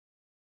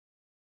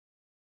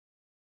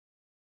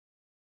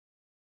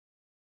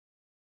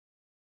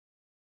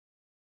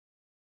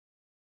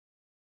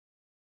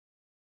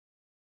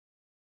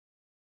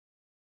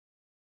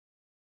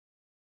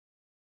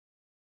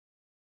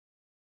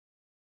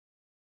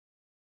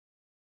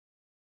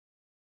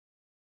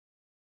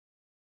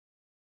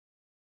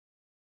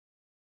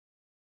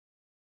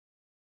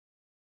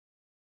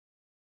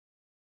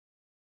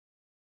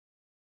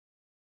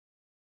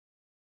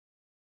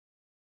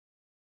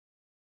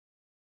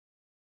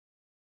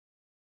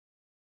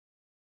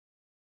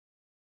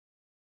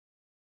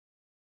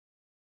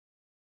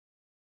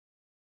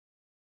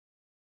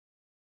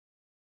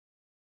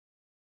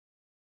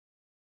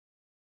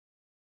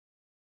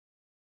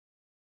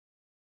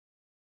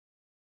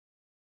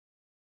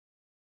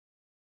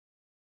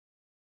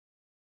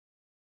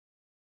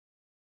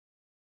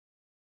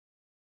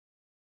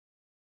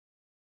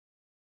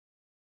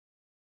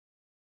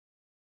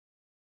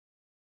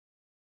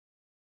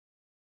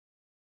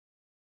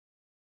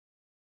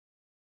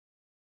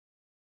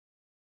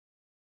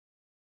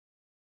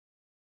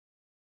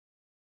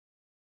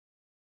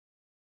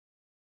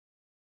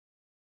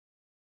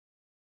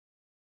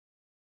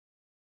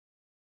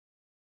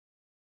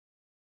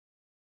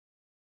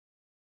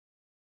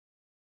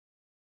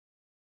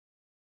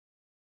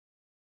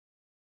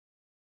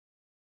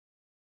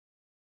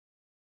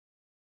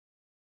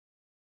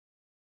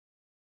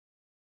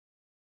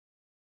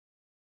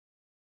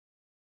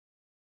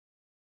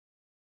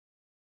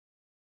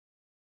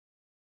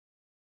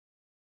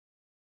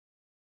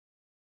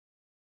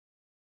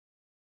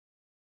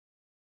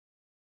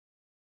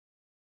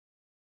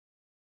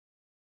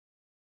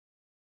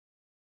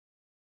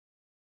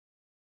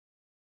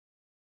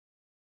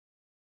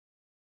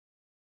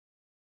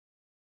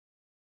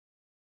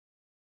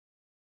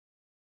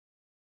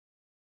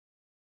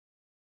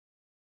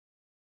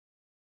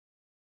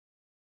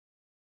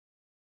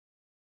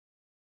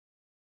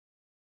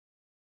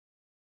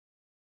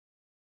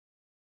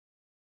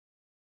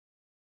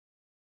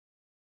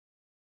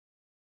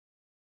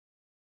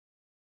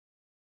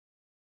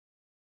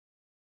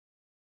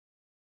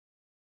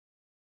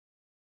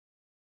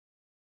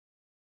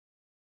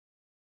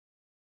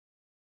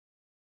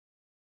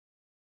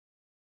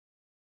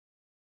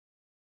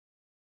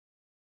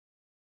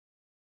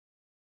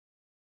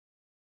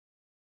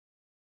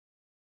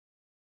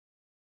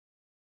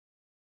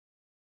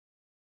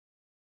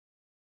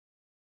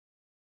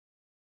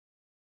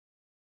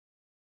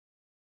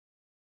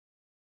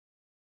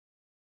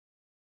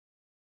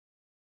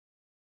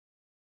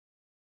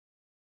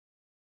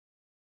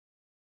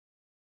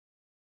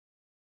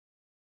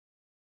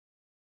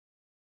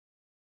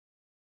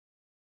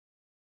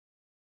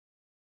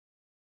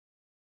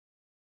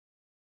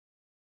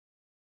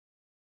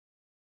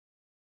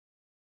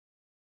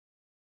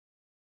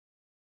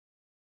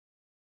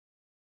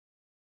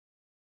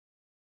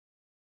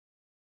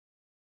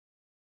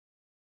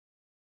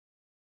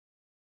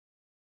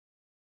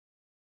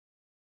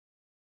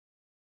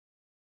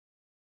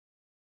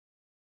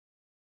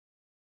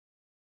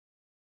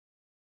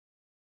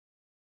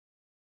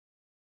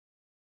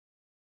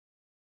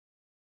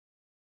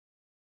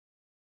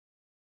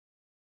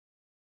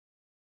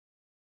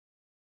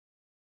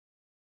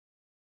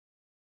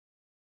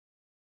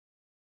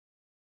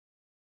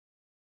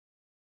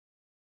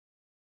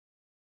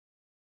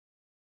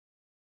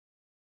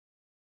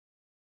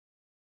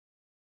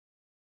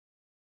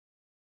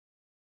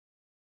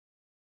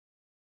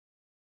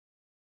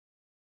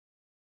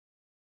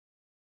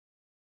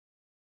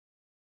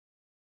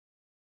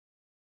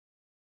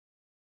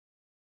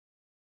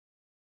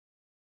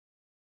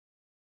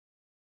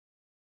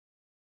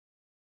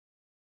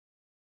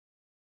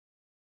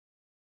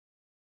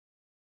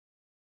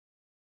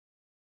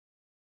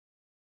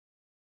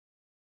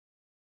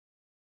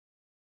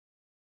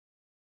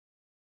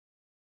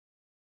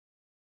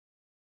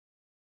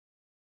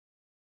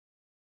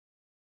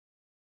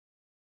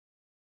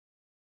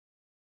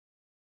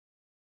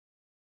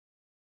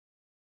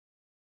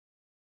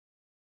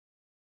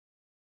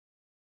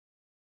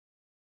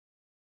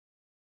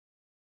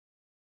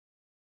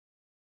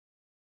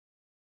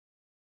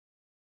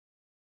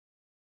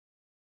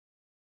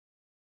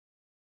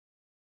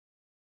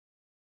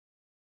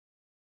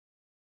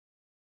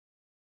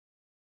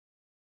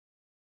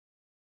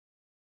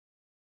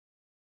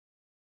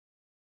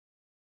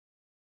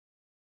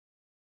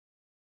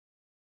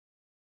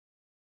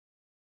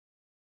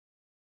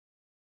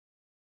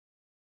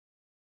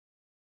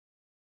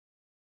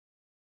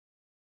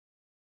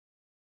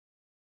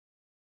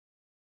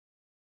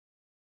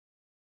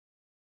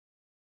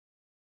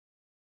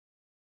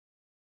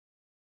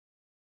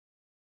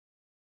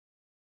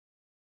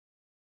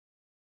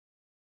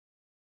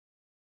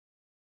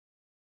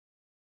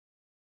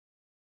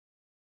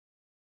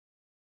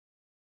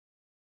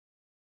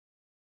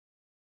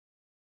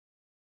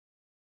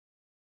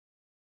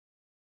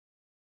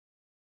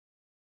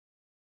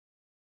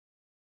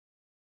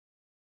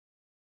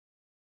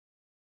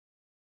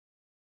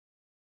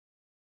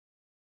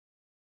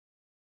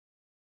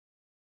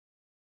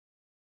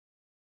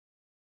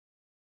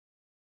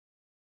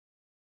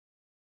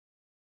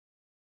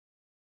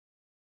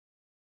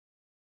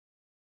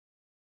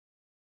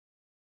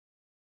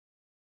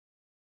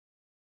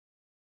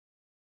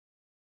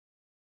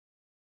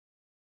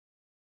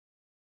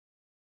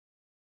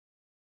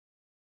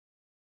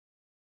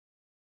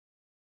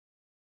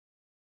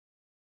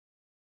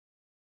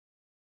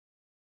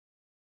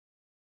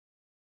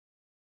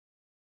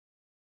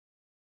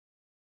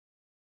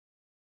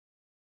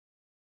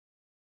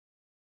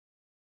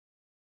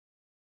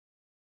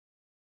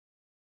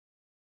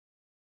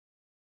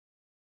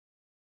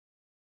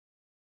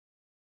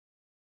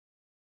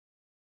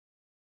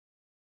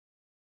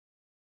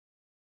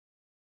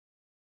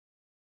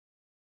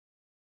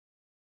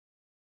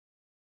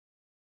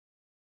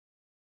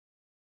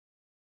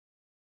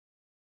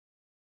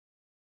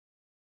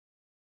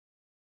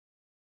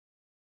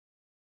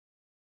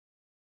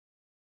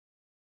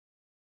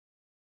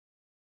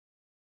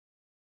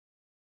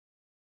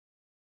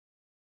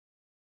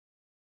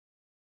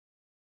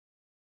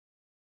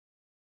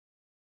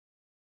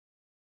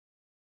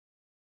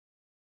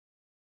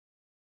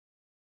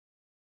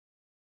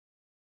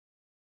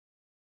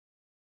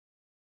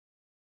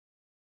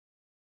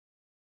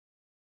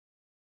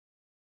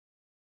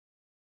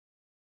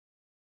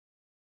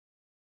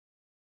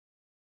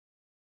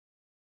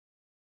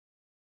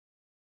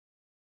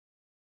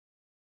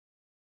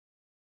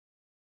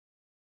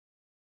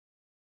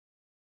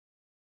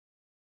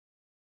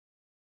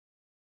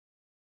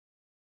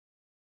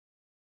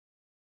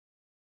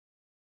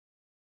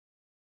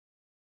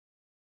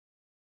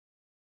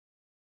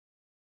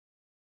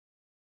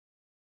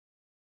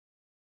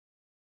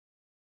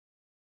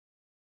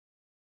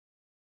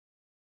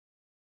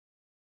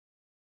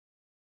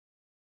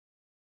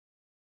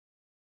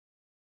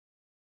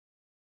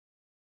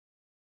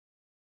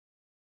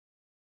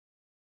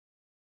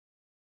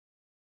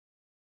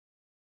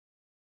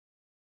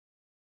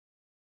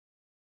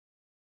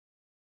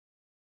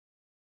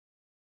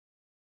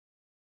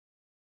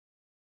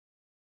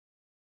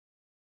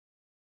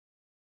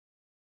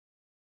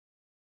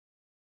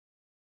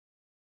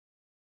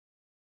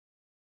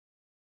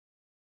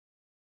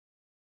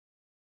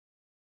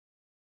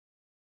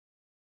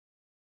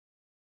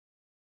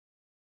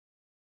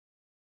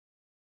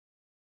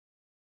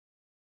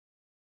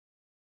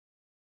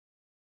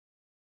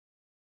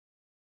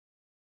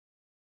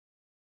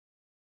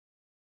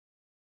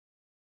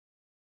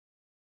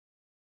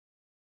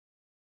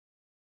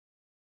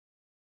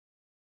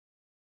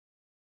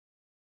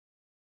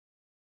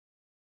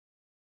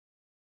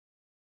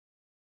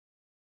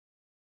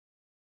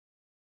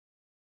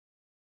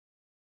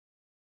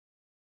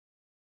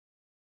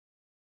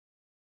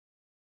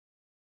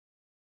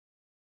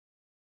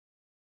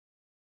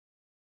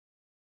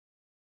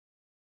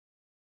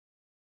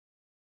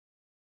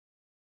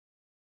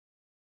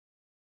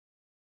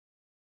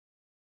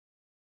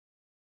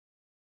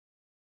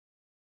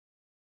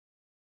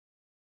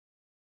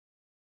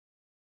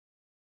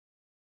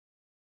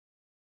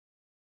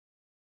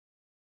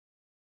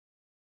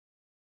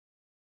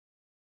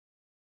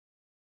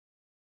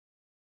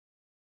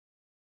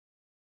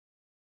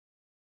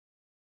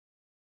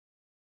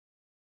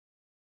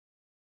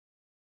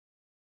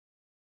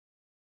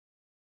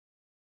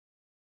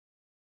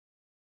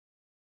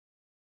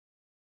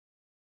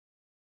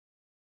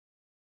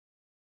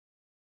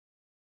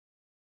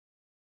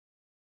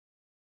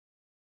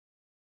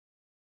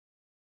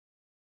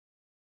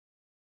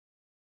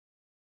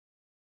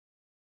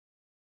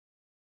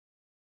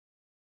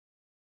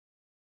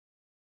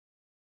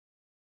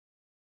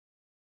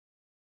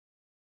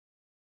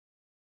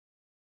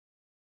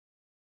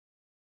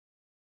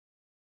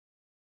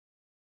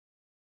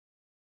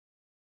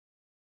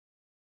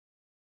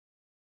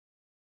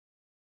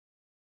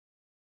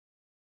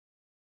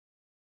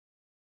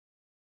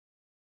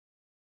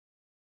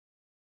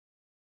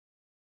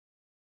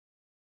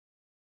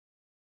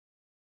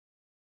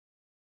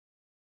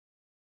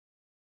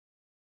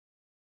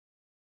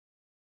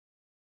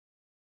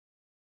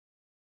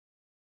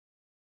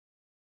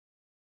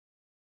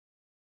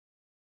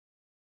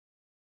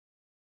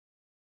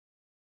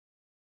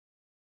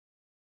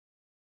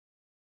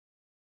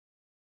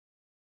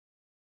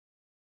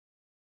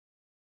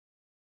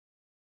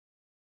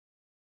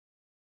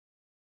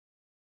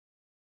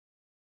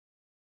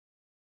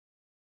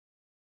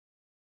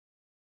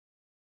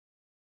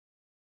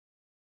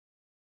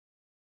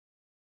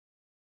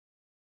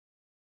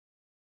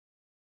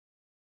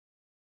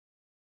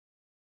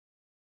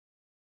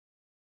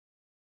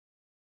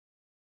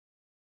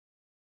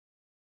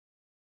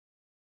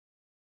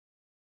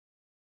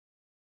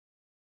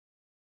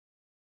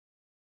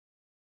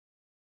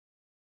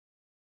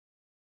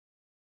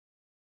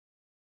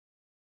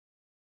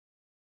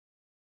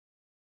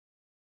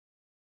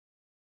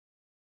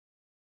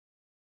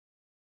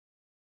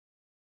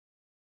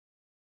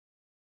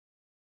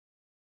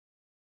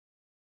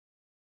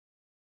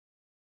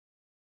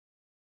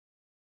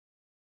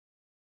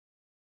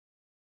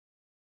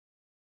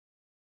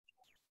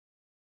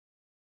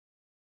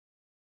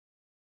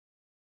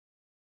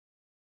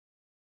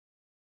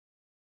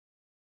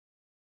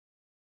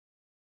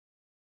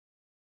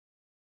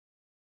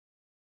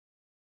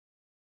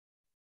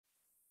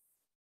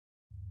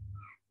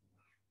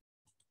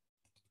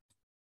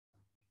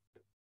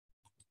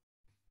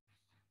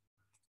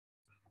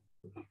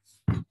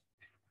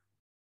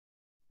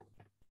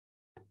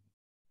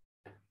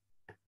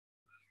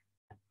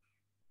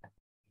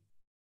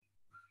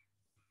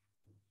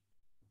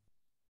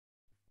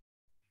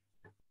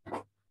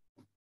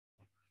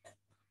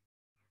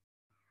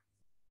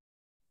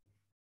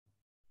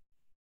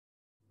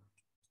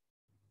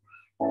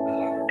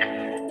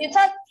You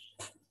thought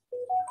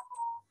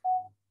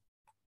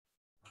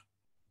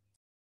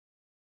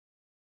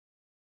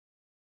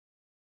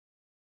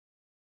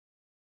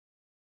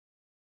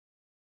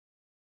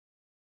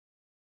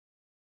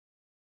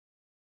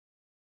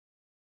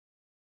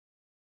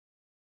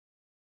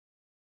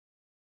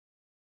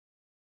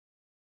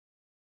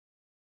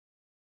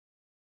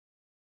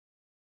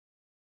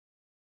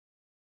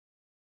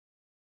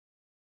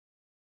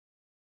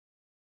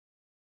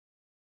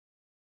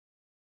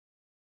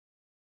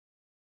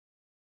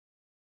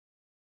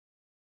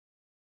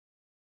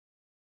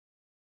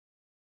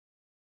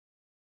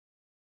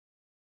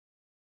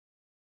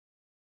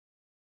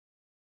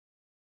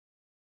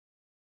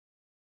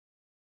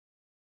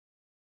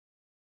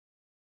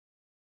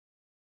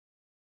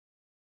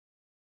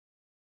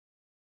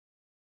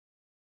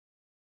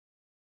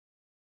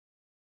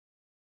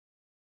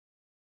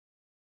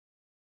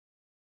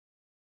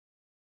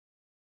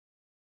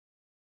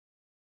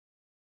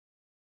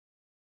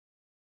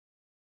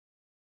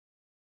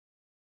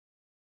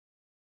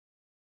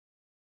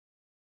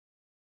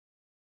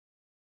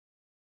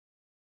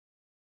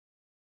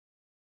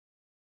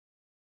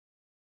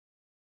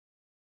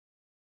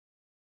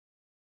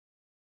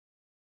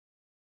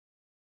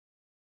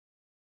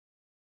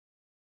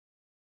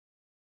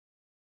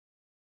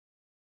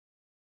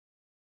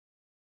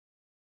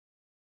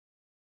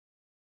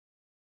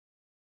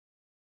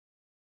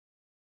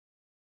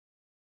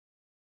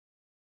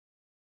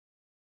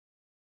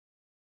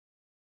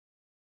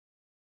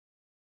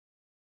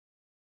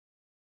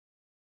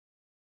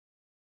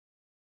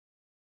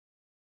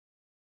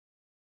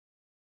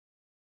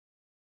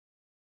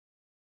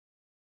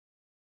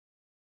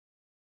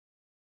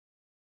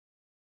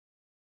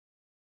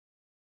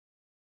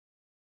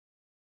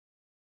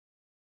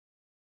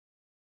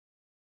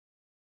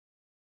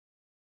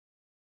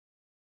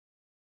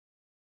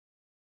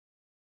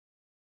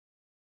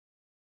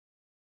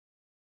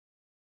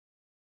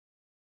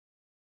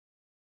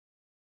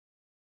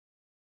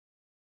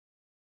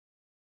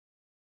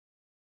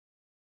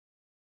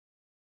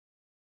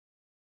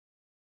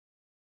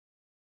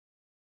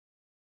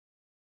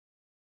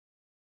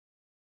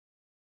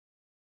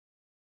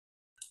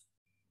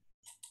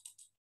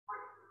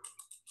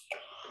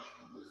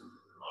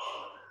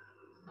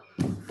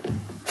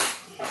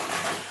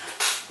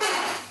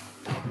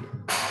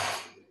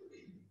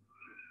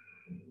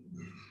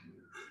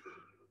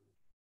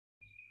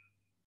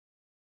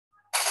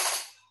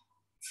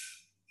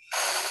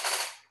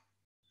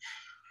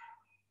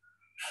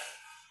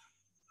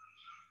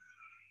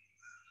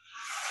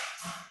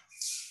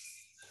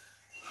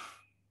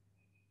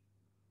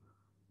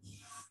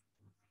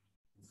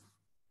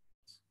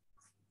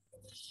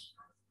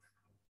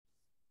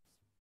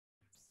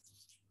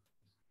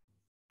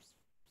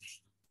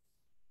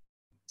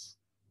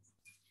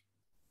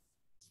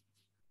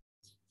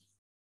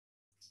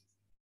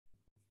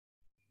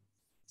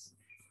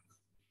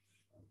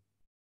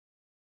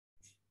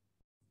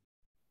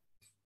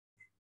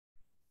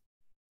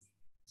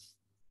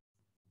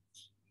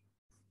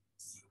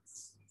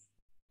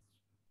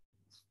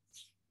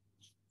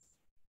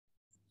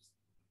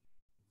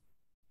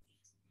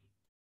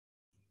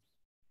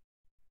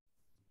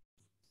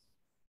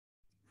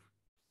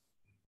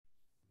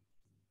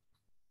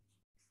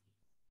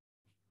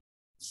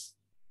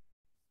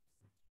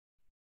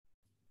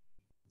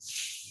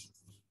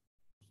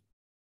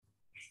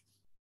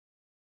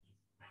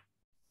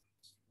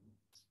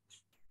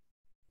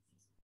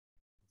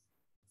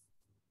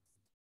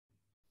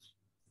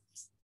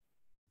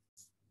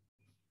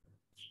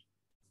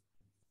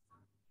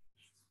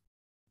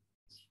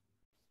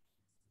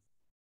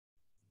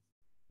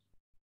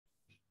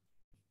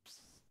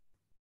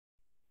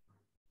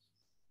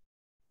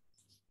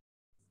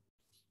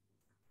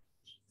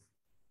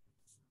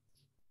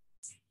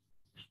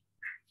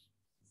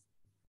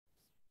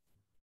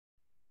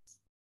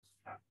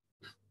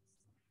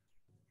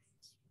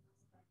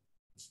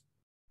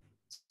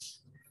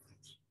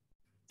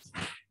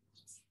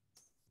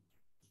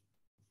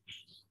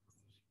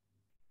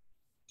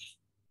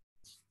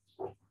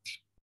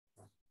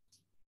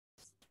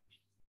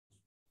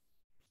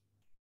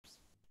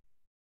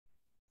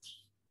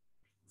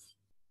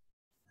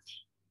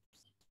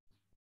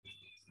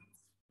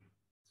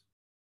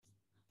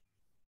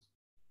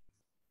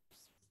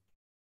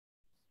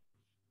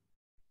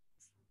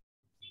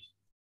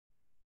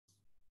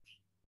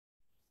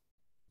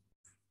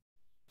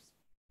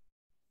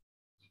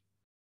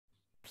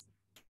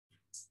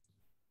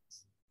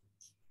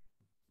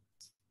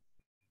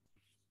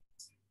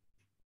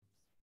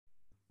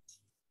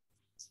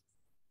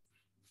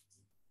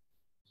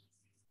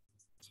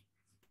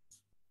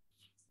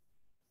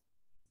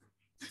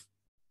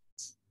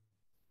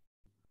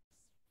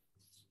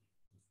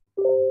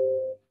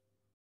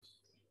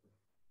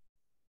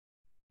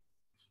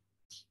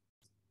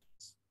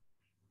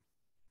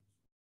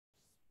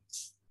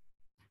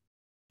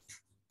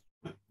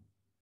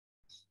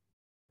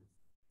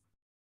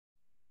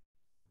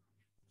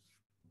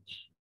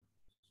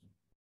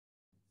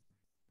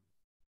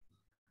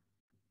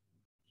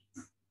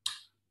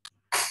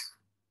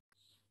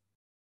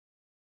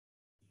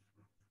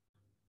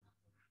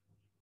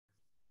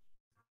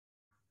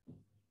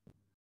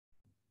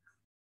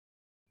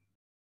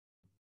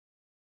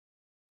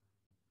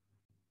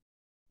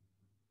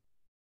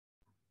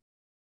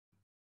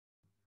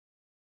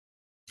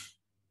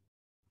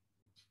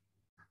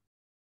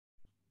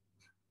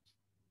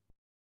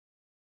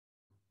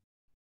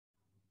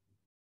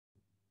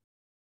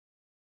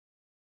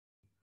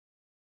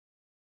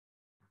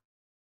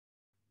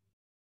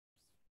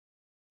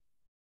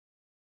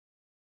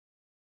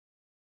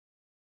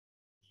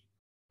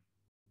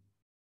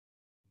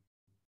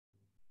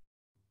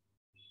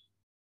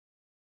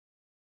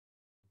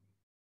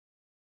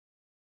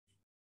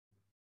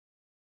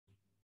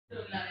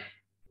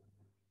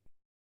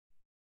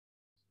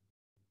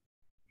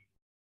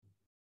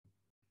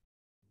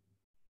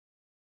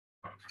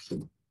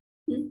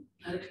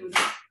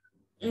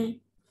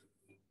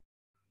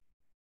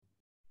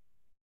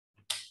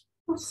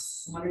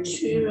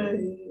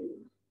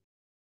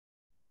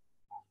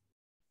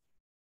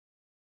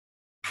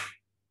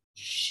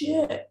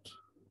Shit.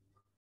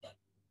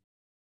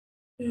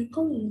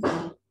 Công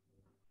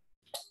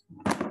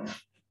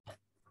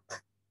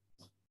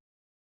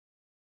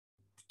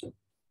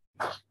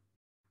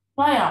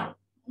Vai à?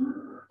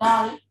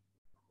 Dai.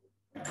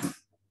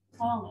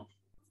 Không.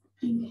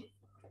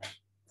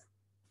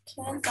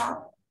 Chán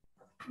tao.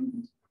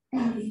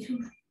 Chả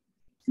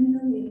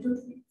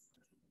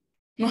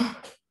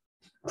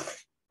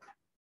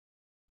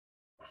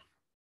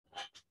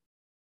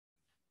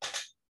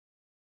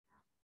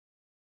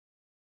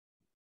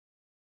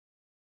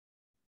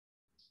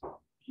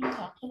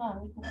cái nào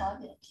cũng có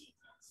địa chỉ.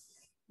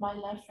 My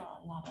life là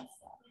là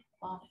sao?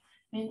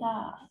 Mình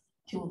đã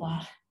chủ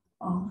đã.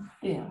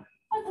 Để.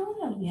 Đâu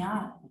là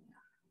nhà.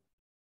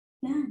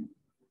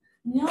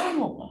 Nhớ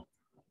một.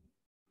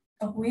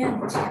不愿意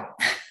讲，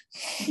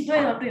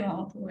对了对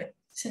吗？不会，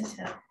剩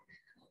下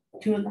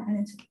就拿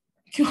那种，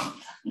就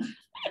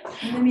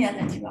你那面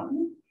的地方，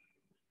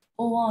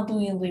我忘了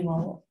读英语吗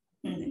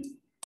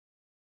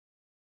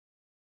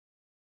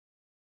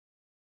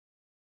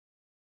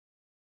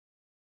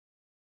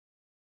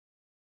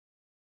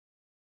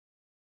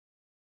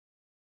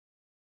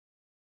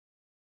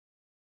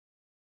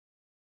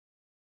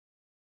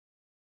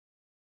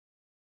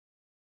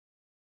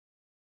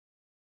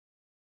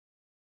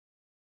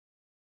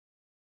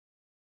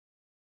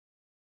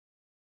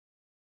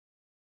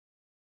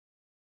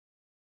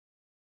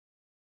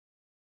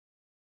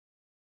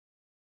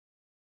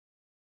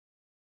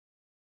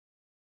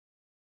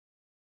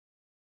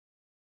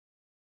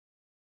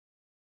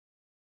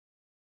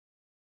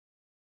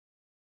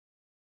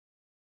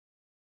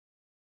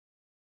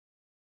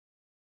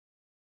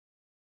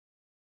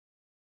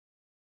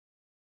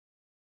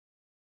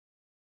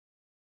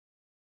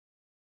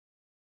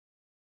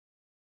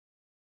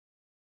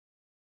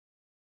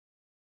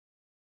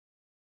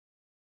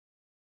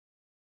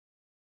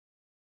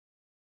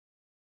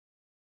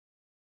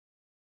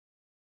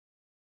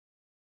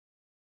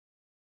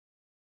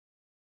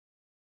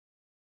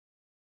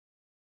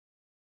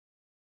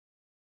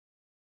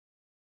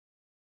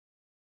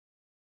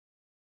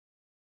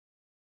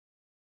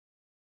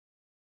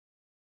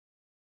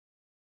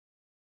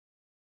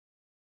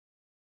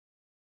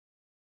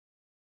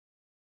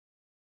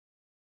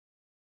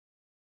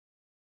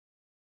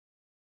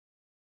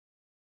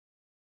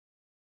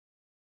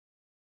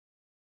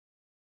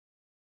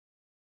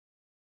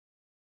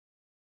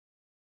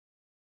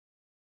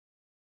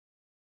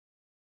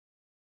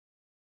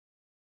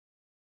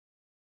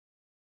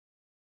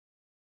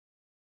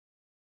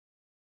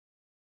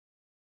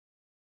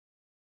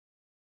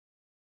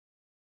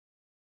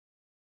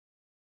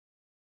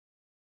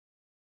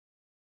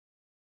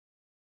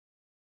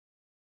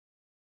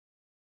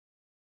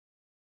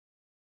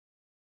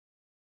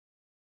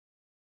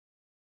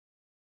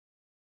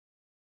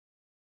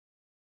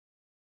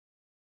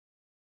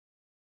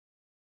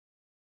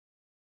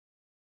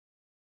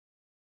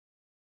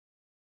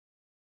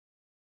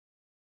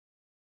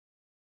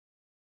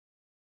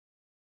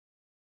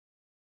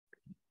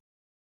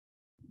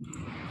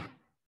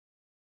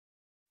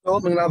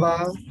？Mình là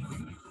bà.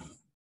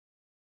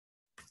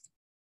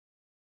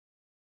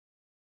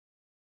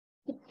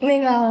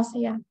 Mình là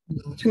gì à?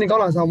 Xin đi có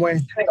là sao mày?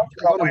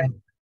 Có rồi.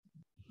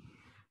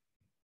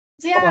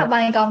 Gì à?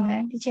 Bạn còn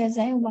này thì chia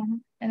sẻ không bạn?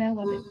 Anh em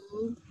có được.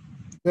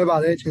 Với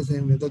bà đấy chia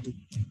sẻ về tôi đủ.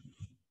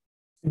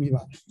 Xin đi bà.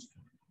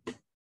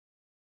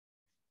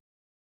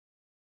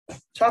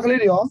 Chắc lấy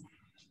đi hả?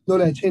 Đâu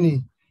lại trên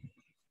đi.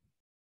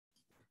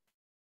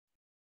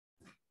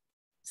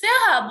 Sẽ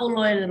bộ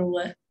lôi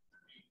rồi.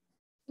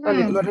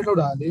 Anh nói thế đâu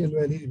đã đi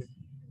lôi đi.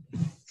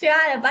 Gì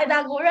à? Bạn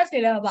ta cũng rất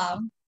là bảo.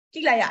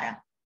 Chỉ là vậy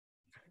à?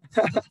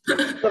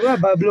 Thật ra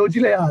bà blow chỉ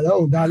lại à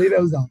đâu, đã lấy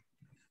đâu sao?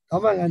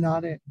 Cảm ơn anh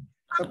này.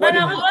 Bạn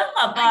nào cũng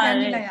phải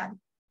Bạn chỉ là vậy.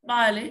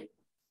 Bài lấy.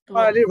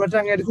 Bà lấy vật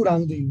trang nghe thì cũng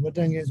đang đi, vật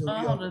trang nghe số.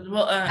 Không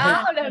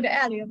được để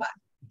à đi bạn.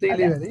 Tí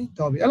lấy vậy đi,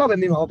 cho bị. Alo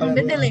bên đi mà bà.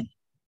 Bên đi.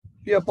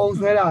 Bây giờ bông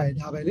xuôi lại,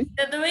 thả về đi.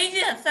 Để tôi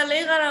nghĩ là sẽ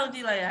lấy cái nào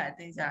chỉ là vậy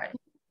thì sao?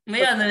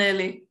 Mấy anh này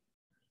lấy.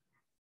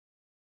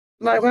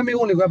 Này khoai mấy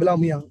con này khoai bao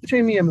miếng,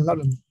 chơi miếng mà sao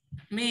được?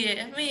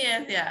 Miếng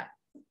gì à?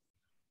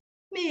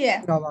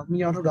 Miếng. Đó mà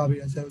miếng thôi đó bây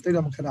giờ, tôi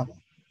làm cái nào?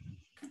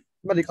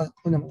 Bắt đi con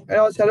nhầm. Ê,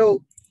 sao đâu?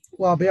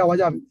 Qua bây giờ qua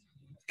giờ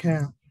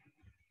khen.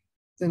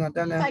 Thế là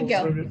đang làm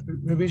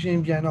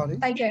revision piano đấy.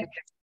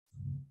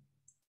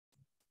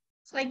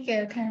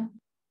 Cycle khen.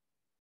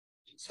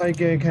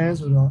 Cycle khen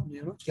rồi đó,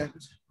 nhớ nó chạy.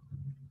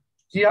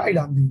 Chỉ ai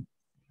làm đi.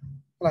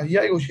 Là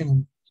ai có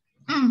xin.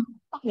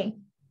 Ok.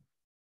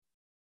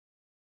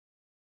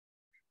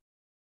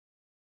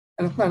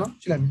 Anh nói nó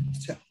chỉ làm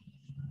chạy.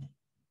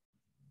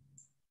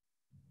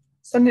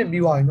 Sân này bị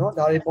hoài nó,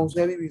 đã đi bông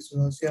xe đi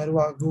rồi, xe đi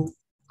qua gu.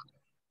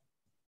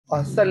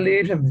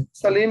 14ဖြစ်မယ်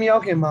14မရော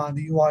က်ခင်မှာ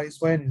ဒီဟွာကြီး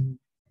ဆွဲနေတ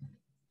ယ်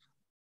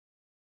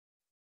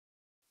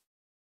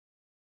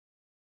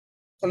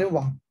14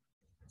ပါ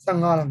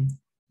15လား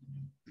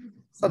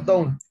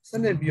73လားစ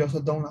နစ်ပြီးတော့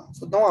73လား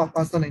73က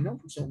ပါစနေနော်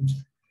ဆို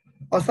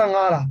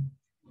15လား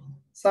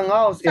15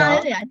ကိုဆရာစား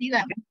ရတဲ့အတိ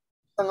ပါပဲ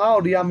15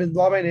ကိုဒီကမင်း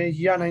သွားပဲနဲ့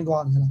ရီရနိုင်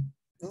သွားတယ်လား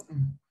နော်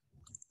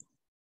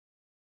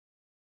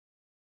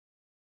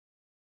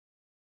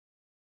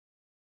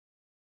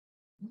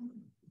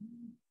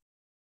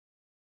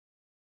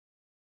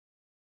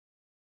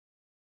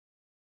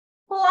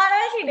ဟိုအားလ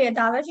ည်းရှိတယ်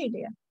ဒါပဲရှိတ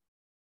ယ်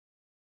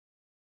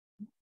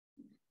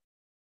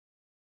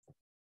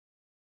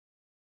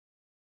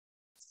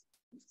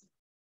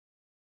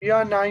ရီရ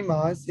နိုင်မှာ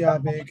ဆရာ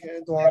ပဲခဲ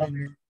သွား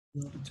နေတ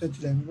ယ်ချက်ကြ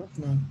ည့်လိုက်နော်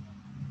နော်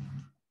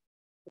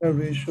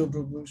ratio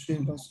proportion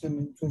percent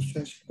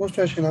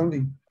construction လားမသိ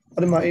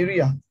အဲ့ဒီမှာ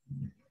area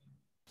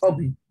ဟုတ်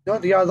ပြီနော်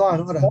ဒီဟာသွားရ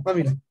နော်ဟုတ်တာမှတ်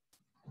ပြီလား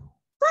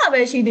စား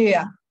ပဲရှိသေးရ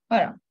ဟု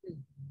တ်လား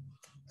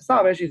အစ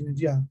ပဲရှိတယ်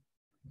ကြည့်ရ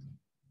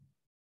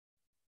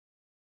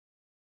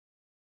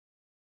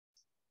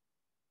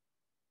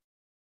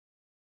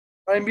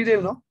အောင်ပြီးသေး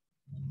ဘူးနော်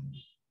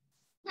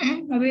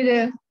မပြီး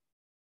သေး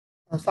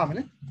စမယ်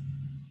လေ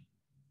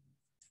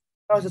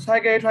အဲ့တော့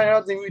cycle triangle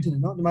တော့သင်ပြီးထင်တ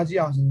ယ်နော်ဒီမှာကြည့်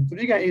အောင်ဆိုသူ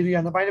တိကန် area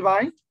နှစ်ပိုင်းတစ်ပို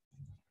င်း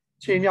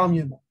ခြေမြောက်မြ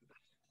င့်ပေါ့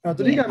အဲ့တော့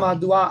သူတိကန်မှာ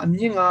तू ကအ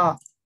မြင့်က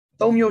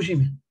3မျိုးရှိ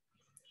မယ်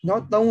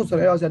နော်3ခုဆို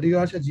တော့အဲ့တော့ဆရာဒီက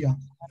ချက်ကြည့်အောင်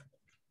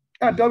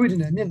အဲ့ပြောပြီးထ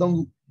င်တယ်မြင့်3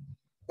ခု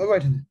ပြောပြ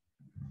ထင်တယ်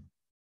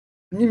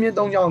မြင့်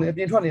3ကြောင်းလေအ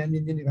ပြင်ထွက်နေရမြ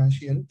င့်တွေပါ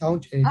ရှိတယ်တောင်း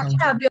ချေတောင်းအဲ့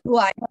ဒါပြော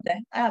သွားရဟုတ်တယ်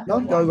အဲ့ဒါ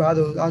နော်ပြောပြပါ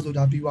ဆို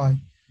ဒါပြီးသွားပြီ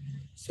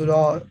ဆို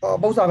တော့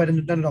ပု္ပ္ပစာပဲတက်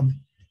တော့မယ်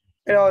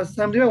အဲ့တော့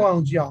sample 1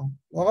ကိုကြည့်အောင်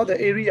what about the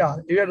area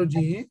လို့ကြ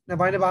ည့်ရင်နှစ်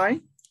ပိုင်းတစ်ပိုင်း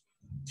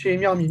ခြေ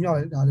မြောက်မြင့်မြောက်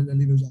လေဒါလေး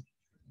လေးလို့ဆို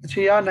အ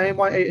ခြေက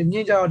 9.8 အမြ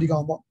င့်ကျတော့ဒီကော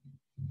င်ပေါ့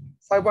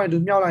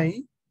5.2 မြောက်လိုက်ရင်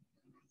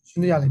ရှ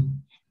င်းရလိမ့်မယ်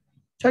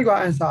check က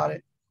answer တဲ့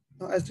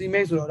နော်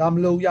estimate ဆိုတော့ဒါမ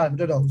လို့ရတယ်မ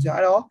တက်တော့ဘူးဆရာ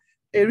အဲ့တော့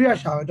area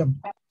ရှာပဲတက်မယ်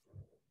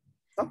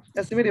နော်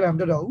estimate တွေပဲမ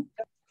တက်တော့ဘူး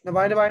နှစ်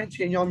ပိုင်းတစ်ပိုင်း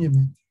ခြေမြောက်မြင့်မ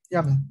ယ်ရ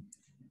မလား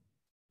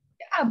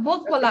အဲ့ book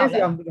ကိုလာတယ်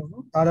ဒါ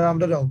တော့မ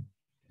တက်တော့ဘူး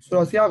ဆို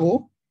တော့ဆရာကို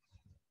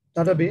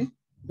ဒါတက်ပြီ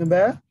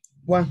number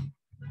 1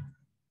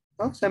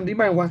နော်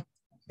 70.1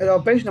 အဲ့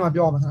တော့ page number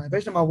ပြောအောင်ပါ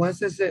page number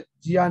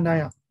 166 GR9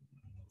 อ่ะ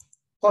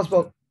course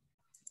book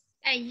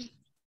အဲ့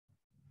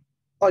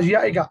อ๋อ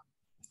GR8 က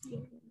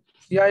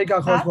GR8 က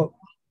course book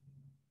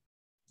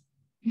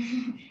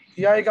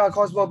GR8 က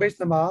course book page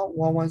number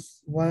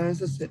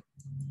 166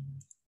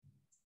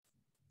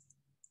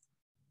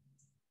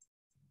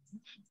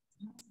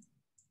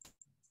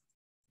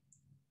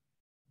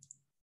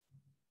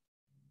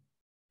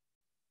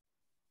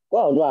ကို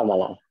အောင်တွေ့မှာ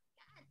လား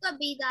တွက်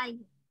ပြီးသား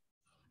ကြီး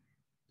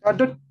အဲ့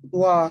တော့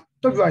ဟို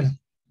တွက်ပြလိုက်လား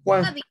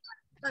တွက်ပြီး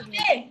တွက်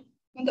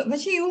ပြီးမ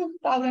ရှိဘူး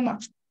တောင်းလဲမှာ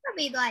တွက်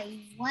ပြီးသားကြီး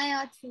1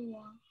 or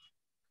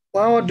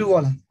 2 1 or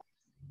 2လား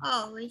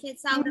oh we should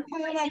sound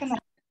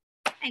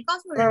အဲ့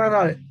course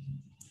နာလေ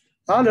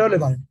ဟာလေ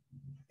ပါလေ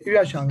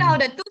area ရှာတောင်း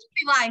တယ်သူ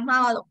ပြပါမှာ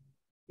ပါလို့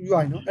ပြီး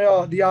သွားပြီနော်အဲ့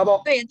တော့ဒီဟာပေါ့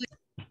တွေ့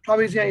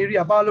Traversian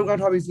area ပါလုံးက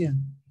Traversian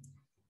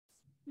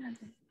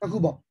အခု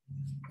ပေါ့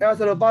အဲ့ဒါ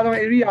ဆိုတော့ပါလုံး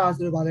area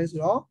ဆိုတော့ဗာလဲဆို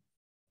တော့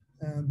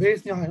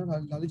base ညဟဲ့နော်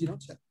ဒါလေးကြည့်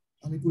နော်ချက်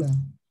ဒါလေးကုလိုက်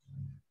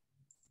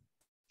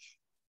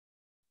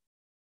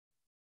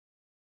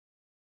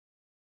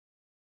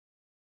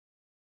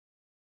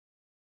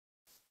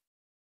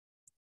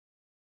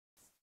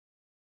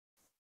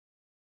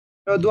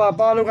အဲ့တော့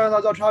ပါလုံးက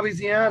ဆိုတော့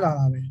Traversian လာ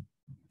တာပဲ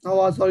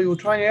ဟော sorry ကို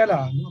triangle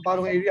လာနော်ပါ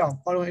လုံး area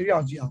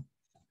ကိုကြည့်အောင်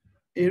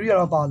area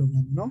တော့ပါလုံး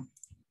နော်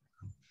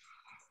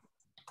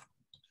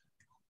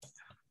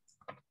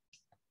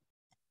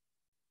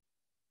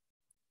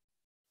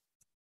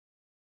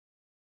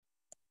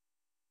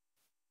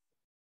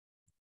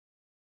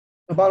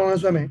ပါလုံး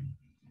နဲ့ဆွဲမယ်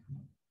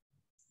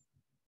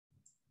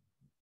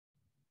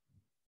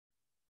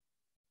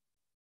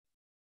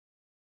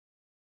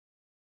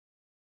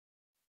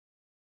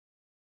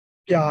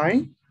ပြိုင်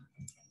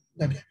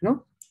လက်ပြနော်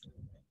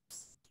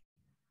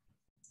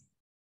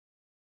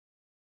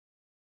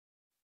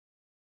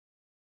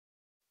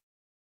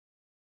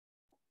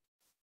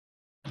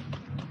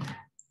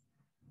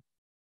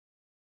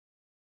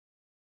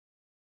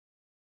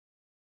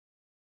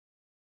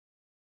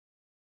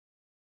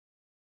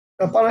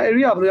ပါလုံး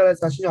area ဘယ်လိုရလဲ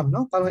ဆိုတာရှင်းရမယ်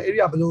နော်ပါလုံး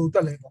area ဘယ်လိုတ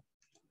က်လဲပေါ့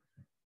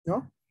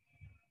နော်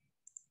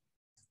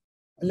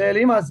အလယ်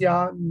လေးမှာဆရာ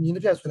မြင်းတ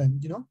စ်ဖြတ်ဆွဲလိုက်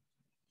ကြည့်နော်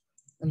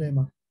အလယ်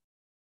မှာ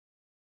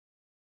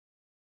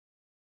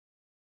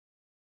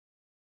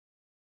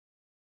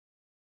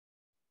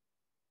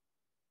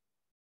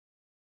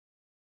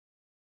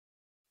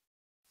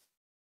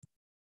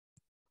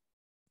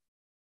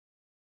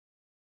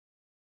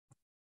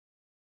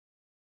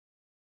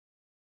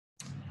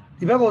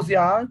ဒီဘက်ကိုဆ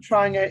ရာ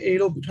triangle A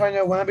လို့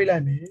triangle 1ပေးလို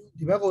က်မယ်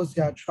ဒီဘက်ကိုဆ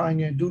ရာ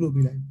triangle 2လို့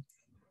ပေးလိုက်မယ်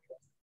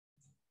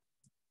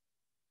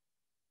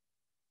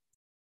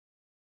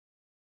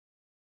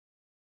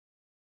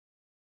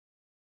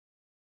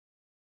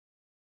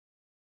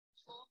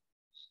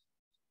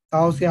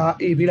ဒါကိုဆရာ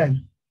A ပေးလိုက်မ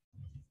ယ်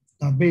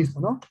ဒါ base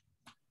ပေါ့နော်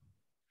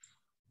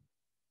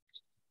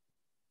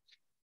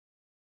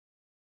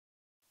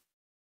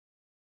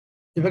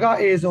ဒီဘက်က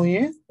A ဆိုရ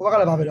င်ဟိုဘက်က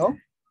လည်းပါပဲတော့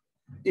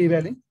A ပဲ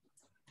လေ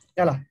ရ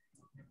လား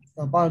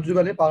ပါတူ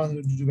ပဲလေပါတော့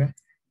တူပဲအဲ့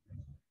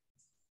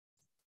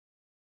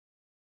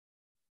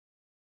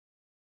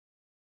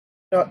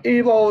တော့ A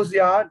ပေါ်ဆ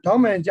ရာဒေါ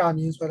က်မှန်ကြ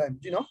မြင်ဆွဲလိုက်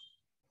ကြည့်နော်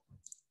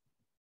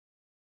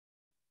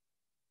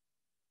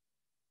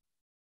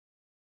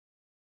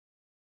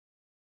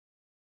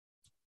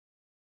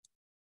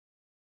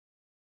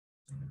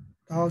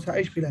ဒါအောင်ဆရာ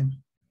H ပြလိုက်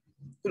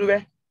တူပဲ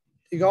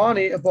ဒီကောင်က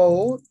နေအပေါ်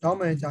ကိုဒေါက်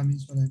မှန်ကြမြ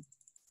င်ဆွဲလိုက်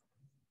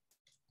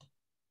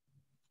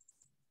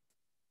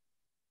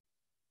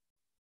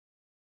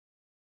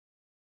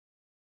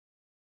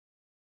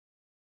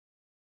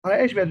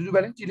အဲ့ H ပဲတူပဲ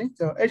လေကြည့်လေ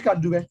ဆိုတော့ H က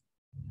တူပဲ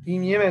ဒီ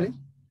မြင်ပဲလေ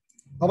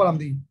ဟုတ်ပါလားမ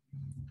သိဘူး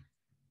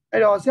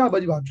အဲ့တော့ဆရာပြော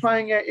ကြည့်ပါ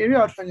triangle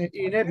area triangle A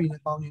နဲ့ B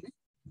နဲ့ပေါင်းနေလေ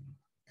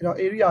အဲ့တော့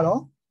area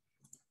တော့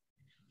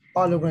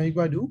parallelogram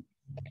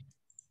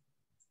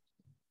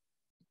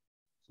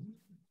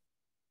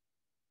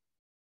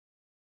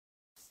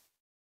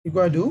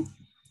equal to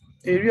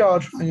area of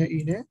triangle A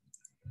နဲ့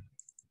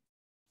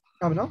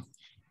ဟုတ်ပြီနော်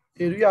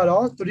area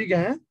တော့3က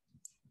န်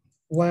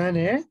1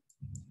နဲ့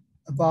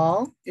အပေါ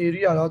င်း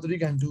area တော့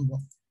3ကန်2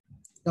ပေါ့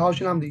ဒါအောင်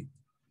ရှင်းလားမသိ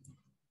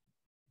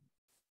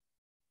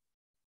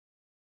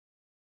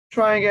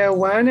triangle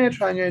 1နဲ့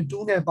triangle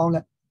 2နဲ့ပေါင်း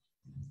လိုက်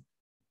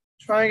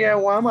triangle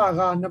 1မှာ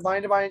ကနှစ်ပို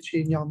င်းတစ်ပိုင်းခြေ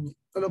မြောက်မြင့်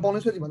အဲ့လိုပုံ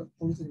လေးဆွဲကြည့်ပါလို့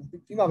ပုံလေးဆွဲကြည့်ပါ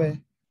ဒီမှာပဲ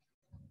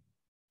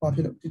ဟောဖြ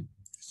စ်လို့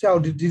ဆရာ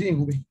တို့ဒီရင်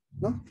ကိုပဲ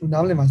နော်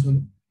နားမလည်ပါဆို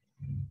လို့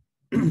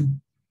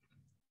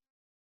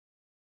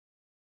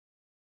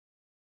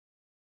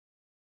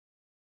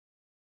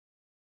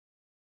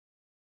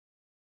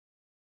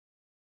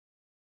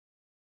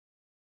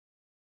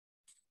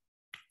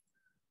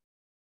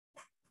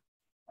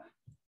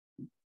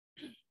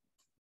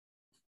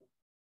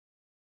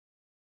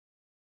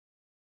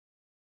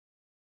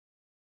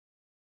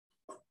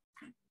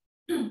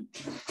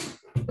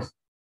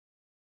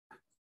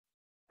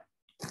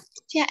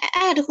ဆရာ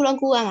အဲ့ဒါတစ်ခုလုံး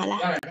ကူရမှာ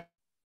လား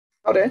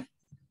ဟုတ်တယ်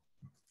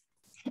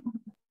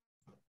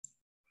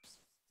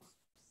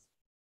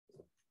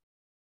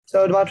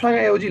ဆိုတော့ဒီမှာ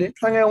triangle A ကိုကြည့်လေ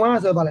triangle 1က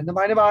ဆိုတော့ဗာလဲနှစ်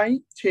ပိုင်းတစ်ပိုင်း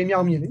ခြေမြော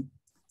က်မြင့်လေ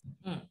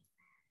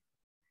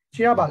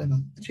ခြေရပါလဲမှာ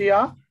ခြေရ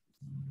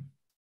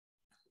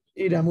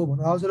A တန်မို့ပေါ့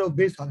နော်ဆိုတော့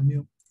base ထားတယ်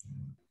မျိုး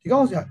ဒီကော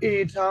င်ဆရာ A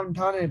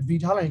ထားနဲ့ B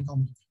ထားလိုက်ရင်ကော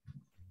င်းပြီ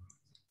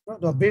နော်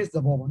တော့ base သ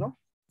ဘောပေါ့နော်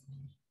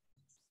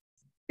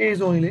A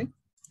ဆိုရင်လေ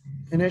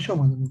နည်းနည်းရှုံ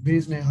ပါဆို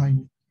base နဲ့ high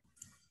နဲ့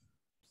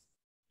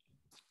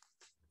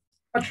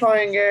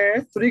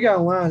triangle 3ကန်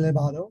1ကလည်း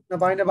ပါတော့နှ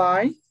စ်ပိုင်းတစ်ပို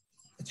င်း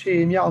အခြေ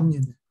မြောက်မြ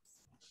င့်တယ်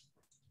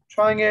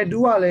triangle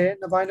 2ကလည်း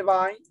နှစ်ပိုင်းတစ်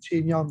ပိုင်းအခြေ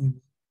မြောက်မြင့်တ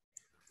ယ်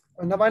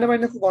နှစ်ပိုင်းတစ်ပို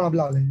င်းတစ်ခုပေါင်းတော့ဘယ်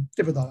လောက်လဲတ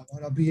စ်ဖြစ်သွားတာပေါ့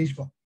တော့ BH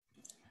ပေါ့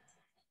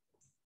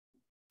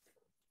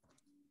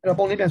အဲ့တော့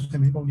ပုံလေးပြန်ဆွဲ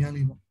မယ်ပုံများ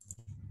လေးပေါ့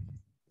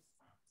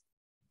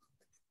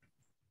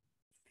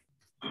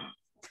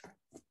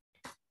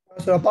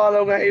ဆိုတော့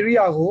parallelogram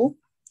area ကို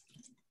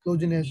လို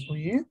ချင်တယ်ဆို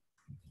ရင်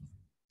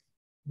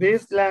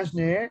base length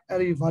နဲ့အဲ့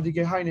ဒီ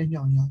vertical height နဲ့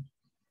ညှောင်းရ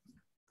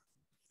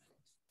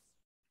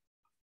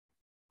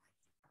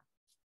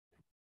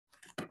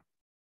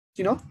ကြ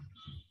ည့်နော်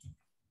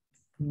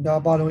ဒါ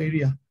parallel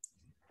area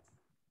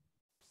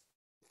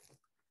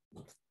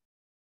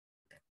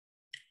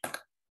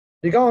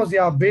ဒီကောင်ဆ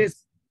ရာ base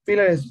ပေး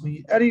လိုက်ရဆိုရ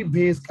င်အဲ့ဒီ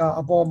base က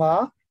အပေါ်မှာ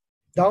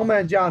ဒေါင်းမှ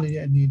န်ကျနေ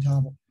တဲ့အနေအ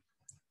ထားပေါ့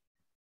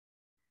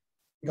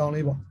ဒီကောင်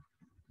လေးပေါ့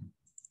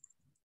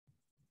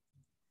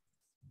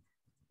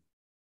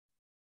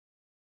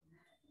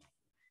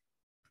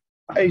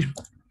H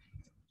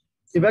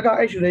ဒီဘက်က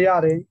H လည်းရ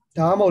တယ်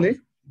ဒါမှမဟုတ်လေ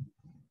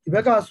ဒီဘ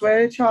က်ကဆွဲ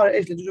ချတဲ့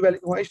H လည်းတူတူပဲလေ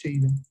ဟို H တည်း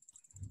ကြီးပဲ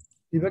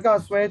ဒီဘက်က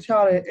ဆွဲချ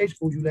တဲ့ H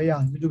ကိုယူလည်းရ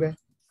တယ်တူတူပဲ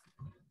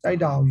တိုက်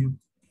တာကိုယူ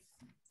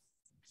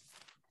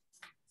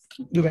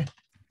တူတူပဲ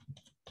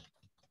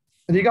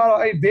အဓိက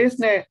တော့အဲ့ base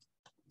နဲ့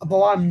အ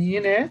ပေါ်ကမြ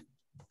င်းနဲ့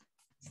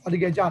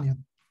vertical ကျနေရ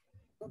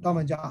တော့တောင်း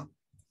မှကြာ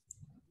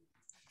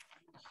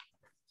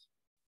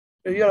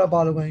အဲ့ဒီကတော့ပါ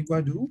လို့ကန်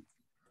equal to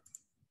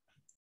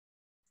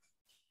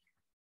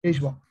H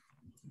ပေါ့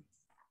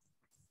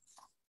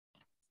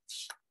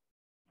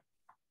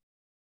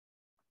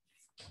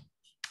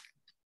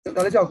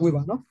ဒါလည်းကြောက်ကို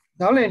ပါနော်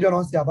နောက်လည်းပြော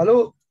တော့ဆရာဘာ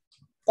လို့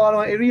ပါလွ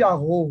န် area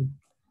ကို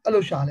အဲ့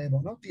လိုရှာလဲ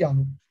ပေါ့နော်သိအောင်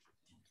လို့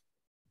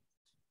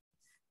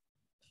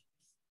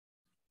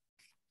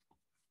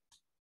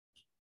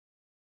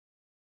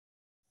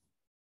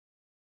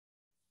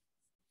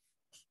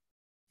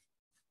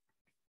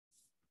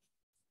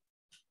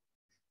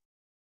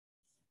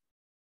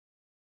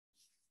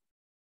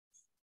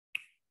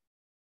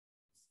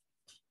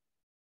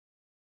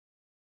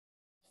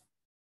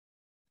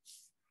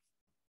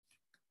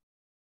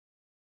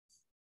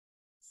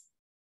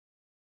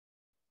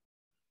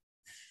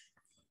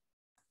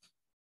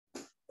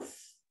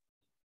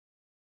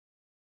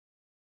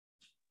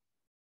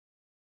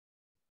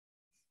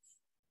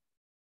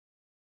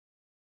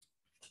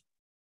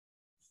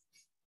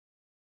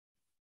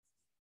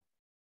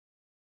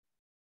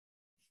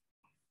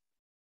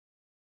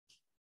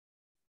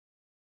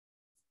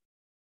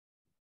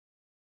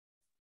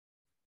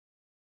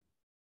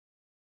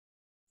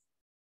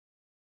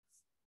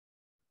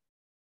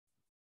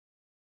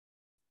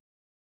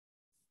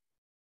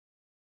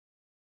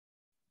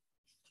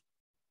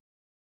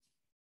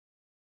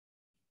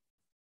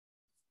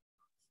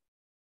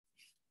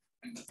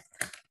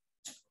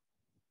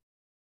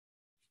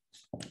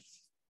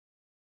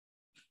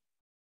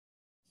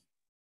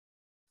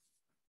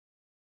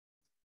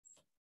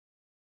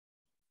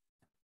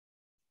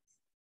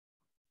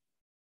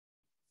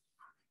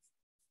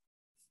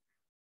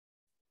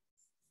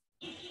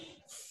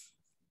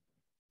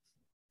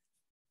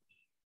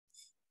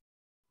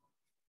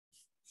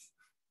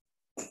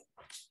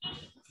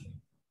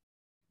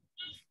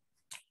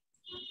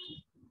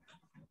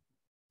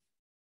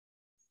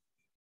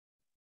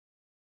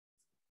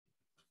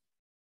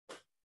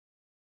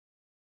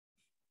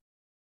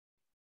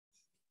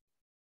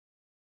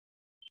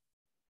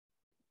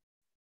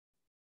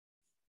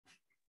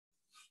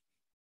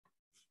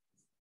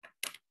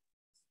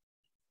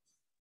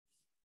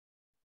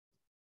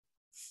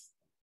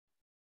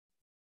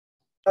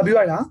ဒါပြီး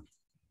လိုက်လား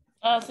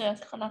ဆရာ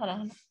ခဏဟုတ်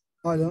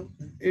တယ်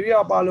area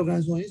ပါလိုက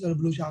န်ဆိုရင်ဆိုတော့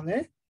ဘယ်လိုရှာမလဲ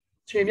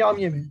ချိန်မြောက်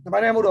မြင့်မယ်နှစ်ပို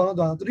င်းတိုင်းမဟုတ်တော့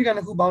တော့သူတိကန်တ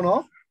စ်ခုပေါင်း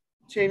တော့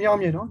ချိန်မြောက်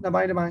မြင့်နော်နှစ်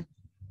ပိုင်းတစ်ပိုင်း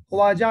ဟို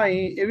ပါကြရ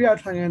င် area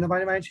triangle နှစ်ပို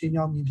င်းတစ်ပိုင်းချိန်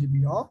မြောက်မြင့်ဖြစ်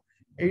ပြီးတော့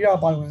area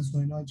ပါလိုကန်ဆို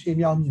ရင်တော့ချိန်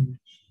မြောက်မြင့်မယ်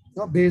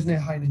နော် base နဲ့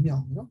height နဲ့မြော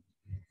က်မယ်နော်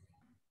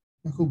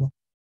နှစ်ခုပေါ့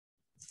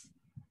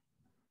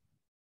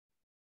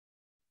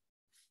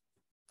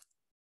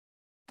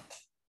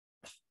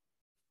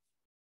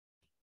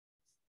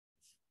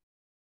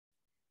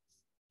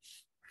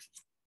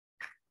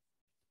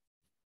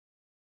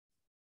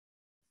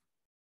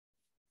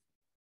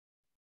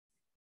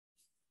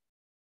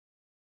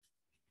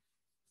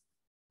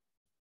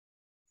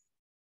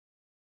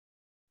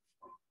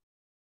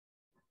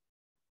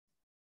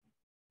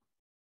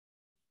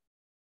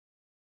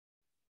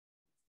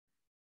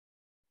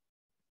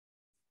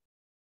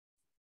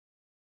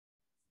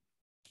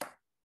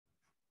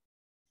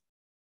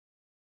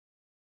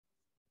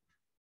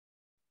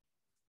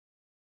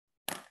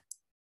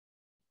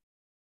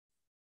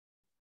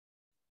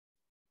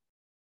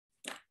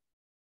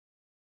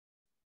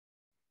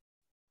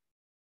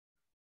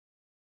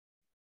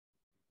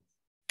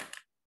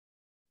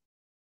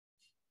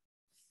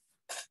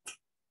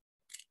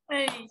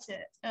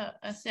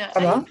ဆရာ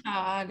အဲ့ခါ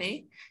လေ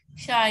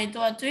ရှာရီ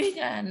တော့တွေးက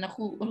န်နှစ်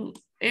ခု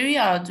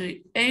area တွေး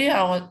area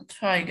ကို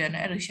try ကန်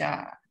အဲ့လိုရှာ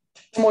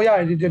မို့ရ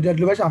တယ်ဒီ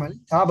လိုပဲရှာမယ်လေ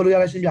ဒါကဘယ်လိုရ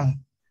လဲရှင်းပြတယ်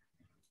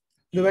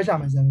ဒီလိုပဲရှာ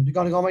မယ်ဆရာဒီ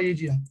ကောင်မရေး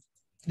ကြည့်တာ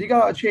အဓိက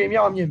တော့အခြေ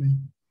မြောက်အမြင့်မယ်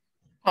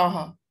ဟုတ်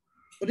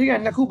အဓိက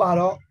နှစ်ခုပါ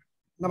တော့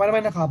နှစ်ပိုင်းတစ်ပို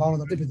င်းနှစ်ခါပေါင်း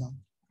တော့တစ်ဖြစ်သွား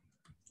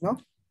နော်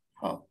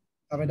ဟု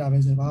တ်ဒါပဲ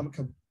ဆိုဘာမှမခ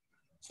က်ဘူး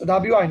ဆိုတော့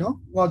ဒါပြီးသွားပြီနော်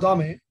ဟိုသွား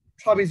မယ်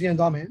trapezium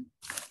သွားမယ်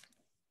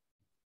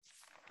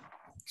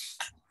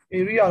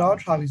area တော့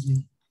trapezium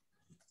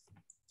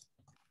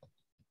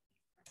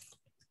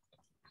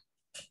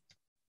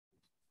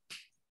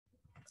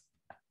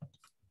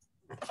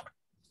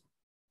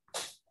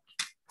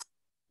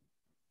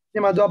ဒီ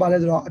မှာတော့ဗာလဲ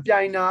ဆိုတော့အ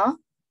ပြိုင်နာ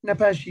နှစ်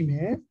ဖက်ရှိမ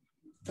ယ်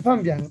တစ်ဖက်မ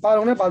ပြိုင်ဘူးပါ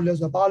လုံးနဲ့ပါလို့လဲ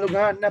ဆိုတော့ပါလုံးက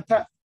နှစ်ဖ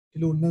က်ဒီ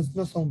လိုနှ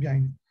စ်စုံပြို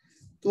င်တယ်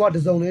သူကတ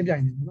စ်စုံလေးပြို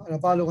င်တယ်နော်အဲ့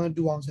တော့ပါလုံးက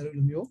တူအောင်ဆက်လို့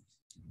လိုမျိုး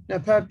နှ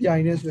စ်ဖက်ပြို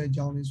င်နေဆိုတဲ့အ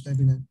ကြောင်းလေးဆွဲ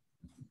ပြလိုက်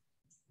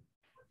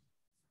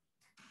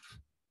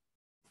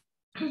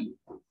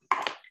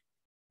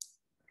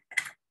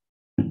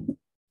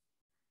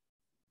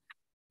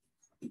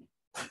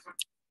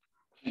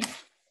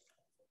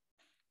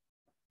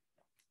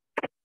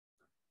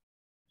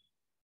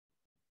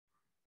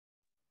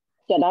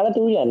ကျန်တာလည်း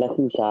သူရလက်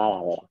ခုရှားတာ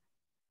ပဲ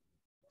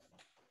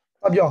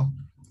အပြော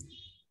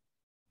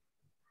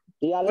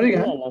ဒီအားလည်း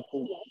လက်ခု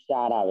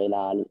ရှားတာပဲ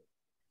လားလို့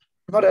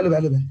ဟုတ်တယ်အဲ့လို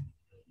ပဲ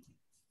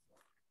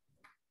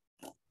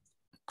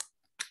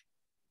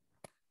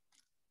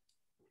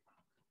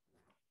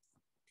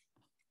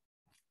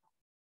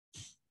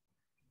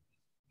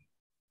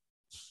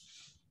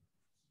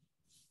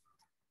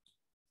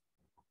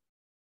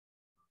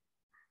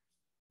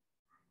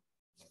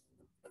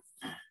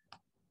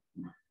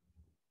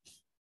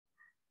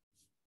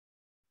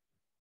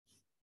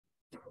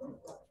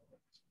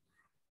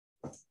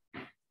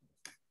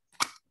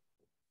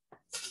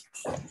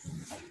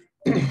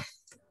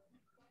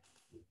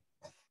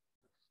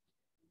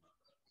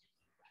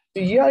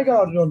ဒီရအိုက်က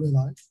တော့တော်တော်လွယ်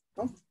ပါတယ်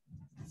နော်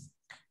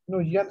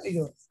တို့ရအိုက်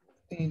တော့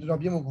တော်တော်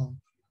ပြည့်မကောင်း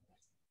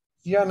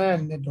ရနဲ့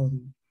နဲ့တော်တ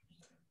ယ်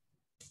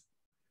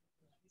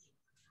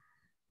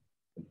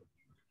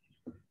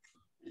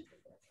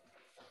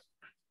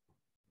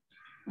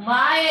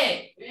မားရဲ့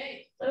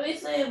သွေး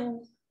စေဘူး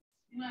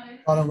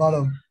ဘာ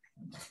လို့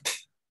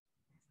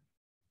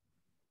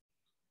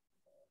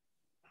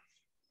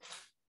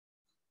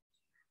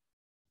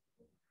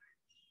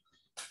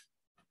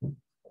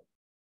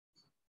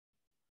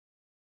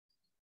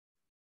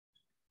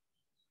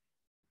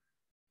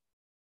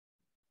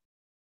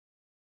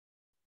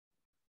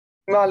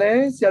ဒီမှာလဲ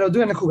ဆရာတို့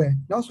တွေ့ရနှစ်ခုပဲ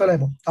เนาะဆွဲလို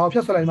က်ပေါ့ဒါကိုဖြ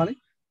တ်ဆွဲလိုက်ဒီမှာလေ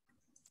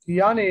ဒီ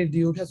ကနေဒီ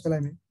ကိုဖြတ်ဆွဲလို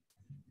က်မယ်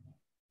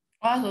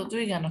အဲ့ဆို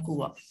တွေ့ကန်တစ်ခု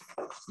ပေါ့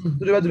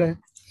သူတွေပဲသူတွေ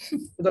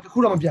တစ်ခု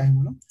တော့မပြိုင်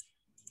ဘူးเนาะ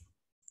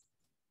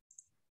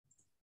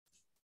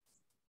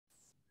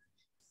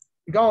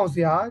ဒီကောင်ဆ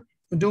ရာ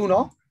မတူเน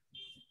าะ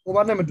ဟိုဘ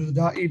က်နဲ့မတူ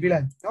ဒါ A ပေးလို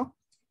က်เนาะ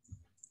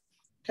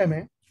ထည့်မ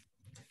ယ်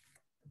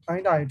တို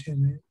င်းတားရထည့်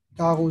မယ်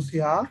ဒါကိုဆ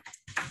ရာ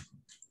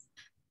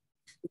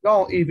ဒီကော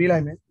င် A ပေးလို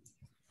က်မယ်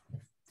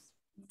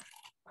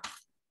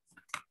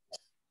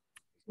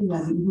ဒီမှာ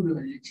ဒီလို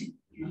ပဲကြည့်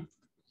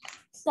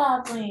စာ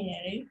သွင်းရ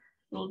လေ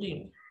လို့ဒီ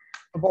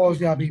အပေါ်ဆ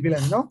ရာ B ပေးလို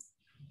က်မယ်နော်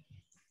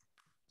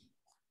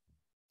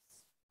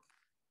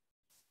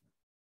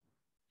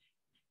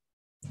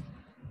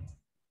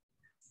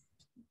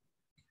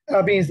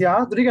အပြင်ဆရာ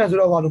သတိကံဆို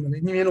တော့ဟောလို့မလဲ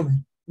မြင်မြင်လို့မယ်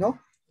နော်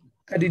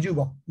attitude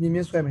ပေါ့မြင်မြ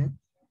င်ဆွဲမယ်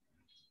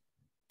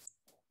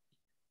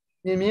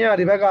မြင်မြင်ရ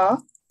ဒီဘက်က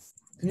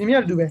မြင်မြင်ရ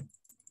တူပဲ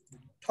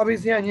ထော်ပြီး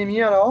ဆရာမြင်မြင်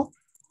ရတော့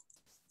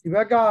ဒီဘ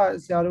က်က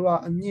ဆရာတို့က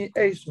အမြင်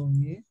H ဆို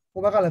ရင်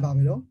ဟိုဘက်ကလည်းပါ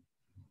ပဲလို့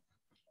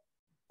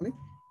ဟုတ်လေ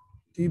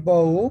ဒီ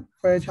ပေါ်ကို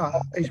ခွဲချတာ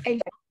H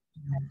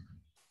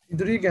ဒီ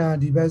သတိကံ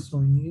ဒီဘက်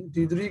ဆိုရင်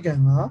ဒီသတိကံ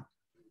က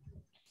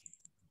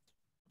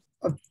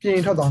အပြင်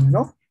ထွက်သွားမယ်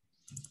နော်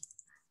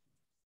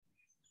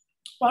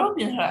ဘာလို့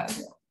ပြင်ထား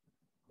လဲ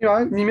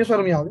Right, me me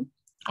swallow me out.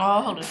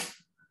 အော်ဟုတ်တယ်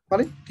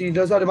Vale, the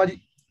does are the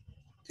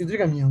the three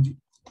can me.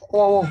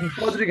 Oh,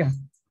 what three can?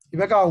 The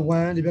back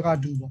 1, the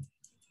back 2.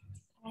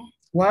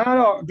 1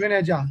တော့တွင်းနေ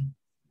ကြ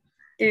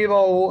A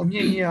ဘောကိုအမြ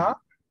င့်မြင့်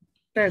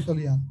တဲ့ဆို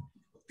လို့ရ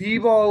B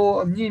ဘောကို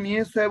အမြင့်မြ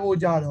င့်ဆွဲဖို့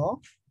ကြတော့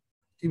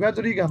ဒီဘက်သ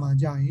တိကံမှာ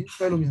ကြာရင်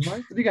ဆွဲလို့မြန်ပါ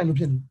သတိကံလို့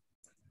ဖြစ်နေ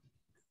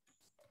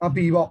အ B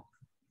ပေါ့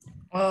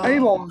အော် အဲ့ဒီ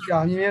ဘောကြာ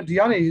မြင်မြင်ဒီ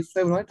ကနေ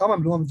ဆွဲဖို့တော့ဒါမှ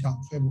မလို့မကြာ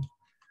ဆွဲဖို့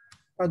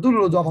အဲ့သူ့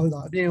လိုတော့ဘာလို့လဲ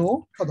အပြင်ကို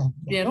ထွက်သွား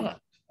ပြန်ထွက်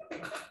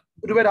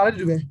ဒီဘက်ဒါလည်း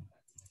ဒီဘက်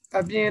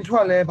အပြင်ထွ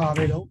က်လဲပါ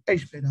ပဲတော့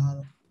H ပဲဒါက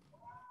တော့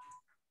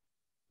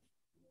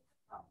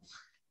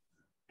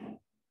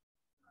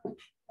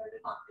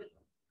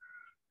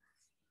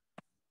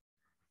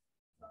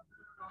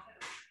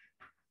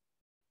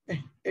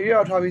area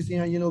ထားပြီးစီ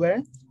ရင်ရင်လိုပဲ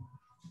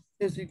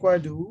is equal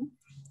to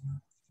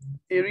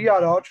area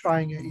တော့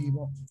triangle A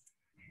ပေါ့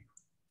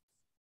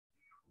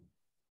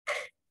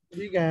သ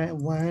တိကံ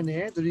1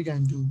နဲ့သတိကံ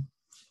2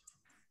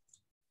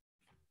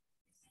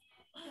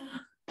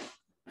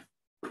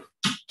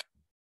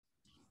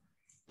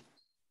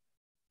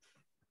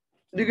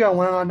သတိကံ1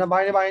ကနှစ်ပို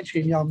င်းတစ်ပိုင်းခြေ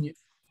မြောက်မြင့်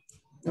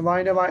နှစ်ပို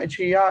င်းတစ်ပိုင်းအ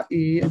ခြေက A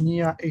အမြ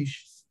င့်က H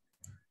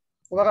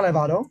ဟိုဘက်ကလည်း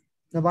ပါတော့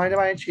နှစ်ပိုင်းတစ်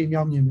ပိုင်းခြေ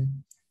မြောက်မြင့်ပဲ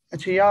အ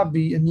ခြေက B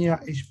အမြင့်က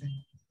H ပဲ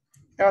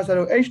အဲ့ဒါဆို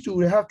တော့ H2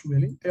 လည်း have to ပဲ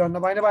လေအဲ့တော့နှ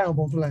စ်ပိုင်းတစ်ပိုင်းကို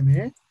ပုံထုတ်လိုက်မ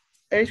ယ်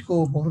H ကို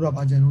ပုံထုတ်တော့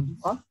ပါကြံလို့ဒီ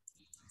ပါ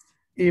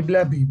A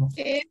plus B ပေါ့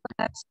A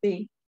plus B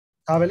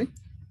ဒါပဲလေ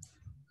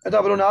အဲ့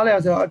တော့ဘယ်လိုနားလဲ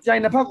ဆိုတော့အပြို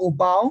င်တစ်ဖက်ကို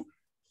ပေါင်း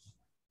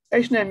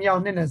H နဲ့မြော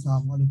က်2နဲ့စာ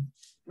ပေါ့လို့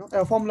နော်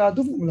အဲ့ formula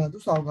သူ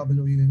စာအုပ်ကဘယ်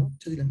လိုရေးလဲနော်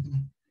ချက်ကြည့်လိုက်မ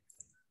ယ်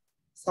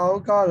စာအု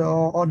ပ်က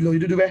တော့ဒီလို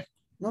ရေးတူတူပဲ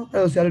နော်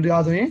အဲ့လိုဆရာတို့တ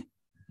ရားဆိုရင်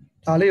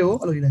ဒါလေးကို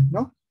အဲ့လိုရေးလိုက်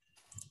နော်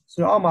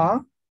ဆိုတော့အောက်မှာ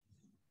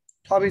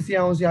ထားပြီးစီ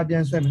အောင်ဆရာပြ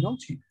န်ဆွဲမယ်နော်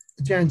ကြည့်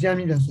အကြံ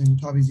မြင့်ပြန်ဆွဲမယ်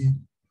ထားပြီးစီ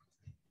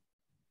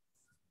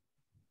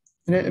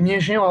အမြ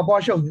င်ရှင်းအောင်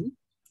ပွားရှုပ်နေ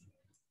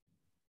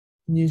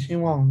အမြင်ရှ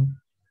င်းအောင်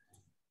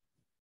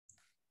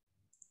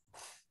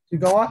ဒီ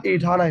ကောင်က A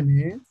ထားလိုက်မ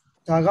ယ်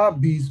ဒါက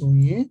B ဆို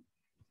ရင်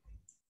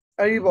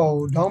အဲ့ဒီဘော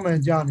ကိုဒေါင်းမှန်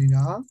ကြနေ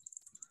တာ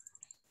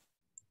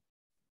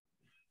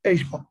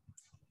H ပေါ့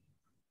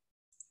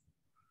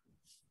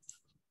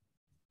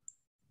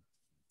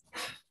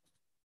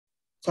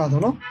စ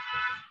တော့နော်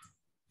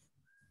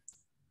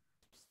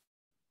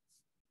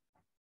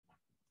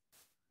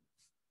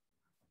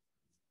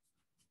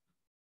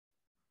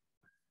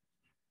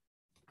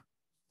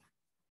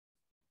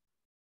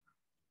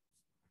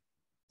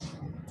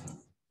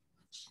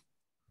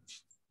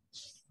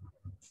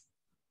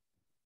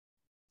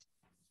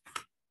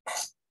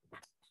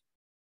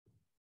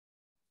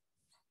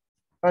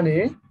အနေ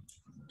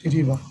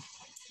ထိပါ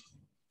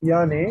ရ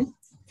နေ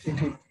ထိ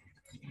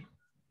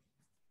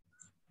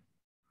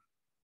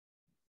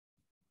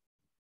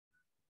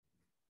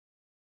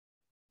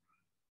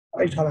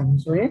အဲ့ထားလို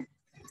က်ဆိုရင်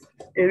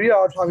area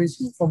of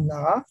traversy formula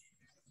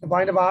ကတစ်ပို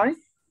င်းဒီကဟု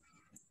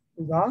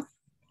တ်ပါ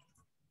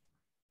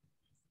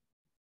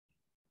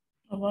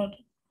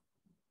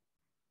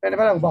ဘယ်တစ်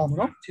ဖက်ကိုပေါင်းမ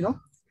နော်ကြည့်နော်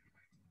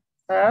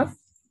F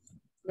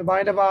တစ်ပို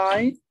င်း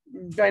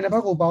ပြိုင်တစ်ဖ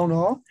က်ကိုပေါင်း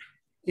တော့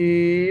A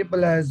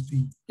plus B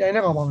ပြိုင်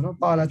တဲ့ကောင်ပေါင်းမယ်နော်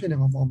ပါလာဖြစ်နေ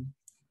ကောင်ပေါင်းမယ်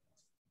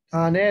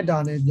ဒါ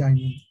နဲ့ပြိုင်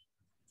နေဒီ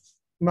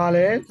မှာ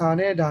လဲဒါ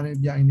နဲ့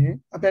ပြိုင်နေ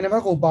အပြန်တစ်ဖ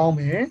က်ကိုပေါင်း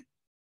မယ်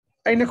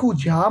အဲ့နှစ်ခု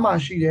ကြားမှာ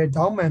ရှိတဲ့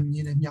ဒေါင်းမှန်မြ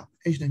င်နဲ့မြောက်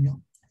H နဲ့မြော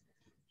က်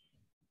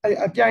အဲ့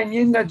အပြိုင်မြ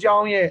င်နှစ်ကြော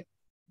င်းရဲ့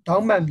ဒေါ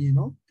င်းမှန်မြင်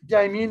နော်အ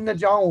ပြိုင်မြင်နှစ်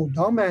ကြောင်းကို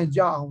ဒေါင်းမှန်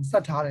ကြအောင်ဆ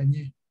က်ထားတယ်မြ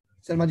င်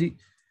စမ်းမကြည့်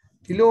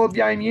ဒီလိုအ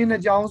ပြိုင်မြင်နှ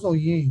စ်ကြောင်းဆို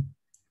ရင်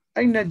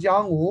အဲ့နှစ်ကြော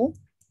င်းကို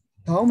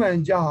ဒေါင်းမှန်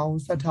ကြအောင်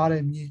ဆက်ထားတ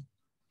ယ်မြင်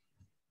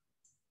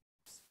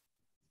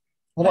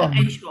ဟုတ်ပါ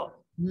H ပေါ့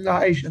ငါ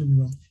H အဲ့လို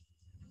မျိုး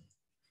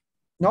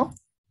နော်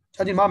ချ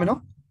က်ကြည့်မမယ်နော်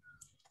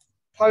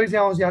ထားပြီးဆ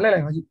ရာအောင်ဆရာလိုက်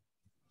လိုက်ပါကြည့်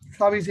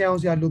ထားပြီးဆရာအော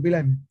င်ဆရာလိုပေး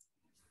လိုက်မယ်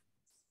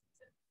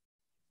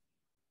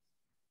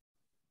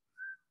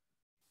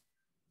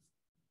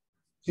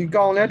ဒီ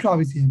ကောင်လဲထား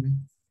ပြီးဆရာမယ်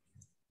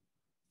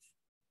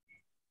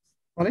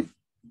ဟုတ်လေ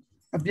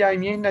အပြိုင်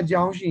မြင်းနှစ်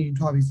ကြောင်းရှိရင်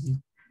ထားပြီးဆရာ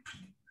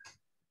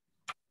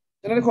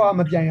ကျွန်တော်တို့က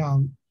မပြိုင်ရအော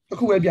င်တစ်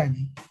ခုပဲပြိုင်မ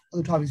ယ်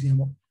အဲ့ဒါထားပြီးဆရာ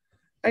ပေါ့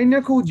အဲ့နှ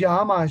စ်ခု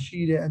ကြားမှာရှိ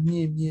တဲ့အမြ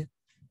င့်မြင့်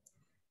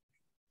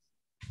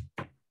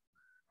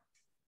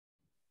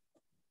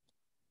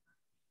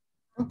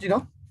ကြည့်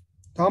နော်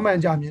ဒေါင်းမှန်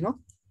ကြမြင်နော်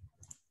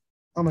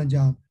ဒေါင်းမှန်ကြ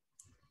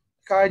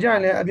ခါကြရင်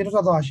လည်းအပြင်ထွ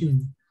က်သွားရှိ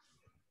နေ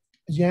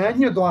အရန်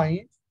ညှစ်သွားရ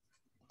င်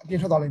အပြင်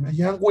ထွက်သွားလိမ့်မယ်အ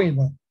ရန်ကိုရင်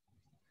ပေါ့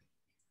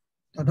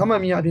ဒါဒေါင်းမှ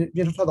န်မြင်အပြ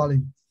င်ထွက်သွားလိ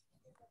မ့်မယ်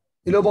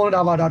ဒီလိုပုံ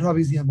ဒါပါဒါထွက်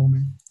ပြီးစီရင်ပုံမ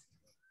ယ်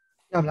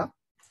ညမလား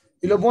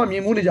ဒီလိုပုံကမြ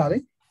င်မှုနေကြလေ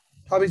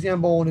ထွက်ပြီးစီရင်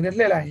ပုံနဲ့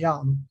လှည့်လိုက်ရအော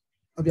င်လို့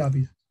အပြ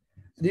ပေးတာ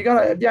အဓိက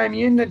တော့အပြိုင်မြ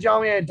င်နှစ်ကြော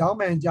င်းရဲ့ဒေါင်း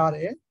မှန်ကြတ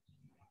ယ်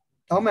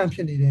ဒေါင်းမှန်ဖြ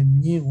စ်နေတဲ့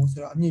မြင်ကိုဆို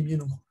တော့အမြင့်မြင်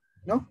လို့ခေါ်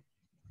နော်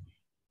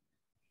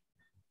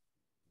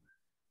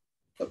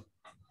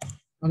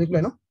哪里过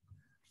来喏？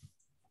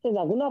现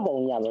在kuna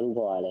bong ya belu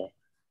ko ale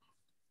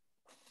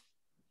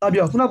啊，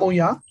表，kuna bong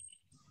ya？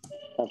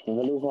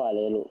 belu ko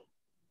ale lo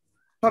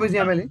他被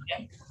谁没哩？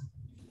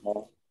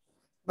 哦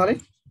哪里？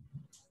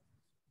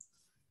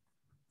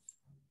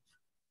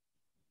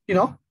ဒီ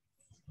နော်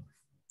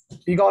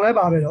ဒီကောင်လဲ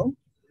ပါပဲတော့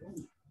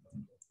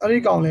အဲ့ဒီ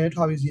ကောင်လည်း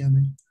ထားပြီးစီရမ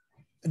ယ်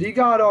အဓိက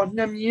တော့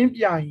နှစ်မြင်း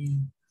ပြိုင်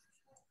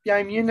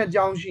မြင်းနှစ်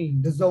ကြောင်းရှိရင်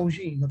တစ်စုံ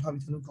ရှိရင်တော့ထား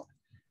ပြီးစလို့ကောင်း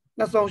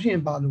နှစ်စုံရှိရ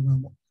င်ပါလို့မှာ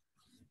ပေါ့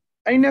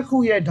အဲ့နှစ်ခု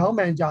ရဲ့ဒေါင်း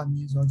မှန်ကြမြ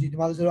င်ဆိုတော့ဒီ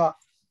မှာဆိုတော့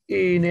A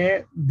နဲ့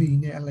B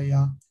နဲ့အ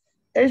လျာ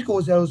H ကို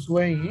0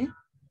ဆွဲရင်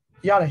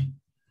ရတယ်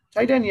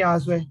ထိုက်တဲ့နေရာ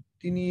ဆွဲ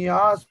ဒီနေရာ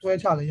ဆွဲ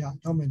ချလိုက်ရ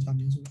ဒေါင်းမှန်ကြ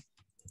မြင်ဆိုတော့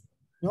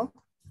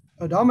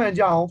နော်ဒေါင်းမှန်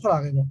ကြအောင်ထွက်လာ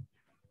ခဲ့ပေါ့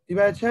ဒီဘ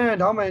က်ချမ်း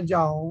ဒေါင်းမှန်ကြ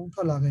အောင်ထွ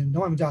က်လာခဲ့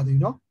ဒေါင်းမှန်မကြသေး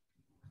ဘူးနော်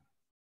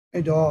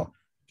အဲ့တော့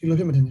ဒီလို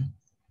ဖြစ်မှတင်တယ်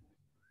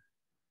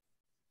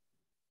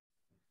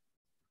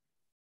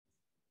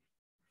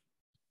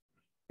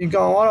ဒီ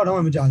ကောင်ကတော့ဒေါင်း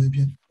မှန်မကြသေးဖြ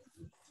စ်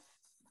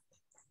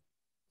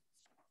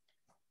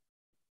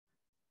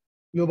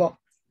လို့ပေါ့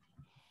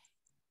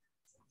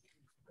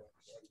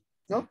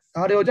နော်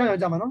ဒါတွေကိုကြောက်ရ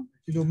ကြမှာနော်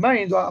ဒီလိုမှတ်ရ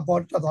င်သွားအပေါ်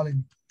တက်သွားလိမ့်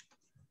မယ်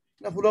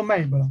နှစ်ခုလုံးမှတ်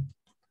ရင်ပေါ့လား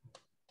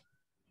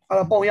အဲ့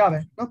တော့ပုံရပဲ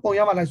နော်ပုံရ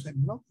မှလိုက်ဆွဲမ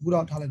ယ်နော်အခု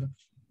တော့ထားလိုက်တော့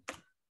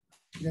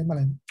ဒီတိုင်းမှတ်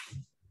လိုက်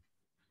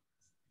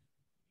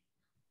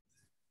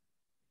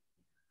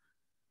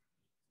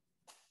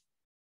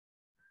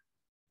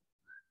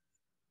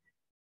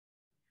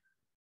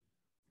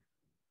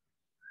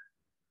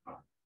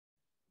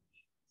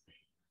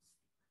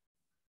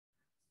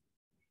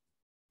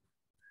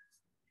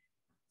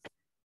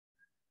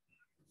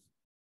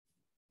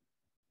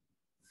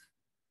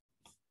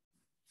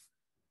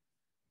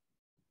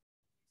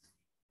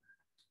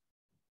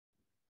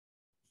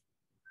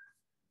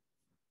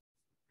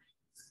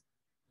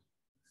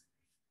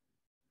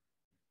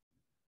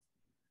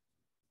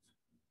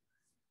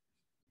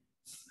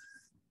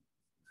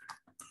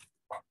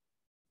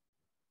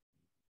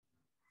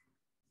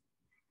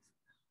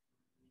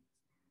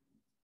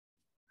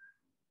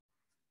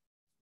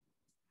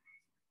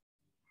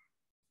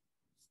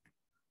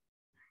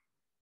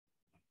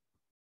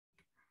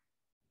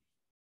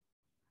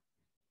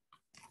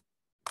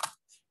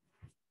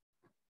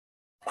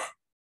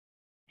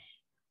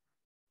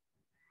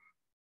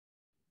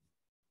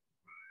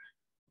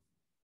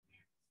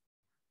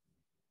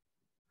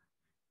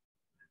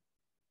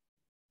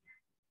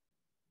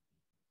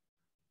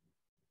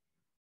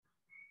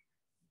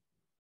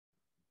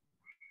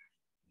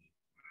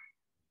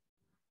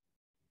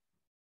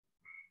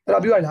အဲ့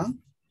တော့ပြောရလား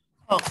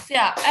ဟုတ်ဆ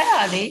ရာအဲ့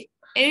ဒါလေ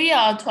area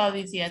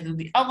 12စီရသူ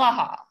ဒီအောက်က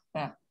ဟာ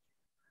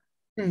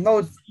ဟု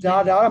တ်ဒါ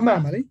ကတော့မှန်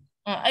ပါလေ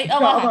အဲ့အော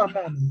က်ကဟာမှန်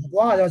ပါ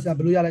ဘွားကကြောက်ဆရာဘ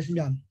ယ်လိုရလဲရှင်း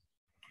ပြမယ်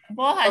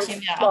ဘောဟာရှင်း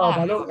ပြအောက်က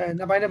ဘာလို့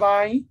နှစ်ပိုင်း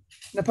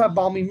နှစ်ဖက်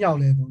ပေါင်းပြီးမြောက်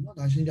လဲပေါ့နော်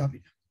ဒါရှင်းပြပြီ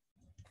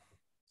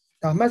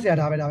ဒါမှတ်ဆရာ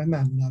ဒါပဲမှ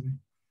န်ဘူးလားပဲ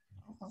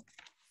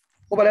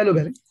ဟုတ်ပါလဲလို့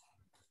ပဲလေ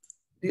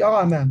ဒီအောက်က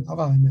မှန်အောက်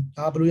ကမှန်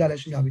ဒါဘယ်လိုရလဲ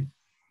ရှင်းပြပြီ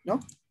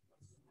နော်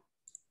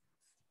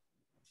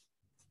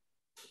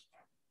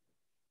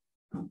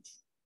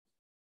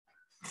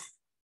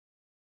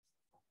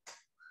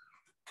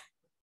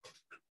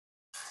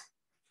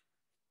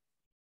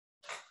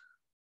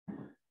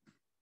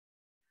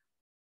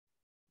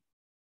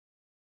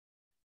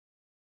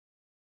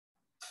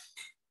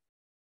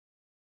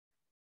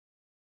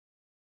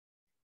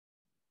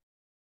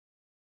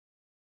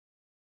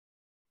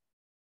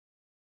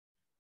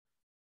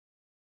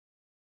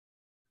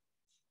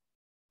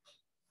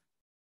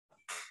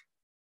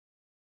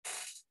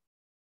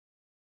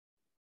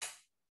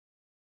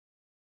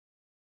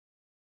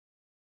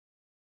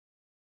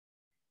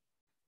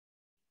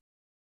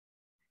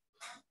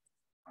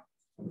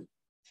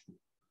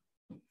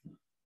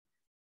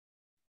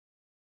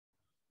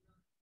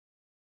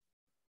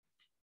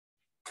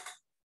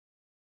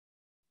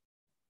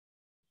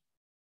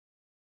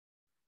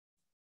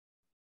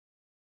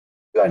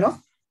ပြောရနော်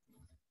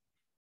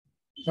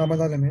နာမ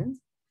သားလည်းမယ်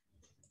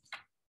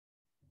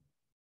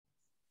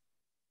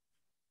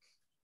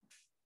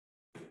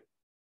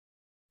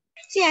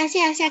ဆ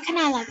ရာခဏ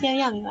လာပြော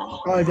ရပြီပါလား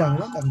ဟုတ်ကြမယ်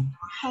နော်တော်ပြီ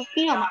ဟုတ်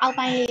ပြီးတော့အောက်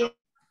ပိုင်း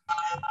လေး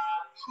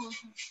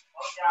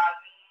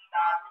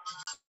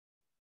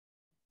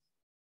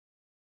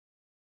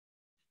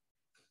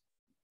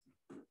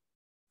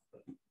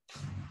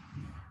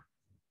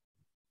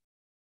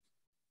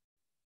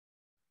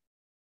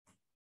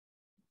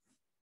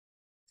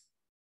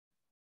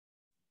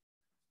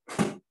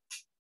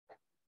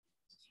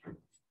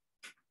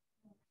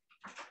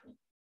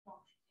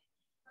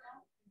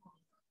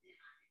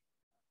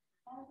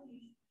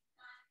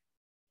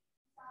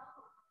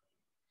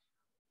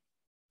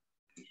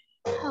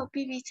ဟုတ်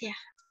ပြီဆရာ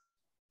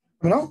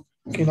မနော်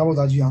ခင်ဗျားတို့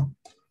သားကြည့်အောင်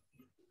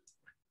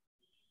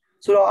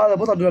ဆိုတော့အဲ့ဒါ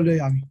ဘုရားတို့လွှဲ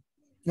ရပြီ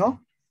နော်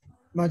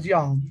မကြည့်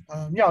အောင်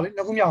မြောက်လေ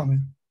နှစ်ခုမြောက်အောင်မ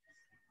ယ်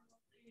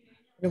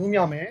နှစ်ခု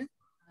မြောက်မယ်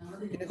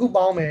နှစ်ခု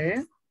ပေါင်းမယ်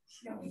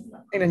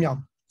အဲ့နဲ့မြောက်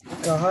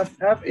အဲ့တော့ half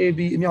ab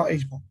အမြောက်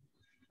h ပေါ့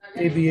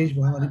abh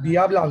ပေါ့ဒီ b က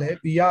ဘယ်လောက်လဲ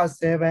b က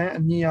7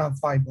အမြင့်က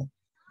5ပေါ့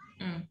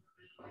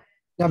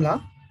ရမလား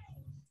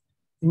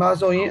ဒီမှာ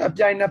ဆိုရင်အ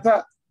ပြိုင်နှစ်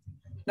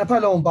ဖ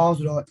က်လုံးပေါင်း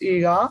ဆိုတော့ a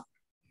က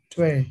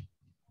12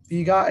 b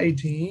က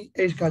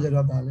18 h ကကျ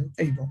တော့ပါလဲ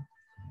8ပေါ့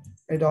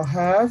အဲ့တော့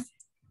half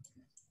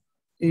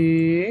a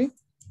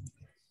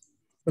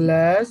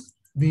plus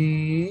b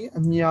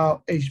အမြောက်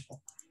h ပေါ့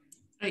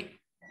ဟုတ်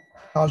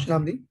ဟောရှင်း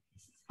လားမသိ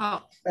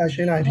ဟုတ်ရှ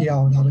င်းလိုက်ဖြစ်အော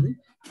င်ဒါပဲလေ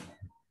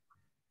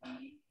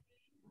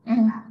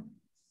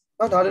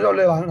နော်ဒါလေးတော့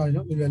လဲပါနော်ဒါလေး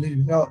နော်လွယ်လေး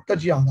တွေအဲ့တော့တက်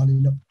ကြည့်အောင်ဒါ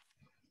လေးလို့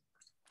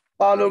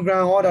ပါလိုဂရ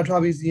မ်ဟောဒါ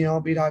trapezium ဟော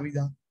ပေးထားပြီး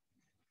သား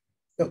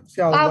ဟုတ်ဆ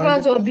ရာကို Alpha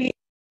ဆို B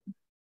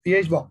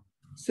pH ပေါ့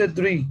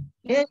63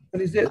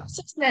 26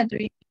 6 နဲ့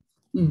3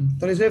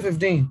 26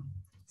 15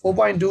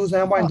 4.2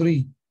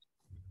 7.3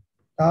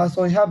ဒါ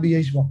ဆိုရင် half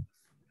pH ပေါ့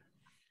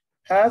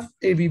half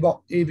AB ပေါ့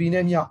AB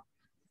နဲ့မြောက်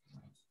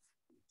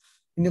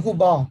ဒီနှစ်ခု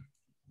ပေါင်း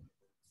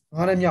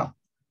ငါးနဲ့မြောက်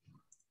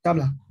ရမ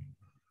လား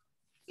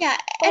ပြ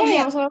အဲ့ အဲ့ ဒီ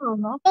ဒါ မဆိုတော့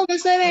နော် ပုံမ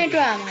ဆွဲပဲ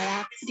တွေ့ရမှာ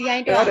လားဒီတို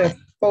င်းတွေ့ရ ဟုတ်တ မှာ ယ်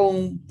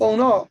ပုံ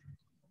တော့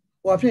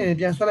ဟိုဖြစ်ရင်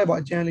ပြန်ဆွဲလိုက်ပေါ့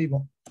အကျန်းလေး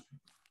ပေါ့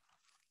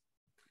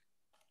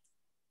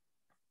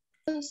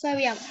ဆွဲ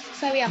ပြရ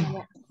မှာ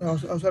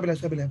ပေါ့ ဆွဲပြလိုက်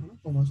ပေါ့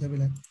ပုံမှန်ဆွဲပြ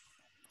လိုက်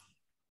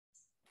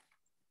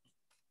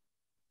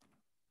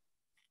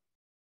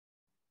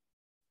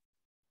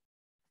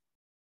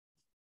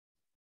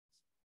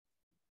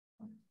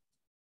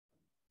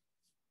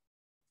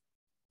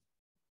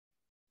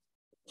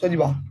ဆွဲကြ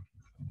ည့်ပါ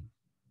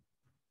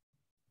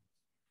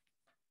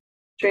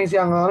ချိန်ဆ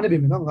ရာ9မိနစ်ပြ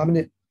င်မယ်နော်9မိန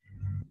စ်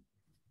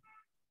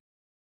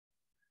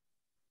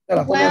အဲ့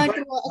ဒါပုံမှန်ဆွဲ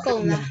 1 2အကု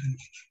န်လား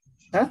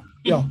ဟမ်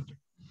ပြော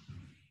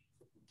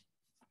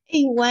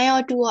အေး1ရော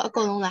2ရောအ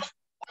ကုန်လုံးလား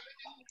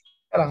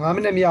အဲ့ဒါ9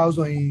မိနစ်မရအောင်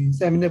ဆိုရင်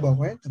10မိနစ်ပေါ့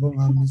ကွယ်တပုံ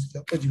9မိနစ်ဆို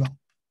တော့တက်ကြည့်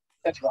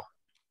ပါ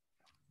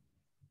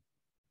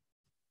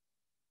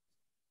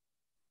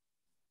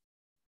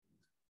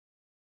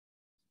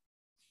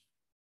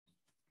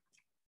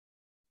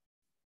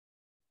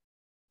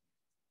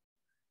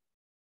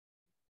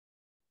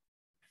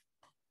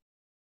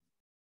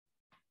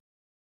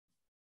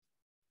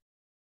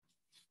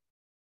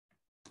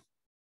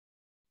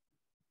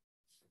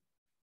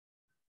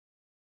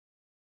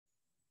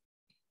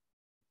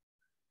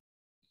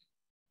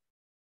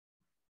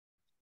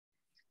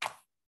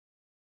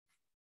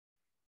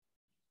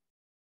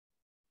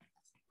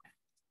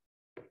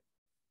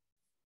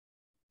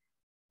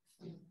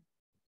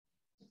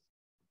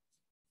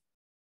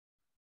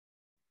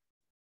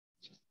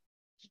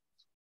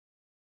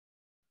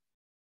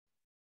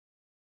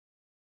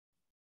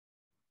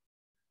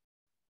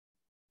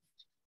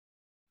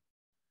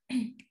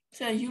ဆ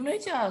ရာ unit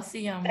ကြာစီ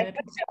ရမယ်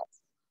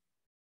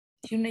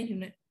unit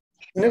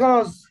ဒီက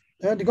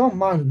တော့ဒီကောင်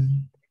မှားနေတယ်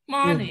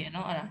မှားနေရ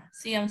နော်အဲ့ဒါ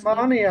CM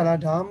မားနေရလား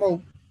ဒါမှမဟုတ်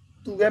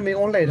သူပဲမင်း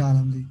အောင်လှည့်ထား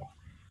လားမသိ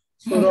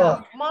ဆိုတော့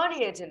မှားနေ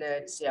ရခြင်းနဲ့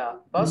ဆရာ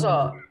ဘာလို့ဆို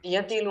တော့အရ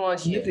င်တင်းလုံး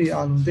ရှိ မြစ်တွေ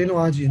အားလုံးတင်းလုံး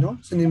အားကြီးနော်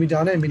စင်တီမီတာ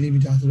နဲ့မီလီမီ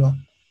တာဆိုတော့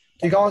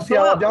ဒီကောင်ဆ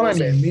ရာပြောင်းလိုက်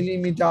မယ်မီလီ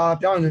မီတာ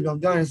ပြောင်းရင်လည်း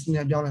ပြောင်းရင်စင်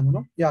တီပြောင်းလိုက်ပါ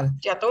နော်ရတယ်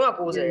ဆရာ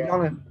390ရ ပြော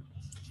င်းလိုက်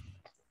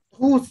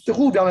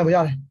ခုပြောင်းလိုက်ပါရ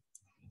တယ်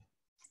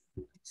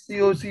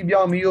COC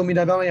ပြောင်းမီယိုမီ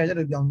တာပြောင်းလိုက်ရတယ်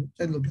လို့ပြောင်းလို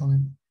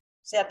က်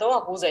ဆရာ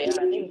390ရ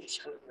နေပြီ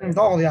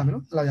တော့ရမယ်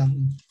နော်အဲ့လာရမယ်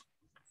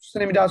စင်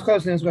တီမီတာ square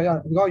စင် square ရတယ်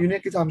ဒီကောင် unit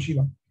ကိစ္စမရှိ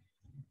ပါ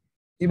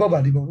ဒီပုတ်ပါ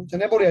ဒီပုံနော်ကျွ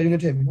န်တော်ပုတ်တွေက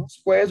unit ထည့်ပြီနော်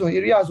square ဆိုရင်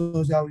area ဆို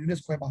ဆရာ unit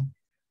square ပါ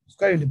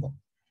square unit ပေါ့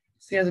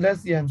cm ဆိုလဲ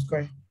cm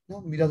square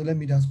နော် meter ဆိုလဲ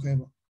meter square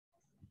ပေါ့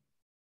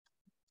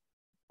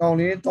ကောင်း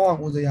လေး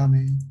390ရမ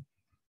ယ်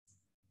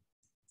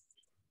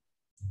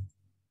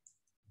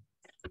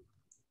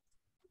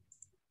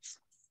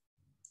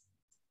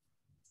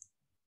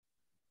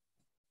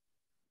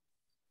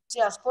ဆ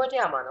ရာ square တက်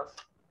ရမှာနော်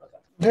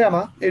ထည့်ရ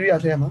မှာ area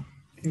ထည့်ရမှာ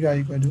area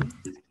equal to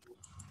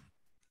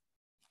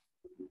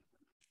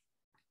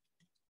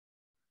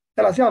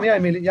အဲ့လားဆရာမရရ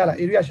င်မေးရလား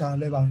area ရှာ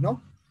လဲပါမယ်နော်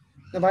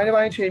တစ်ပို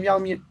င်းချိန်မြော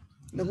က်မြင့်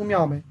နှစ်ခု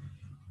မြောက်မယ်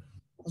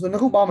ဆိုနှ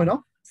စ်ခုပေါင်းမယ်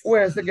နော်4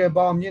ရဲ့ second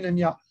ပေါင်းမြင့်နဲ့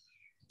မြောက်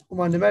ဟို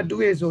မှာနံပါတ်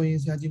2 ဆိုရင်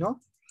ဆရာကြည့်နော်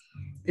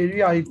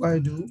area equal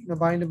to နှစ်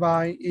ပိုင်း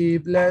a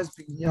plus b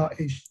မြောက်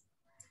h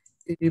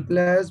a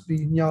plus b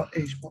မြောက်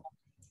h ပေါ့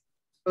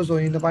ဆို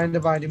ရင်နှစ်ပိုင်း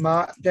ဒီမှာ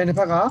ပြန်တစ်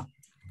ဖက်က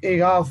a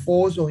က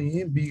4ဆိုရ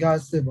င် b က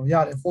6ပေါ့ရ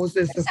တယ်4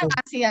 6 6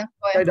 4 CM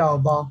အဲ့ဒါ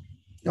ကိုပေါင်း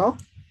နော်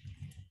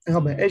အဲ့ဟု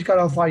တ်မယ် h က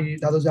တော့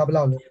5ဒါဆိုဆရာဘယ်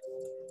လောက်လဲ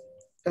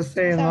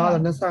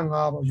35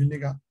 25ပေါ့ unit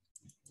က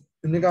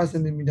စ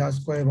င်တီမီတာ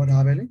square ပေါ့ဒါ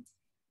ပဲလေ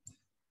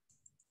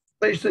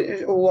သိ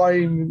ဟိုဝို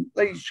င်း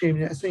သိရှင်း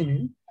နေအစိမ့်နေ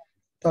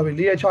တော်ပြီ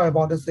4ရဲ့6ရဲ့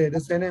ပေါင်း30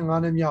 30နဲ့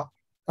5နဲ့မြောက်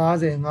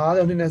50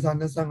 50နှစ်နဲ့စား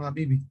25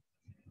ပြီးပြီ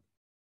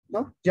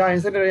နော်ရရင်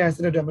7ရရင်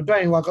7တက်မတွက်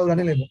ရင်ဟိုကောက်တာ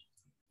နဲ့လေပေါ့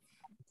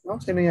နော်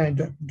7ရရင်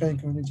တွက်ရင်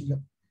ကောင်းနေကြည့်လို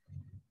က်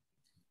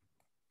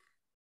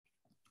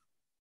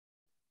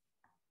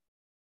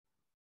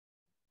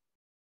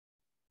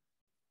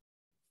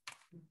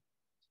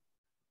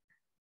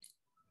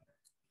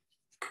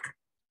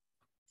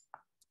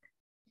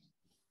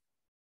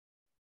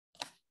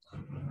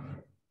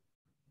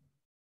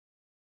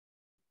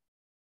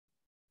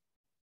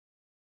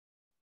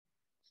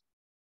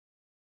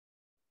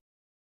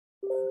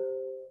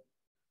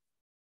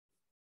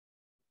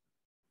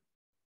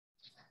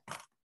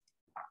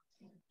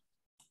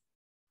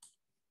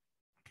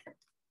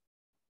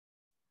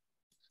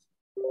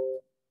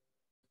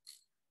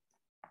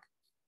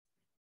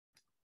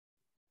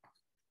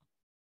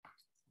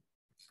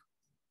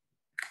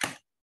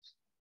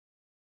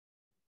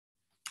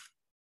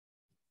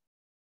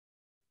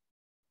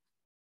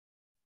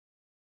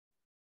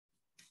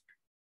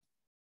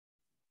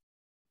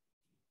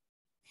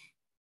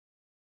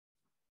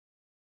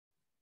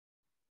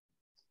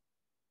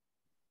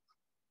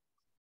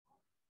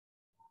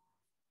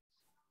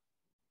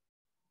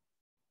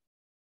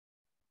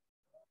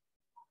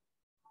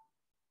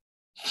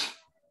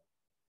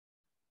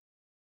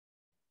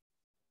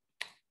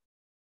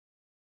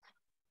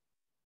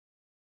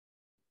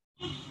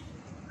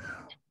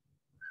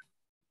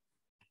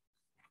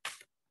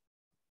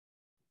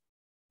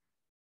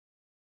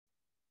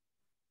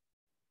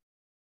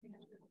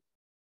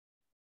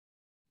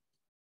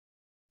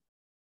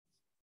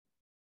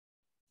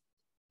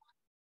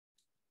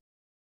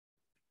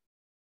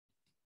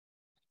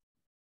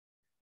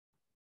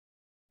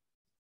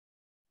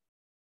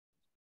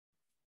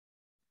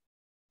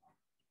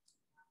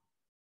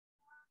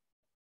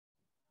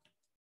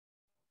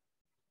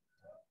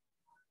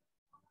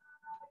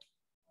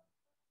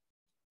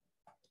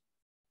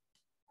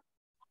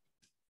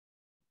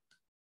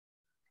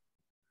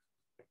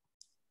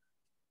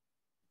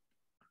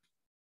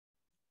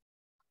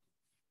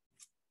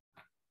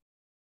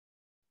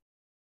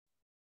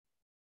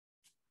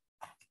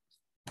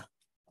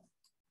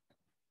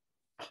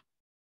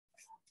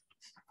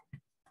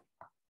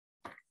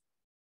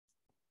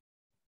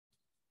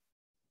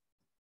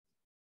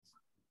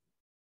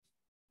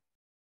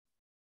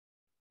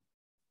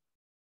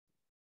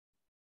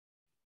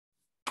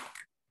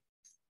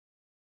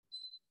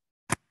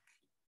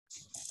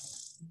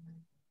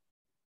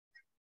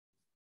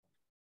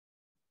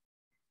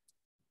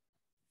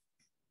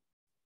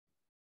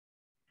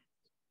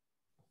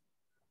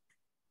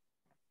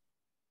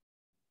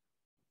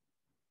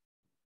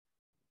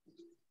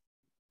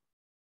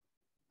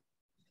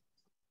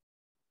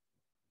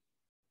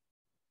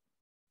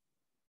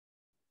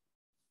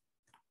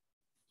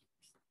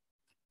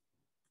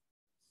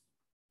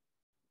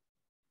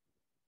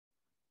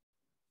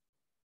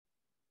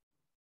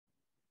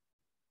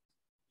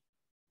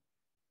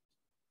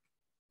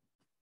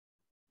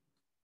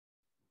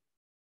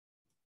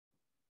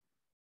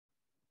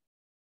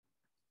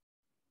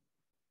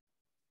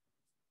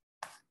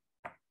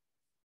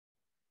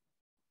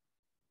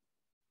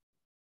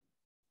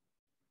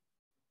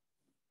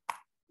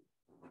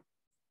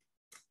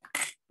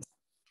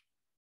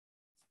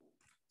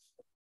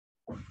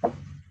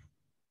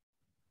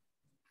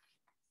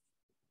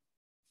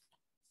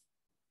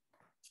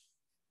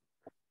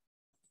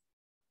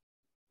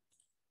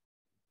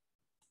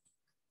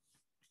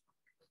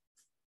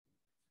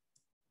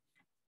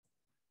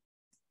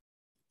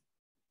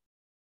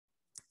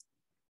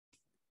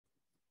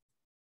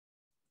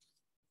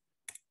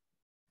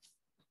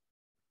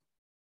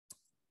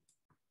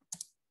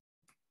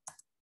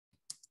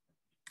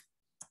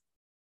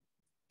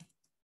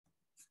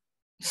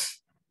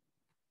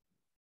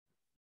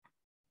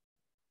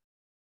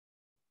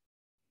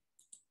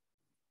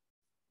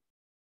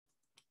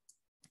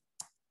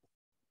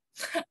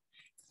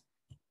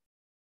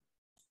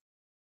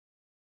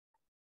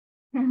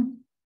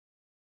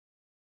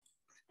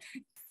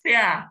是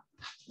啊，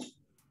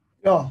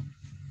哟，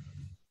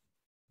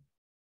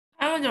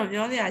他们就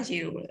表弟还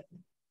记录了。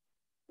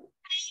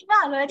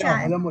那来呀，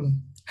讲好，像没得。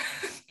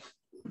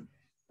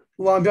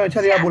我表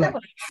现的也不来。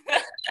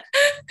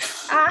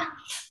啊，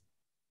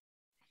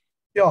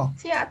哟，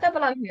是啊，得不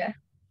了远。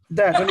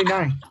对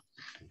，29。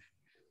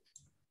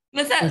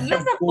没事，没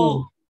事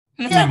哦，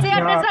没这事。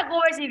样这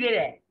过去的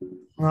嘞。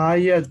 5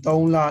月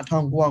3日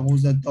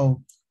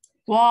1953。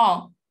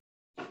哇，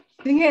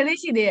你看你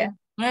是的，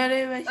没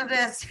得没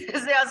对，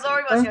是呀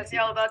 ，sorry 我想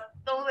笑的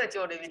都在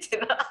叫你们听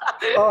了。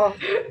啊，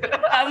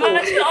他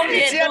们小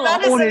撇是呀，肚。咱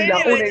的声音你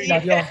们那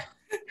听。叫。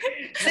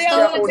是呀，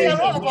我这个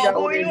我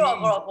不会我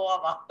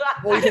吧。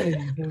不会的，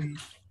不会。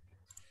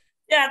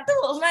呀，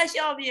都没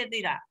小撇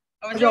的啦。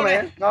我叫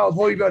咩？我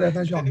不会表的，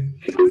他笑咩？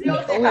我也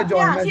是叫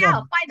啊是啊，他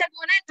笑。拜得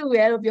过来读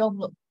的都标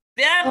不。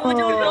别不就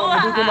说我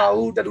就嘛，啊，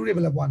我在路里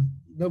边来玩，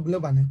老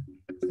板呢？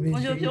我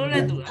就ပြော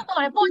来读了。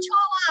我来报错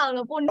啊，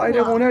了报拜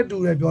登错啊。我那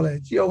读来表嘞，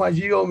只有还是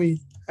有米，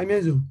还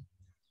没做。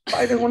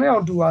拜登我那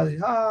样读啊的，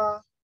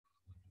哈。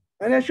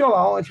那小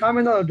娃我前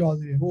面那都做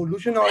的，我录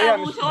取那里也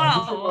没事，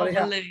录取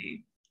那里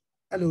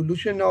也。录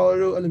取那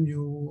里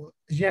မျိုး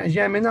ရ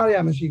န်မင်းသားတွေက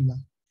မရှိဘူး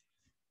လား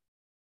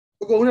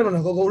ကိုကိုဦးလည်းမ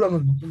လို့ကိုကိုဦးလည်းမ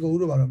လို့ကိုကိုဦး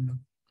တို့ပါတော့မလို့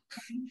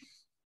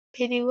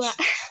ဖေဒီဦးက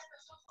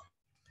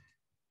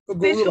ကို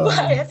ကိုဦးတို့ပါ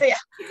တော့ 也是呀，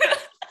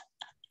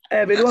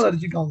ဘယ်လိုလဲ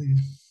ကြည့်ကောင်းသေးတ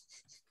ယ်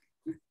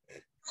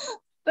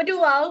不读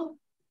啊。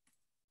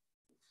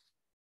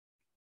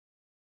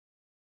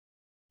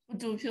不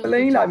就ပြော ပလိ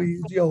န်လာပြီး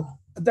ကြည့်အောင်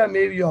အသက်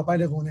မေးပြီးတော့ပိုက်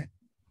တဲ့ကုန်းနဲ့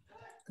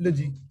အလွတ်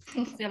ကြီး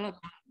ဆရာလို့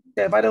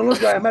ပိုက်တယ်လို့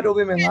ပြောရင်အမှတ်တို့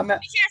ပေးမယ်5မှတ်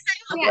现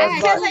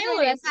在又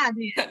来啥的？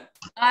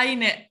 အားကြီး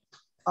နဲ့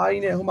အား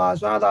ကြီးနဲ့ဟိုမှာ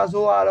စွမ်းသား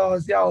ဆိုးကတော့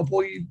ဆရာကို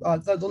ဖိုးကြီး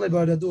သက်30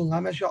ပြောတယ်သူ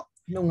5မှတ် shot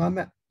နှုတ်5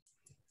မှတ်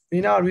မ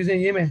င်းက reason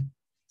ရေးမယ်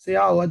ဆ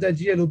ရာကိုအသက်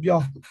ကြီးရလို့ပြော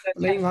ပ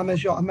လိန်5မှတ်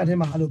shot အမှတ်ထဲ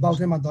မှာအဲ့လိုပေါက်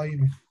ထဲမှာသွားရေး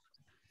မယ်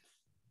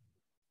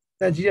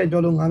တက်ကြီးရ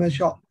ပြောလို့5မှတ်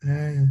shot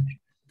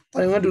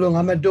တိုင်ဝမ်တူလို့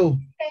5မှတ်တိုး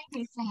没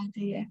啥的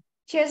耶。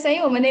现在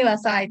我们那边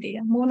啥的，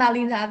蒙娜丽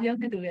莎标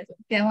个读的，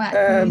变完。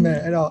မဲ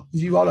အဲ့တော့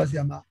ရီဘောလို့ဆ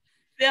ရာမ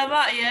ဆရာမ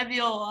အရေး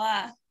ပြော啊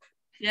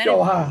ပြော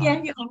ဟာ 变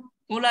有。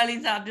 မူလာလီ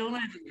စာပြော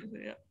နေတယ်ဆ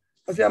ရာ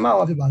ဆရာမ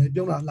ဟောဖြစ်ပါလေ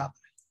ပြုံးလာလှ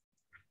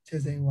ချေ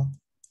စိန်ဟော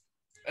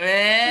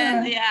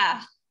ဆရာ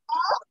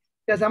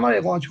ဆရာမတွေ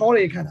ကောင်ချော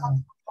တွေခံတာ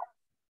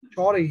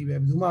ချောတွေပဲ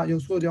ဘယ်သူမှရု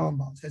ပ်ဆိုးကြောင်းမ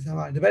ပေါ့ဆရာမ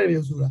တွေတပည့်တွေ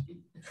ရုပ်ဆိုးတာ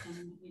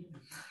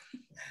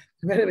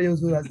တပည့်တွေရုပ်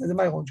ဆိုးတာဆရာမ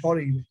တွေကောင်ချော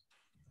တွေပဲ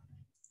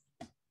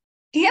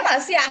ဒီမှာ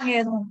ဆရာင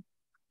ယ်ဆုံး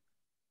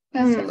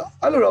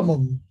အဲ့လိုတော့မဟုတ်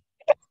ဘူး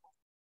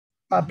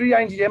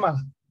PreiG ထဲမှာ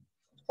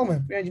ဟုတ်မယ်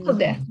PreiG ဟုတ်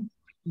တယ်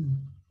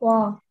ဝါ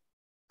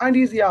ID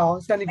ဆရာရော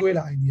ဆရာနီကွေး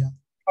လား ID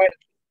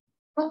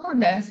ဟုတ်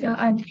တယ်ဆရာ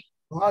အဲ့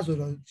ဘာဆို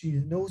တော့ကြည့်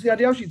တယ်ဆရာ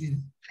တယောက်ရှိသေးတ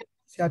ယ်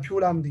ဆရာ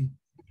ဖြိုးလားမသိ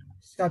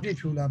ဆရာပြည့်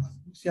ဖြိုးလားပါ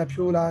ဆရာ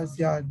ဖြိုးလားဆ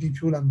ရာဒီ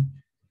ဖြိုးလားမသိ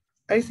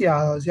အဲ့ဆရာ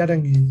တော့ဆရာတ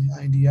ငယ်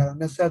ID က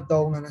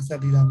တော့23လား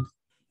24လားမ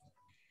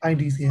သိ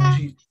ID ဆရာ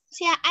ရှိ ဆ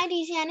ရာ ID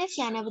ဆရာနဲ့ဆ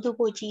ရာနဲ့ဘယ်သူ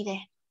ပိုကြီးလဲ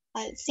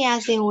ဆရာ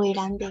စင်ဝေ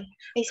လားမသိ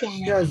အဲ့ဆရာ ဆ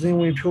နဲ့ ရာဇင်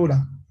ဝင်ဖြိုး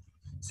လား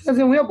ဆရာဇ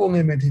င်ဝင်ကပုံင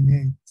ယ်မယ်ထင်တ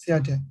ယ်ဆရာ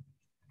တက်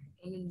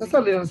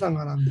24လား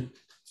25လားမသိ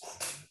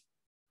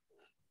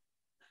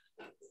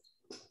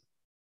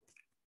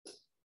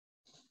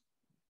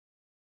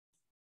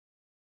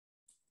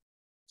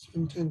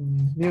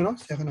နေနော်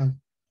ဆရာခဏ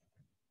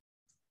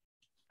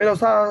အဲ့တော့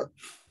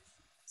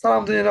စာ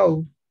မတင်တော့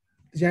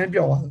ရမ်း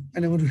ပြော့သွား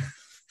အဲ့လိုမျိုး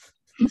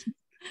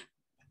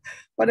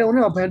ဘာလဲဦး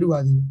နဲ့ဖန်တူပါ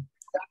သေး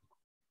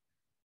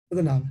ဟုတ်တ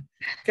ယ်နာ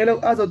ကဲလို့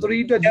အဲ့ဆို3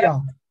အတွက်ကြည့်အော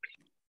င်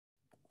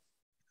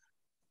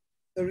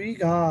3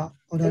က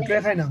ဟိုဒါတွဲ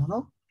ခိုင်းတာပေါ့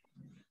နော်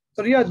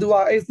3ကသူက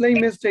explain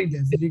mistake တ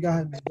ယ်စီက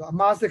ဟဲ့သူအ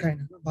မားစစ်ခိုင်း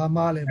တာဘာ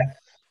မားလဲ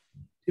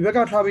ဒီဘက်က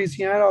Travis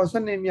ကတော့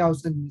12မြောက်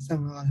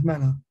15မှန်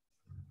လား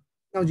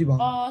နောက်ကြည့်ပါဦး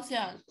အော်ဆ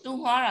ရာသူ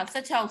မှားတာ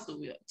16ဆို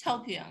ပြီးတော့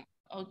6ဖြစ်အောင်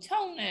ဟို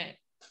6နဲ့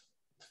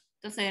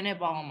30နဲ့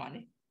ပေါင်းအောင်ပါလေ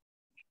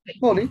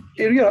ဟုတ်လေ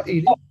area တော့ A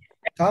လေ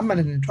ဒါမှန်တ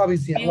ယ်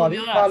Travis ဟိုလေ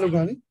ပါလိုဂရ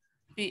မ်လေ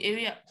B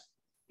area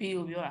B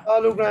ကိုပြောတာ ပါ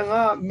လိုဂရမ်က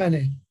မှန်တ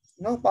ယ်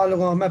နော်ပါလို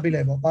ဂရမ်အမှတ်ပေး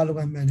လိုက်ပေါ့ပါလိုဂ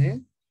ရမ်မှန်တယ်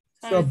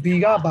ဆိုတော့ B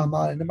ကဘာမှ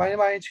လဲနှစ်ပို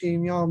င်းချိန်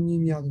မြောက်မြ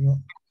င့်မြောက်ဆိုတော့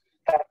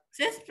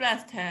 6 plus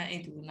 10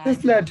 into 9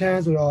 6 flat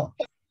 10ဆိုတော့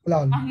ဘယ်လော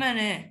က်လဲ အမှန်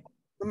နဲ့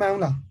မမှန်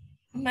ဘူးလား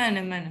မှန်တ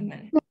ယ်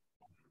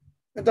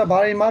အဲ့တော့ဘာ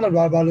တွေမှတော့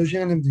ဘာလို့ရှ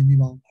င်းလဲမသိဘူး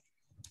ပေါ့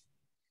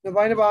နှစ်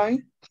ပိုင်းနေ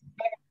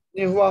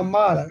ဟို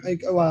မှားလားအဲ့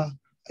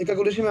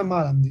calculation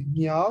မှားလားမသိ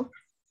မြောက်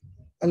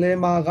အလဲ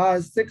မှာက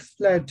6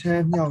 flat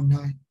 10 မြောက်9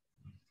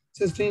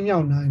 16 မြော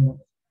က်9ပေါ့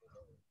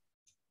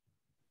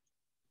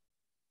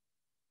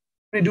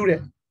ဘယ်တူလဲ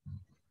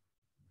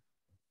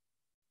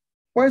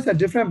what is the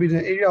difference between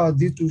the area of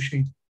these two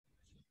shades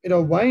အဲ့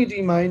တော့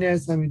 180 minus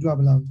 72ကဘ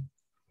ယ်လောက်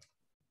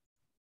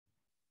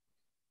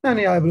လဲ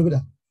နေရတယ်ဘယ်လိုဖြစ်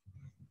တာ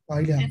ဘာ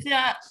ကြီးလဲဆ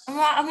ရာ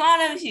အမား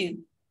လည်းမရှိ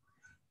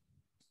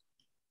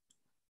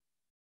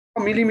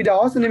ဘူး millimeter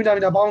ရော centimeter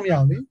ပေါင်းလို့မရ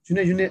ဘူး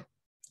လေ unit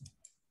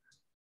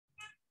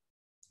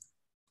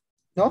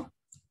နော်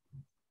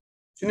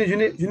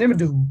unit မ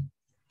တူဘူး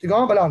ဒီကော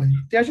င်ကဘယ်လောက်လဲ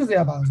180ရ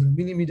ပါဆိုတော့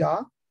millimeter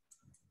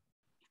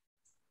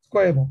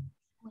square ပေါ့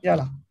ရ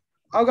လား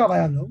အောက်ကဘာ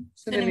ရမလို့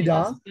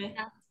centimeter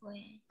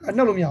အ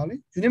နှုတ်လို့မရဘူးလေ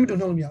unit မတူ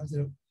နှုတ်လို့မရဘူးဆို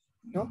တော့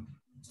နော်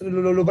ဆို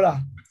တော့လိုပလား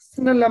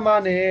12လက်မ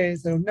နဲ့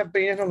ဆိုတော့နှစ်ပ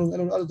င်နဲ့နှုတ်လို့အဲ့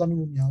လိုသွားနှု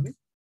တ်လို့မရဘူးလေ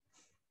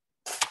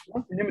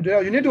နော် unit မတူ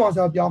တော့ unit တူအောင်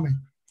ဆိုတော့ပြောင်းမယ်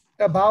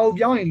အဲ့ဘာကို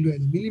ပြောင်းရင်လွယ်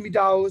လဲ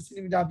millimeter ကို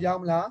centimeter ပြော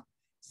င်းမလား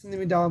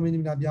centimeter ကို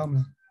millimeter ပြောင်းမ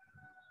လား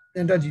ပြ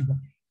န်တွက်ကြည့်ပေါ့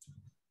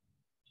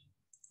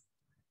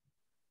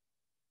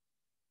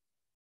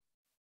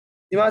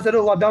ဒီမှာဆို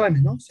တော့ဟိုပြောင်းလိုက်မ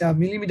ယ်နော်ဆရာ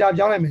millimeter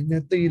ပြောင်းလိုက်မယ်န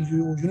ည်းသေး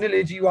unit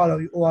လေးကြီးသွားတော့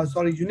ဟို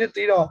sorry unit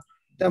သေးတော့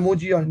တန်မိုး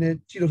ကြီးတော့နည်း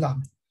ကြည့်လို့လာမ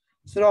ယ်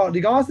ဆိုတော့ဒီ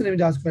ကောင်က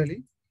centimeter square လေ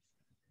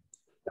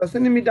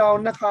centimeter ကို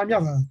နှစ်ခါမြော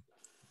က်တာ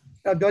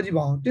အဲ့ပြောကြည့်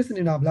ပါဦး1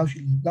 centimeter ဘယ်လောက်ရှိ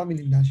လဲဘယ်လောက်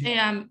millimeter ရှိ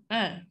လဲ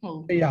ဟုတ်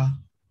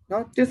100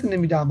နော်1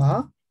 centimeter မှာ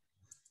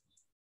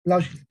ဘယ်လော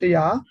က်ရှိလဲ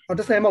100ဟော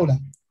30မဟုတ်လား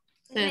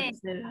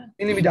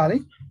millimeter လေ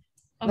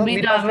နော်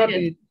meter ဆိုတော့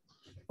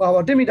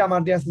ဟော1 meter မှာ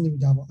100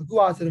 centimeter ပေါ့အခု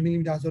ကဆိုတော့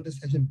millimeter ဆိုတော့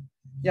30ဖြစ်မယ်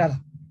ရ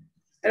လား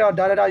အဲ့တော့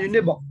data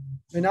unit ပေါ့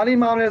ဘယ်နားလေး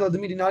မှားမလဲဆိုတော့သ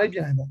မီးဒီနားလေးပြ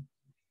င်လိုက်ပေါ့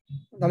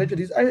ဒါလေးဖြစ်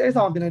ဒီအဲ့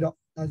ဆောင်ပြင်လိုက်တော့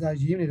ဒါဆို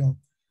ရေးနေတော့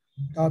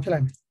ဒါဖြစ်လို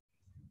က်မယ်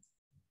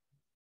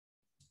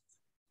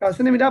အဲ့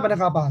centimeter ဘယ်နှ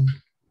ခါပါလဲ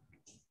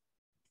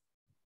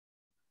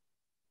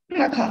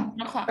နှ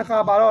စ်ခါ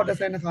ပါတော့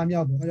30နှစ်ခါ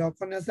မြောက်ပေါ့အဲ့တော့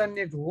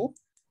82ကို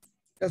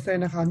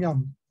30နှစ်ခါမြောက်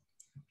မယ်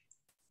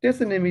1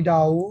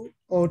 centimeter ကို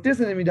ဟို1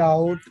 centimeter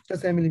ကို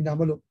30 millimeter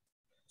မလို့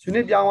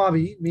unit ပြောင်းသွား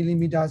ပြီ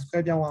millimeter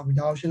square ပြောင်းသွားပြီ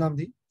ဒါကိုရှင်းလားမ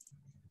သိ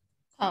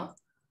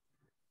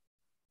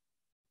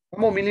ဟု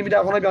တ်မမို့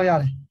millimeter ခေါင်းလိုက်ပြောင်းရ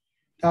တယ်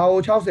ဒါကို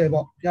60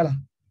ပေါ့ရလား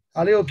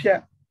ဒါလေးကိုဖြတ်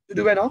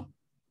တူပဲနော်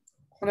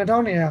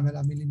9200ရမယ်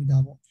လား millimeter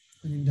ပေါ့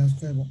millimeter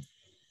square ပေါ့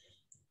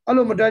အဲ့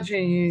လိုမတွက်ချ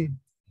င်ရင်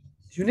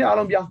unit အ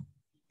လုံးပြောင်း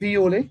b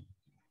ကိုလေ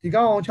ဒီ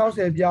ကောင်ကို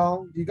60ပြောင်း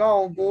ဒီကော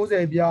င်ကို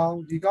90ပြောင်း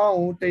ဒီကောင်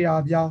ကို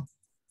100ပြောင်း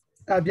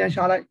အဲ့ပြန်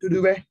ရှာလိုက်တူ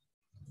ပဲ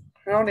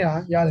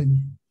9200ရလိမ့်မ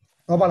ယ်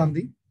တော့ပါလားမ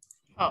သိ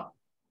ဟုတ်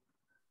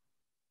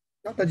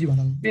နော်တက်ကြည့်ပါ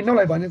လားပြင်နှုတ်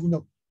လိုက်ပါနဲ့ခုနှု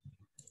တ်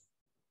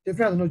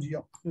difference နှုတ်ကြည့်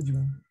အောင်နှုတ်ကြည့်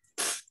ပါ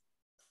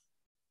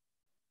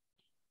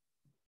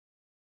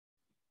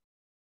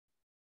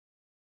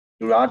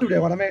တူတ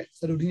ယ်ကွာဒါပေမဲ့စ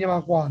တူဒီညမှာ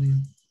ကွာနေ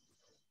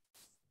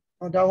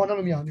ဟောဒါဟော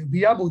လို့မရဘူးဘီ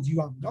ကပိုကြီး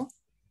ပါမယ်နော်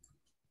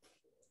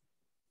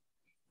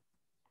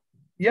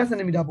ဘီကစင်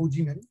တီမီတာပို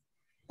ကြီးမယ်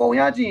ပုံ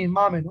ရကြည့်ရင်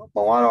မှားမယ်နော်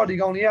ပုံကတော့ဒီ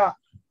ကောင်လေးက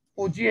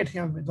ပိုကြီးရထင်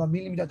ရမယ်သူကမီ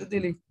လီမီတာတိတိ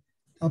လေး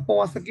ပုံ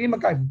ကစကေးမ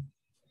ကိုက်ဘူး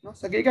နော်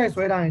စကေးကိုက်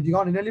ဆွဲထားရင်ဒီ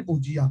ကောင်နည်းနည်းလေးပို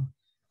ကြီးရမယ်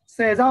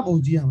10ဆပို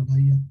ကြီးရမှာဒါ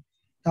ကြီး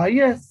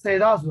ရဲ့10ဆဆို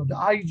တော့ဒါ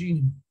အားကြီး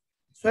နေ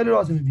ဆွဲလို့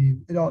တော့အဆင်မပြေ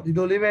ဘူးအဲ့တော့ဒီ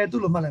လိုလေးပဲ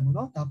သူ့လိုမှတ်လိုက်ပေါ့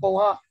နော်ဒါပုံ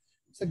က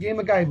စကေး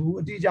မကိုက်ဘူး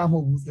အတိအကျမဟု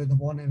တ်ဘူးဆိုတဲ့သ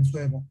ဘောနဲ့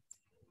ဆွဲပေါ့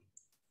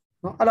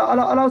နော်အဲ့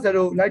လောက်ဆို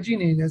တော့လိုက်ကြည့်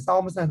နေရင်စော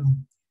င်းမဆန်တော့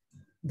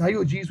ဒါကြီး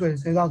ကိုအကြီးဆွဲ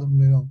10ဆဆိုမ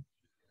လဲတော့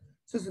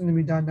6 cm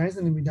 9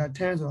 cm 10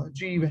ဆိုတော့အ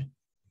ကြီးပဲ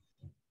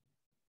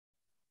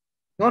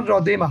နော်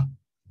တော့သေးမှာ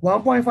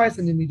1.5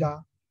 cm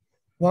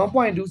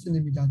 1.2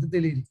 cm တိတိ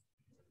လေး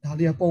ဒါ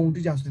လေးကပုံ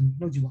တိကျဆွဲနေ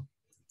နှုတ်ကြည့်ပါ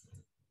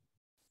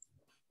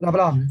လာပ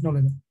လားနှုတ်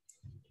လိုက်တော့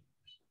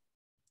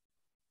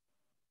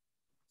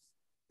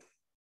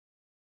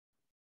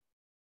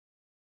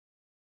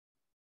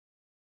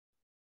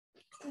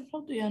ဟု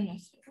တ်တယ်ရမယ်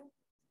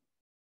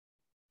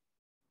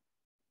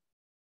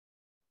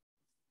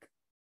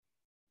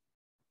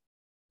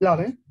လာ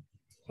တယ်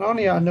ခေါင်း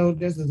နေရ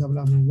notice ဆိုဘယ်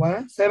လောက်လဲ170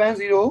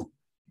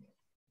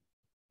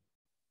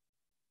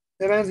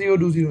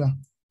 7020လား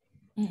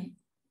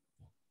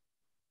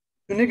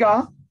unit က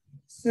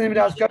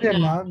centimeter square ဖြစ်မ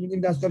လား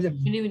millimeter square ဖြစ်မ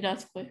လား millimeter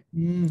square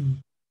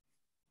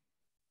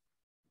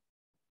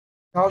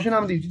ဒါရှင်း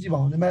လားမသိကြည့်ပါ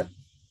ဦးနံပါတ်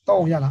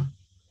3ရလား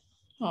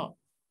ဟုတ်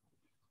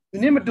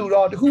unit မတူ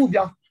တော့တခု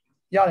ပြောင်း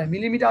ရတယ်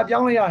millimeter ပြော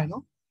င်းလိုက်ရတယ်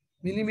နော်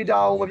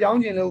millimeter ကိုမပြောင်း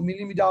ချင်လို့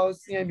millimeter ကို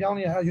cm ပြောင်း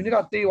နေရ unit က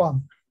သေးသွားမ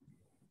ယ်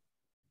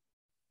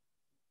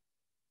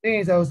တ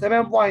င်းဆို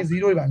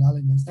 7.0 တွေပါလာလိ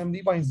မ့်မယ် 70.0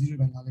 တွေ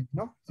ပါလာလိမ့်မယ်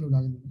နော်အဲ့လိုလာ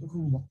လိမ့်မယ်တခု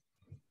ပေါ့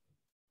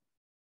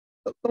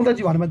3တက်ကြ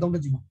ည့်ပါနံပါတ်3တ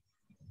က်ကြည့်ပါ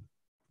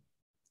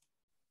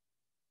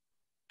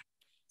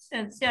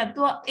ဆရာ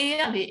သူက A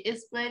ကလေ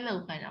display လော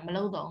က်ခိုင်းတာမ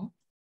လုပ်တော့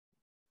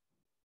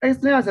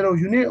display ဆိုတော့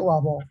unit ဟိုပါ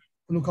ပေါ့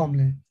ဘယ်လိုခေါ်မ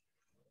လဲ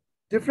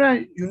different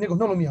unit ကို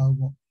နှုတ်လို့မရဘူး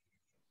ပေါ့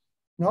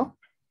နော်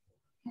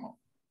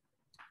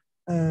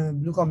ဘ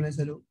ယ်လိုခေါ်မလဲ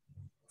ဆို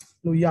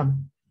လို့ရမယ်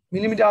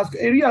millimeter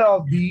area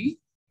တော့ B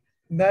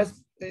mass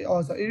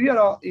also area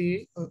တော့ A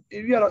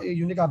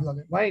unit ကဘယ်လောက်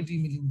လဲ180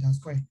 millimeter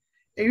square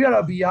area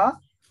တော့ B က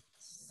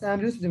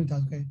70 centimeter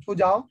square ထို့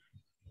ကြောင့်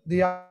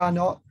they are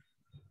not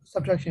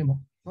subtraction ပေါ့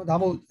နော်ဒါ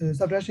မှမဟုတ်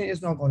subtraction is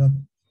not called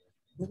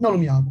နှုတ်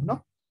လို့မရဘူးပေါ့နော်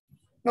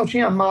နောက်ချ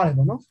င်းကမားတယ်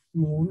ပေါ့နော်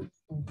ဟို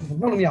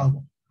နှုတ်လို့မရဘူး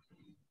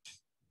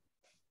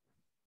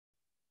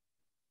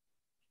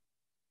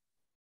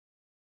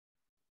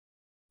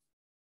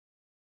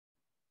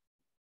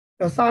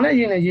ပေါ့စာနဲ့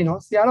ရေးနေရေးနော်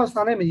ဆရာတော့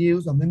စာနဲ့မရေး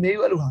ဘူးဆိုတော့မမေး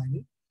ဘူးအဲ့လိုဟာလေ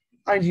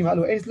IG မှာအဲ့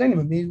လို explain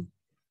မမေးဘူး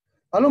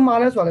ဘာလို့မား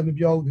လဲဆိုတာလည်းမ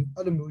ပြောဘူးလေ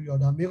အဲ့လိုမျိုးပြော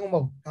ဒါမေးခွန်းမဟု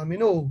တ်ဒါမ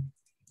င်းတို့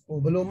ဟို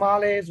ဘယ်လိုမား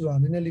လဲဆိုတာ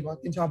နည်းနည်းလေးပါ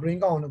သင်္ချာ brain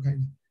ကောက်အောင်လုပ်ခိုင်း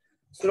တယ်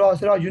ဆိုတော့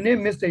unit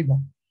mistake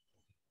ပေါ့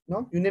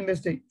နော် unit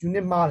mistake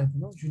unit မားတယ်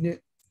ပေါ့နော် unit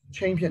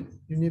change ဖြစ်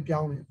unit ပြော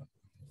င်းတယ်ပေါ့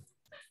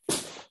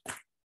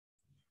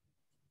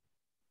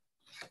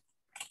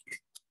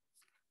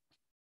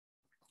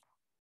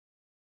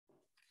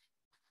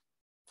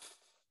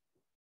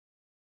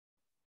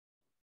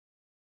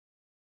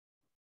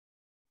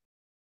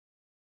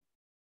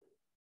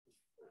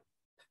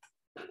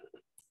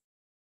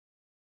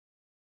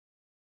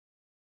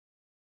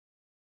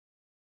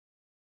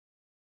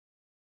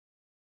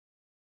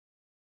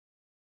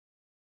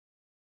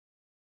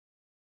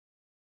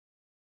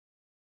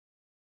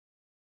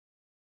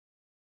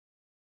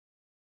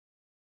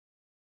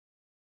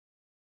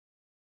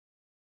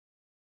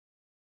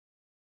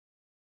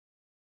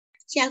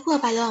ဆရာခုက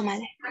ဘာလုပ်ရမှာ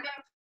လဲ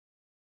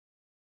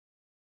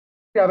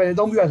ဆရာပဲအ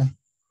သုံးပြရလား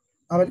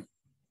ဒါပဲ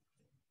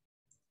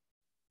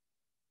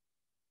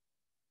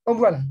သုံး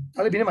ပြရလား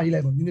ဒါလေးဘင်းထဲမှာရေး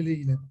လိုက်ပေါ့ unit လေး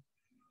ရေးလိုက် ဟော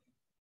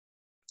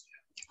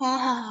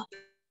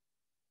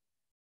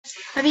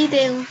မပြီး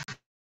သေးဘူး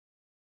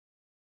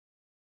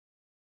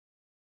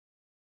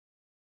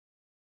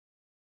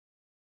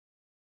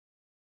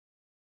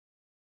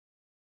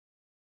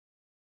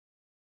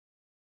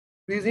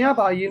reason က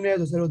ဘာရေးမလဲ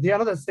ဆိုတော့ they are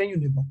not the same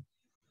unit ပေါ့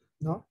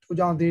နော်ထို့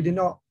ကြောင့် they did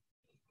not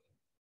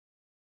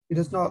it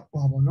is not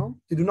ဟောပေါ့နော်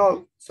they do not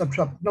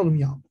subtract နှုတ်လို့မ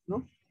ရဘူး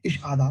နော် each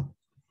other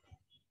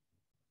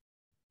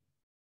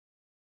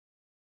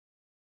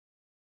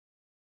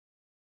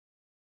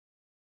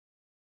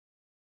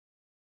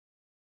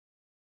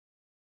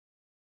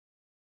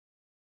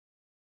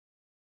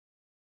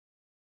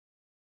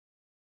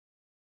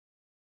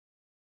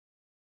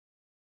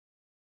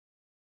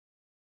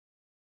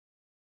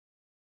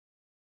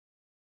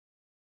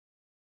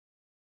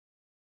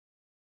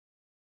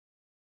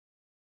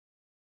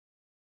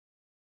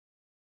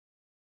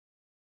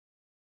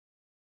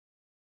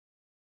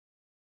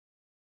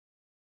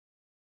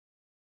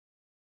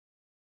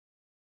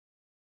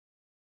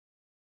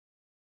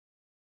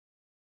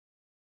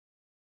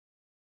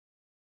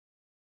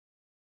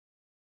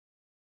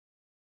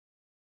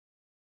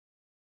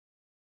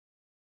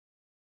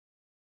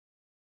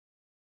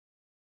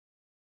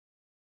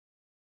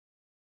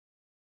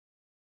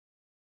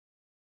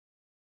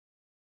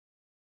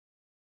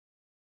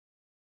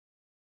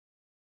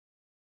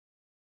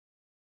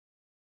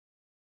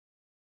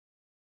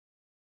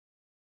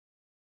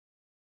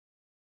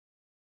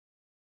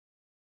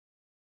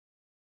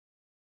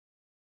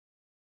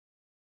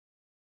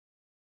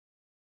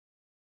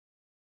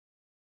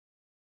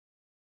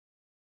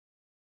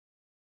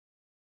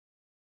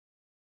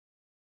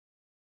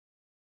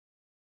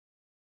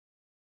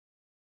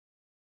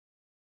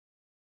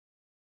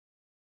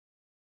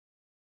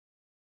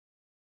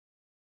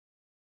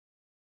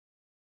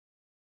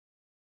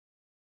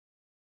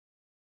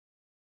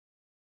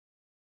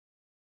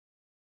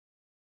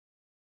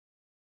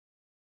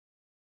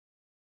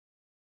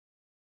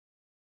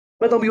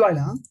ဘယ်သုံးပြီးသွား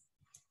လား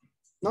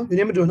နော်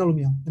unit မတူနှုတ်လို့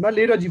မရဘူးဒီမှာ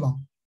၄တော့ကြည့်ပါဦး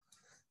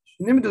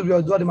unit မတူပြီး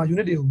တော့သူကဒီမှာ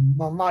unit တွေကို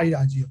မှားရ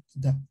တာကြည့်ရော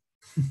တက်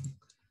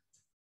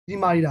ဒီ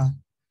မှားရတာ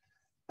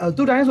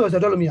သူ့တိုင်းဆိုတော့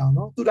တက်လို့မရအောင်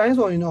နော်သူ့တိုင်း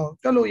ဆိုရင်တော့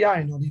တက်လို့ရရ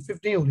င်တော့ဒီ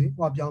15ကိုလေ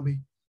ဟိုပြောင်းပေး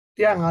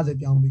150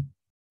ပြောင်းပေး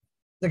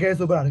တကယ်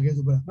ဆိုပြတာ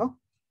နော်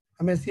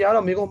အမေဆရာ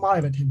တော့မေကုန်းမှားတ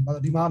ယ်ပဲထင်တယ်ဘာ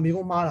လို့ဒီမှာမေ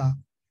ကုန်းမှားတာ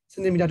စ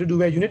င်တီမီတာတူတူ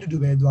ပဲ unit တူတူ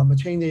ပဲသူကမ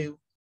ချင်းသေးဘူး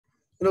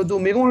အဲ့လိုသူ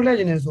မေကုန်းလှည့်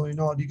နေတယ်ဆိုရင်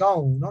တော့ဒီကောင်း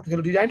ကိုနော်တကယ်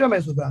လို့ဒီတိုင်းတွက်မ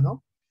ယ်ဆိုပြတာနော်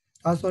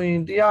ဒါဆိုရင်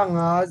150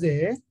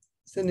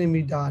စင်တီ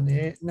မီတာ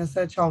နဲ့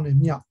26နဲ့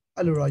မြောက်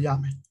အဲ့လိုတော့ရ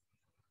မယ်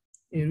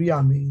area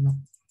မင်းနော်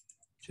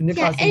unit က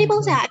အဲ့ဒီပုံ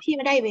စံအဖြစ်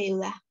မတိုက်ပဲ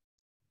ဘူးလား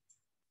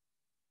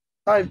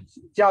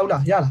ရဘူး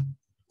လားရလား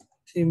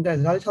ရှင်းတိုက်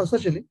ဒါလေး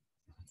68လေ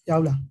ရ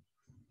ဘူးလား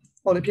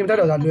ဟောလေပြင်တိုက်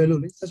တော့ဒါလွယ်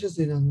လို့လေ68စ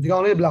င်ဒီကော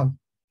င်လေးဘယ်လောက်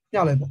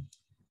မြောက်လဲပေါ့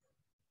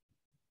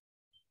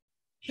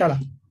ရလား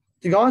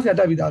ဒီကောင်ကဆရာ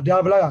တက်ပြီးသားဒါ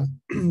ဘယ်လောက်ရလဲ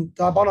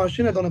ဒါပေါင်းတော့ရှ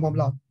င်းနဲ့3နဲ့ပေါင်းဘ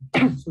ယ်လောက်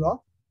ဆိုတော့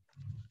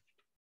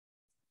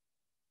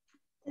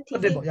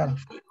တက်ပေါ့ရလား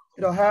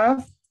အဲ့တော့ have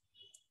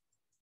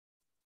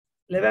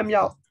 11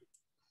မြောက်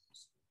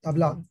ဒါဘ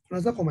ယ်လောက်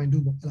90.2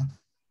ပေါ့ဟဲ့လား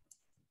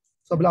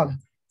ဆိုဘယ်လောက်လဲ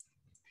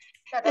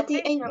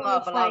page number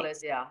ဘယ်လောက်လဲ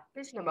ဆရာ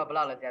page number ဘယ်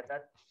လောက်လဲဆရာ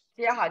ဆ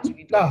ရာဟာကြည့်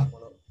ပြီးပြောပါ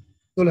လို့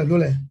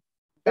လို့လဲ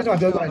အဲ့ဒါ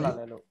ပြောသွားတယ်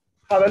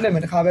ခါပဲလက်မ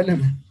ယ်တစ်ခါပဲလက်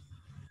မယ်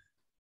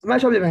အမတ်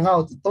ရှော့ပြမယ်ငါ့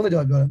ကို30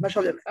ကျော်ပြောတယ်အမတ်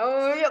ရှော့ပြမယ်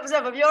ရပါစ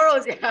မပြော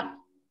တော့ဆရာ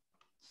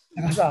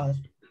အဲ့ဒါ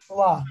ဟို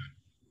ပါ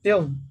တေ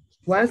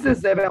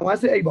167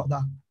 168ပေါ့ဒါ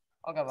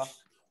ဟုတ်ကဲ့ပါ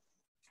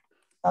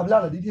ဘယ်လော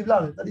က်လဲဒီဖြစ်ဘယ်လော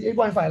က်လဲ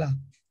38.5လား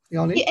ဒီ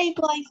ကောင်လေး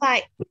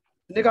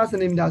38.5ဒီကစင်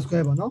တီမီတာ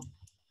square ပေါ့နော်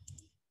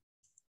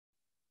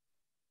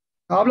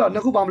ဘယ်လောက်နှ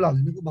စ်ခုပေါင်းဘယ်လောက်လဲ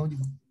နှစ်ခုပေါင်းကြည့်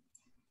ပါ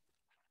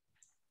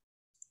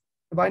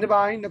တစ်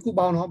ပိုင်းနှစ်ခု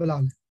ပေါင်းတော့ဘယ်လော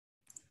က်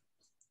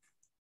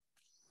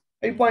လဲ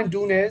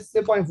 8.2 နဲ့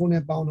 6.4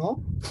 နဲ့ပေါင်းတော့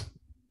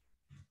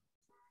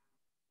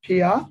ဖြေ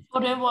ရ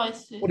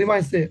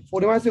 40.6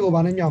 40.6ကို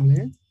ဘာနဲ့မြောက်မလဲ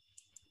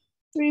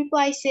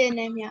 3.6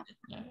 နဲ့မြောက်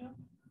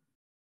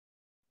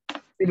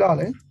ဒီလား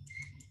လေ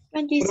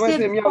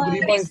 40.6 မြောက် 26.26.28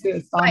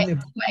 3.6 စားနှ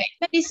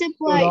စ်ဆို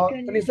တော့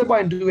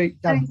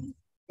 26.28 ဒါ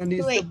 26.28 ဒါလ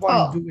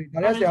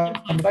ည်းဆရာ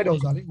မတိုက်တော့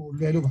စားလေဟို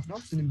လွယ်လို့ပါ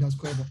နော် centimeter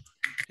square ပေါ့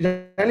ဒီ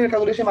တိုင်းလေး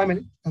calculation ပိုင်းမယ်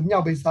လေမြော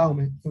က်ပေးစားအောင်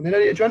မယ်နည်းန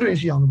ည်းလေးအကျွမ်းတွင်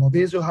ရှိအောင်လို့ပေါ့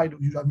base to height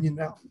လို့ယူတာမြင်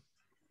ရအောင်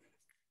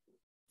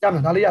ရမ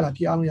ယ်ဒါလေးရလား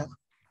ဖြေအောင်လို့ရလား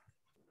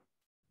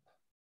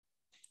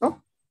နော်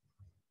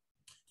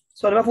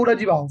ဆိုတော့4တက်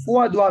ကြည့်ပါဦး4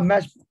ကသူက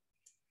match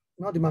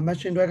နော်ဒီမှာ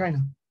matching တွဲခိုင်း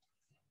တာ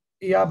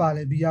A ရပါ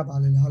လေ B ရပါ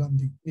လေလားဟုတ်လားမ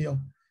သိဘူးရော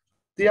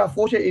ဒီက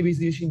4ချက်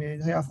ABC ရှိမယ်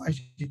ဒါက5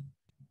ချက်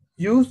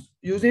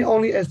using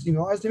only estimate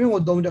နော် estimate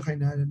ကို3တက်ခိုင်း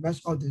တာ match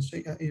of the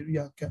shape and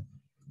area gap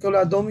က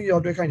လာ3ပြီး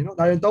တော့တွဲခိုင်းတယ်နော်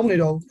ဒါတွေ3နေ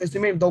တော့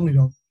estimate 3နေ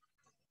တော့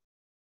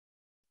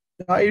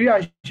ဒါ area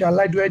ရှာ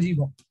လိုက်တွဲကြည့်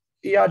ပေါ့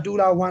A က2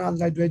လား1လား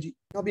လိုက်တွဲကြည့်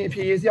နောက်ပြီးအ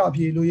ဖြေရေးစရာအ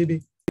ဖြေလို့ရေး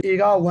ပြီး A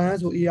က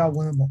1ဆို A က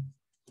1ပေါ့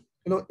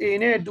ဒီလို A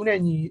နဲ့2နဲ့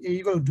ညီ A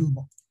equal to 2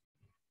ပေါ့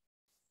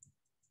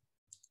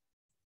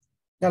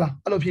ရလား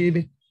အဲ့လိုဖြေရေး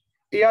ပြီး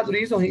A က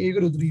3ဆိုရင် A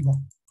equal to 3ပေါ့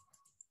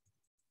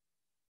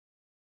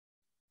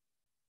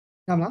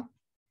ရမလား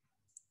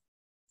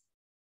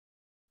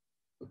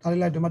ဒါ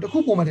လေးလိုက်ဒီမှာတစ်ခု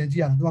ပုံမှန်တယ်ကြ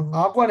ည့်ရအောင်သူက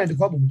9ကွက်နဲ့တစ်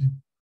ခွက်ပုံမှန်တယ်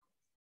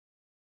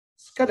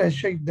scat and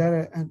shake that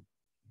and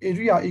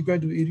area equal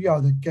to area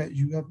of the gap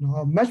you have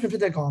နော် match ဖြ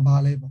စ်တဲ့ကောင်ဘာ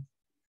လဲပေါ့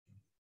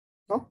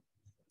နော်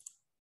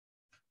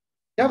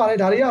ရပါလေ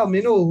ဒါတွေကမ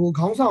င်းတို့ဟို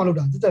ခေါင်းဆောင်လောက်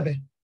တာတက်တက်ပဲ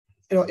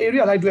အဲ့တော့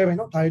area လိုက်တွဲပဲ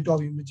နော်ဒါတွေတော်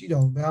ပြီမကြည့်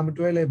တော့ဘူးဘယ်ဟာမ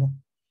တွဲလဲပေါ့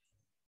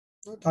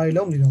နော်ဒါတွေ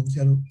လုံးနေတော့ဆ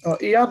ရာတို့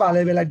အဲ့ A ကဘာ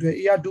လဲပဲလိုက်တွဲ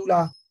A က2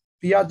လား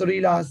B က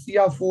3လား C က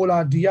4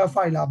လား D က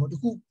5လားပေါ့တစ်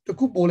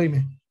ခုပို့လိုက်မ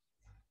ယ်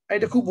အဲ့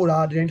တစ်ခုပို့တာ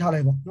ဒီတိုင်းထား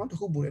လိုက်ပေါ့နော်တစ်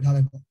ခုပို့လိုက်ထား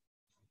လိုက်ပေါ့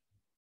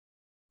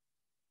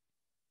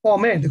ပေါ်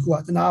မဲ့တစ်ခုက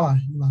သနာပါတ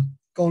ယ်ဒီမှာ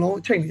အကုန်လုံး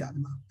ချိန်နေရဒီ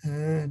မှာ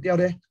တယောက်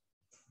တည်း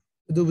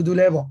ဘယ်သူ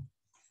လဲပေါ့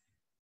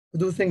ဘယ်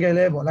သူ single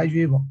လဲပေါ့လိုက်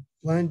ရွေးပေါ့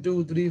1 2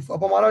 3 4အ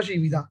ပေါ်မှာတော့ရှိ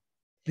ပြီးသား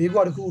၄ခု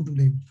ကတစ်ခုတူ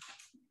လိမ့်မ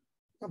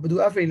ယ်ဘယ်သူ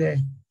FA လဲ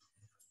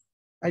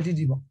ITG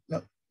ပေါ့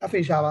FA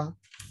ရှာပါ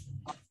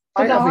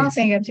FA ဆ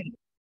င်ကဖြစ်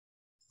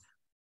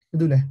ဘယ်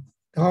သူလဲ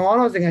တကောင်က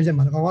တော့ single ချက်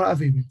မှာတကောင်ကတော့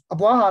FA ပဲအ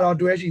ပွားဟာတော့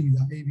တွဲရှိပြီး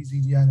သား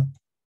ABCD ကတော့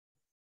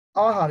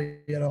အောက်ဟာတွေ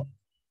ကတော့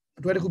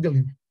အတွဲတစ်ခုပြုတ်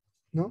လိမ့်မယ်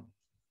နော်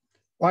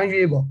ဝိုင်း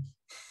ရွေးပေါ့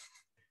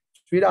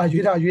ရွေးတာဆို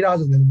ပြီးလို့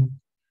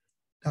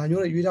ဒါ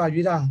မျိုးတွေရွေးတာ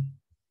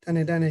တန်း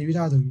နေရွေး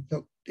တာဆိုပြီး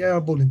တော့တ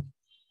ရားပို့လိမ့်မယ်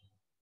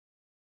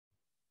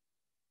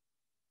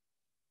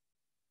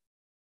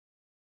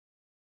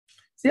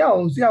ဆ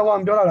ရာက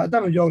မပြောတော့လားအသ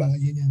က်မပြောလား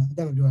ရင်းနေတာအသ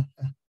က်မပြော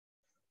တာ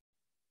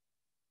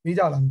မိ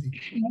ကြလားမသိ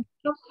ဘူး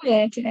ဟုတ်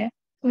ရဲ့ကျဲ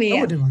ဟုတ်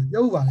ရဲ့ဟုတ်တယ်မှာ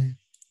ရုပ်ပါလေ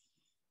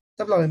တ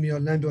က်လောက်လည်းမပြော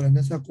လမ်းပြောတယ်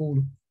29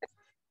လို့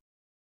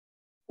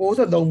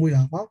63မွေး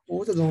တာကွာ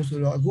63ဆို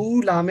တော့အခု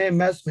လာမဲ့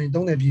match ဆိုရင်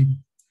30ပြည့်ပြီ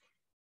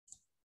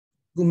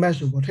အခု match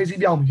ဆိုပေါ့ထိပ်စီး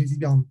ပြောင်းထိပ်စီး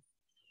ကပြော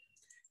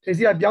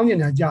င်းနေ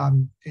တာကြာ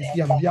ပြီထိပ်စီး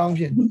ကမပြောင်း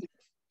ဖြစ်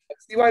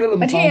စီးဝိုင်းလို့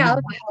မထင်ရ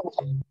ဘူး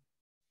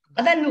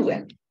အသက်လူပဲ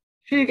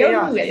ဖြည့်ကြရ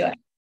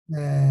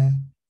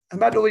အ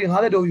မတ်တို့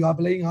50တို့ယူပါပ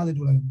လိန်း50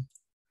တို့လိုက်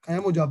ခို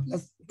င်းမို့ကြော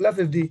plus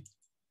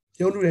 50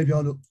ရုံးလူတွေ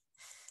ပြောလို့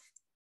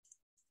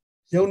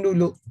ရုံးလူ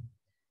လို့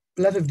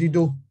plus 50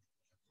တို့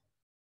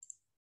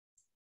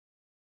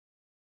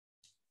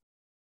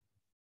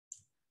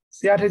ဆ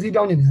ရာထိပ်စီး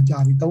ပြောင်းနေတာကြာ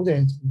ပြီ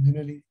30နည်းန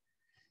ည်းလေး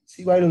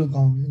စီးပွားရေးလို့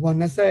ကောင်းတယ်ဟို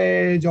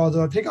20ကျော်ဆို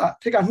တော့ထိတ်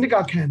ကနှစ်က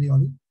ခံနေရော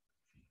လေ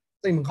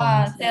သိမကောင်း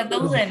ဆရာ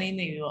30လေး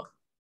နေပြီပေါ့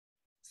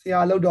ဆရာ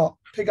လို့တော့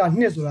ထိတ်က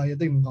နှစ်ဆိုတာရ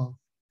သိမကောင်း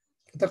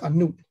အသက်က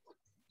နှုတ်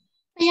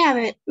မရ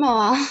ပဲမဟုတ်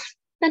ပါ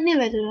ဘူးတစ်နှစ်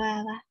ပဲဆိုတော့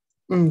ပါ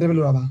တကယ်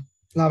လို့ပါ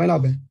လာပဲ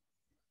တော့ပဲ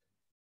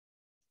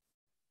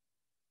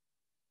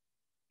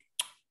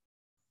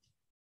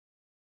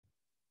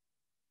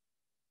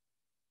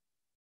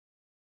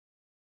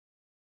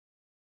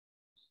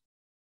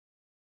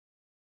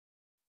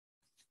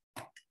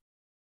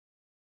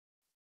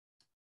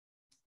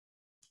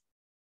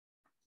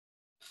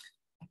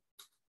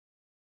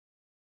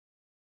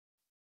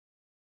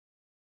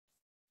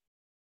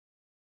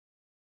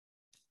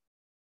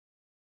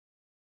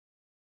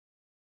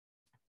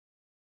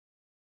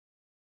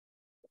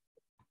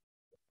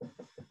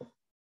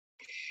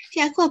ဆ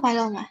ရာခုကဘာ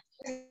လုပ်မှာ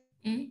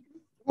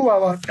ခုပါ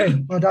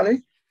ဒါလေး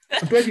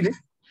တွဲကြည့်လေ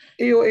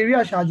AO area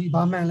ရှာကြည့်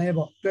ဘာမှန်လဲ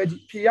ပေါ့တွဲကြ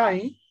ည့်ဖြေရရ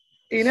င်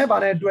A နဲ့ဘာ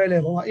နဲ့တွဲလဲ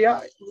ပေါ့ A က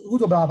အခု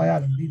ဆိုဘာရ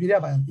လဲ B ဖြေရ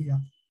ပါရ B ရ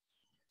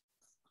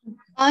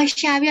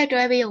ရှာပြီး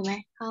တွဲပေးအောင်မ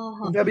ယ်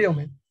ဟုတ်တွဲပေးအောင်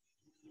မယ်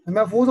နံ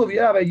ပါတ်4ဆိုပြီး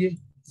အဲ့ဒါပဲရေး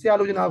ဆရာ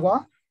လိုချင်တာကွာ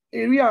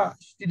area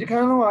ဒီတစ်ခါ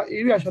လုံးက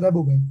area ရှာတတ်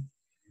ဖို့ပဲ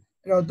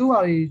အဲ့တော့သူ့ဟာ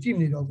တွေကြည့်မ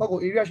နေတော့ကိုယ့်ကို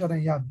area ရှာတို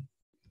င်းရပြီ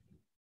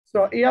ဆို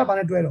တော့ A ကဘာ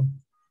နဲ့တွဲတော့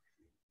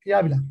ဖြေရ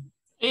ပြီလား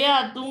A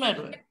က2နဲ့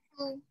တွဲ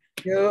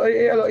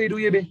အဲ့လို A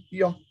 2ရေးပြီး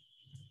ရော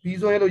B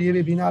ဆိုရဲလို့ရေး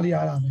ပြီးဘီနာလေးရ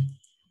တာပဲ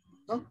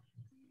နော်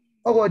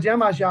ဟုတ်ကောကျမ်း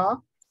မှာရှာ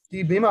ဒီ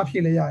ဘေးမှာဖြ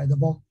ည့်လဲရတယ်သ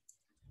ဘော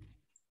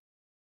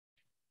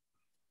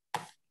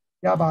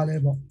ရပါလဲ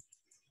ပေါ့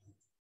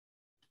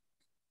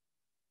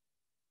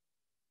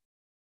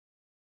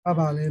ရ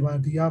ပါလဲပါ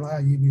ဒီရပါ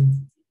ရေးပြီး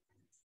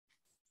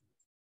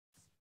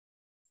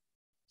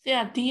ဆ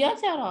ရာဒီက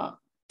ကျတော့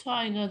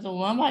triangle ဆို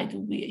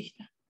 1/2 pH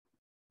လား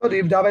ဟုတ်တ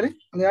ယ်ဒါပဲလေ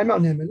အလျားမြော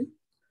က်နေမယ်လေ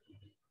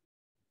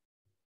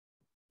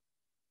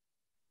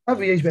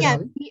VH ပဲ ဆရာ ဒါ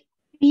လေ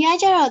B က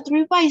ကျတော့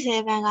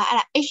 3.7 ကအဲ့ဒါ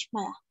H မ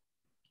လား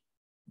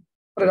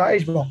ဟုတ်တယ်ဒါ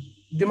H ပေါ့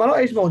ဒီမှာတော့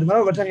H ပေါ့ဒီမှာ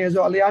တော့ rectangle ဆို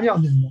တော့အလျားမြော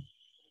က်နေမှာ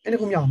အဲ့ဒီ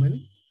ခုမြောက်မယ်လေ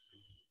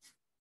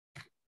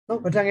နော်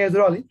rectangle ဆို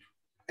တော့လေ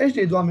H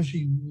တွေသွားမရှိ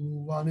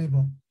ဘူးဟာနေ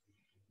ပေါ့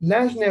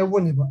length နဲ့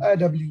width နဲ့ပေါ့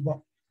AW ပေါ့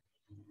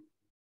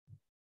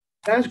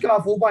length က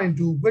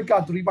 4.2 width က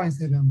 3.7 ပေါ့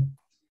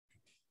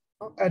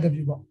နော်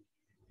AW ပေါ့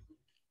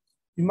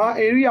ဒီမှာ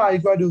area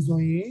equal to ဆို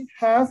ရင်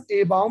half a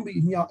ပေါင်း b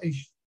မြောက် h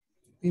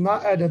ဒီမှာ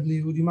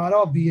AW ဒီမှာ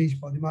တော့ bh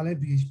ပေါ့ဒီမှာလည်း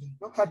bh ပဲ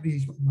เนาะ half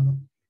bh ပေါ့ဒီမှာတော့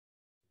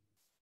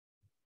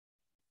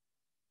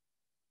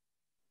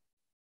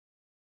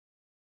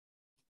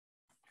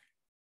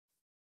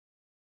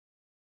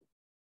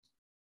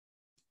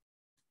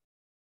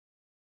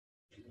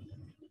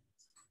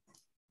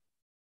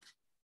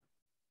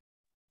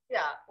ဆ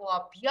ရာဟိုက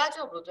B က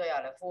ကြောက်ဘယ်လိုတွေ့ရ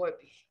လဲ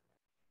 4B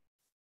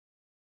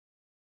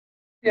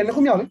ပြန်တစ်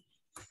ခုမြောက်လေ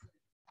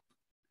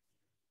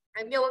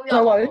အဲ့မြောက် ဟု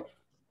တ်ပါလေ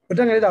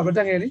rectangle လေးဒါ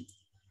rectangle လေး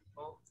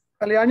ဟုတ်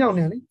အလျားမြောက်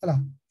နေလေဟလား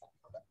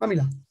မှတ်မိ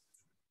လား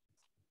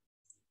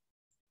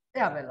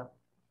အဲ့ပဲလား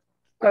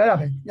အဲ့ဒါ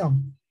ပဲမြောက်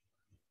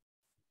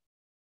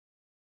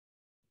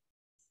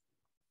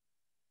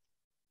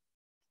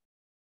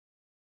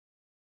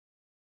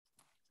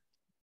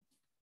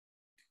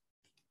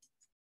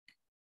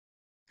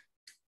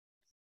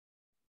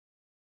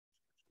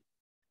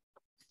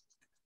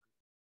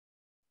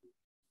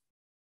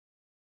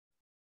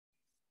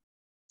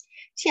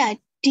ဆရာ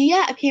D က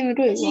အဖြေမ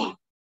တွေ့ဘူး ဒီ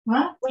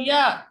က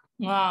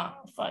ငါ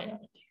fire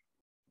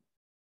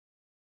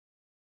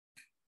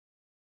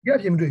ရအ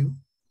ပြင်မတွေ့ဘူး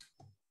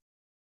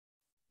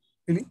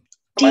ဒီလေ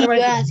D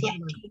ကဆရာ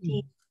D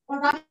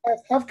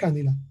half ခံ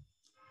သေးလား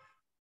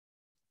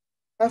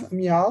half အ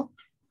မြောက်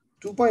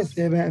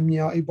 2.7 အ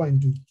မြောက် 8.2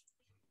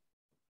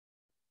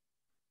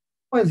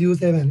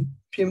 0.07လေ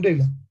ပြင်မတွေ့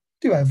လား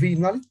တွေ့ပါ v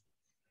နော်လေ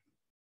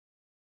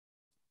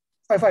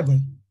55ပဲ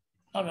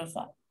ဟုတ်တယ်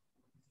fire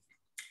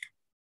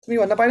ဒီ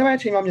ကနှစ်ပိုင်းတစ်ပိုင်း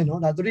အချိန်မှမြင်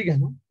နော်ဒါသတိကန်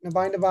နော်နှစ်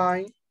ပိုင်းတစ်ပို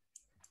င်း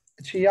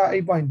အခြေက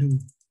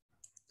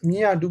 8.2 အမြ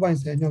င့်က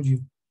 2.7 မြောက်ကြ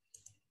ည့်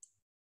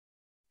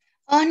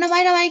အော်နှစ်ပို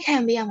င်းတစ်ပိုင်းခံ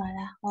ပေးရမှာ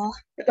လားဟော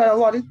အဲ့ဒါ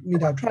ဟိုလေမီ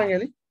တာ triangle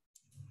လေ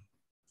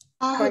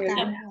အော်ဟုတ်တာ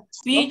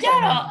B ကျ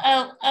တော့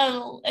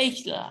LH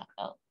လား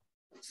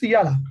C ရ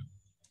လား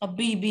B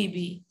B B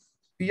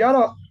B က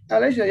တော့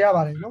LH ရ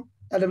ပါတယ်နော်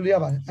LW ရ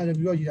ပါတယ်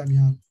LW ရောရေးတာ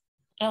များ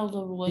L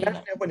ဆိုလို့ရ တယ်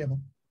net နဲ့ပွင့်နေ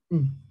ပေါ့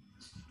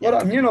ရ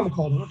တော့အမြင့်တော့မ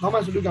ခေါ်ဘူးနော်ဘာမှ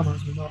ဆိုလို့ကမှာ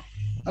ဆိုတော့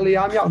အ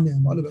လျားမြောက်အမြင့်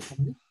ပေါ့အဲ့လိုပဲခေါ်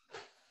မယ်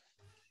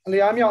အ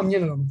လျားမြောက်အမြ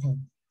င့်တော့မခေါ်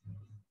ဘူး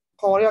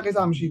ခေါ်ရတဲ့ကိစ္စ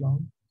မရှိပါ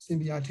ဘူးစင်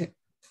ပြာထက်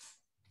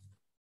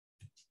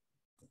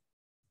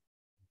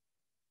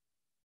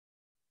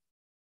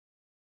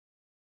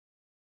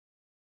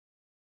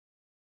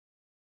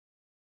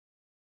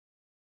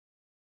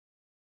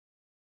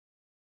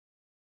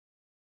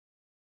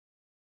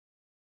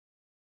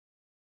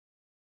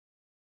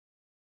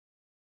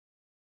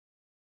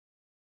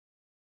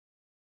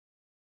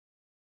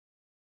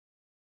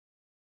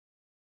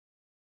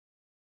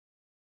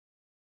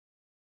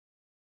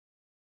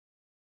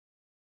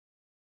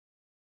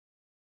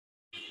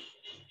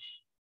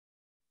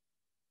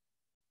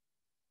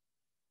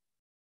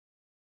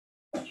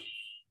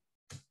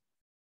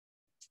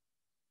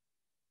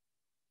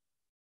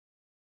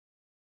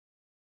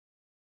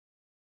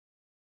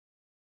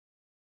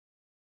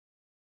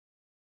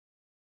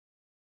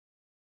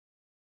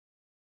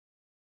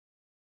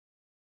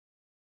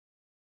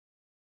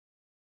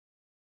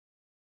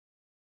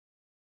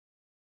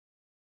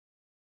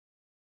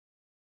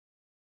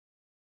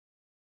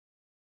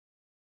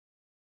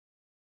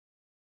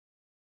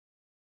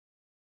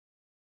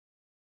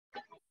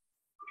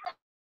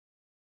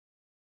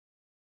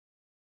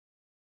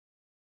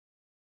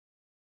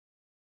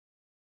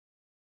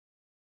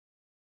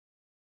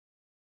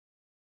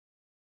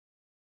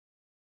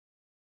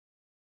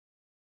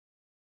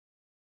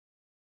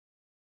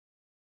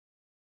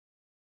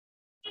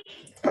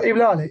အေးဗ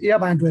လားလေ A က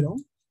ပိုင်းတွေ့တော့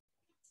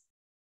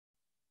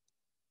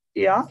A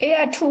က A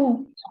က2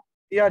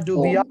 A က 2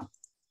 B က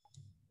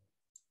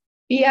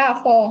B က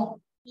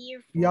4 B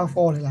က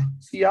 4လေလား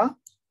C က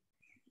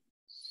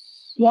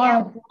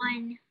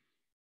 1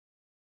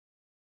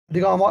 ဒီ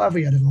ကောင်မော F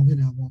ရတဲ့ကောင်ဖြစ်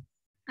နေတာပေါ့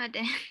ဟုတ်တ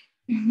ယ်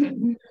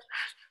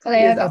က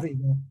လေးက F ပေါ့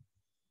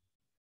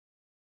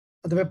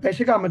အဲ့ဒါပဲ patch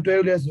ကမတွဲ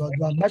ဘူးလဲဆိုတော့သူ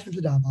က match ဖြ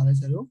စ်တာပါလဲ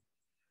ဆရာတို့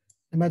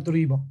နံပါတ်3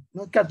ပေါ့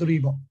နော် cat 3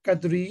ပေါ့ cat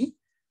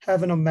 3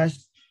 have no match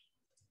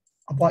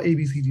အပွား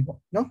ABCD ပေါ့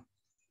နော်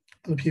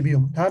အဲ့လိုဖြည့်ပြီး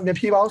အောင်ဒါမျက်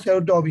ဖြည့်ပါအောင်ဆရာ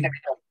တို့တော်ပြီ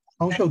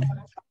အောင်းရှုပ်တယ်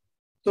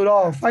ဆို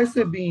တော့5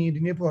 6ပြီး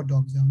ဒီနေ့ပေါ်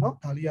တော်ပြီဆရာနော်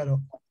ဒါလေးက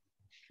တော့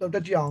တော့တ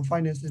က်ကြည့်အောင်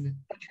final စနစ်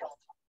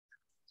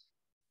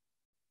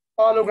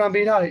parallelogram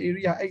ပေးထားတယ်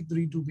area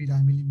 832 ပေး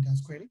ထား millimeter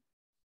square လေ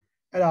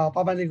အဲ့ဒါ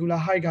perpendicular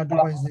height က 2.6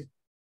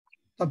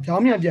 တော့ပြော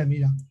င်းပြန်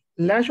ပြီးတာ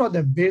length of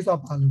the base of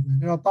parallelogram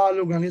အဲ့တော့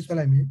parallelogram လေးဆွဲ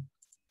လိုက်မယ်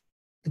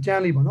အကျ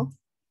န်းလေးပေါ့နော်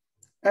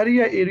အဲ့ဒီ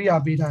ရဲ့ area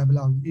ပေးထားရဘယ်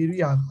လောက်လဲ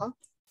area က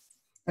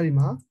အဲ့ဒီ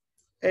မှာ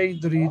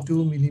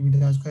832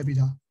 millimeter square ပေး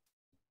ထား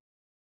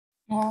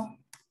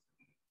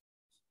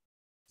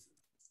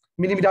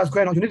millimeter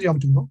square နော် unit တွေတော့မ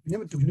တူနော် unit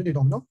မတူ unit တွေ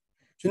တော့မနော်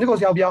unit ကို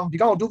ဆရာပြောင်းဒီ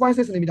ကောင်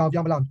2.6 cm ကို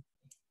ပြောင်းဘယ်လောက်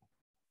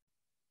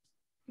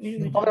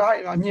ဟုတ်တ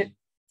ယ်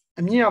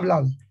အမြင့်ကဘယ်လော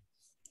က်လဲ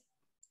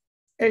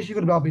အဲ့ရှိ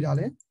ကိုဘယ်လောက်ပေးတာ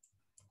လဲ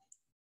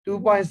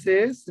 2.6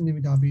 cm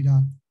ပေးတာ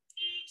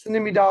စင်တီ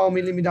မီတာကို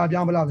မီလီမီတာ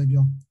ပြောင်းဘယ်လောက်လဲ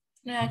ပြော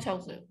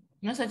260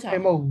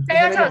 26မဟုတ်ဘူး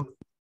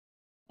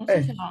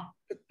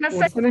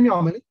26စနေမြော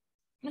င်မယ်လေ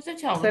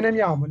26စနေ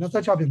မြောင်မယ်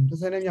26ပြင်မယ်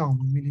30နဲ့မြောင်မ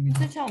ယ်မီလီမီတာ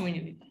26မီ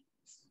လီမီတာ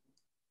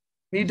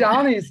မီတာက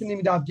နေစင်တီ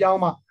မီတာပြောင်း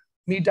မှ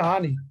မီတာက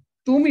နေ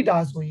2မီတာ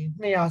ဆိုရင်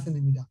200စင်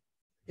တီမီတာ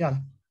ရ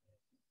လား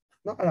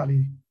နော်အဲ့ဒါ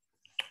လေး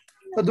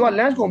ဆိုတော့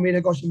length ကိုမေး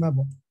တဲ့ question mark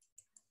ပေါ့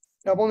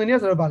အဲ့ပုံစံนี้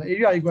ဆိုတော့ဗာလဲ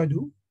area equal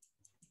to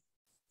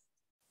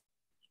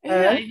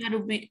area equal to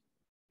b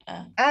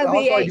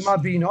sorry ဒီမှာ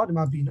b နော်ဒီ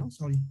မှာ b နော်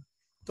sorry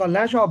သူက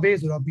length of base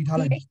ဆိုတော့ b ထား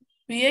လိုက်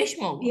bh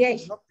မဟုတ်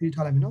ဘူး နော် b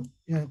ထားလိုက်မယ်နော်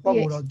ပေါ့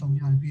ပေါ်တော့တောင်း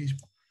ရတယ် bh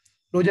ပေါ့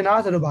လိုချင်တာ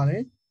ဆိုတော့ဗာလဲ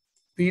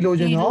b လို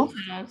ချင်တော့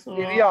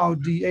area of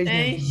dh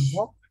နဲ့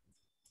ပေါ့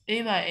a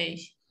by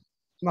h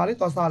ဒီမှာလေး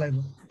သွားစားလိုက်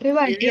ပေါ့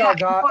area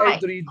က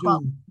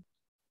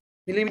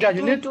 832 millimeter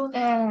unit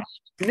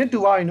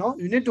 2ပါနော်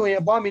unit 2ရဲ့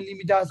အပွား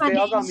millimeter square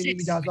အောက်က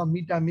millimeter ဆိုတော့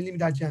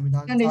millimeter ချမ်းပြီဒါ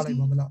စားလိုက်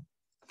ပါဘယ်လောက်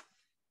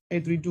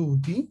832ကို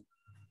ဒီ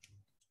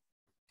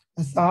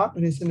အစား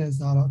ဒီစနေ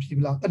စားတော့ဖြေဘ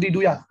ယ်လောက်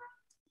32ရ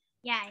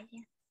ရတ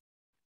ယ်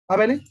ဘာ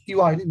ပဲလေဒီ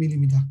ဝါလေ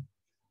millimeter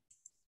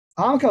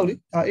အားမခောက်လေ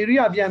ဒါ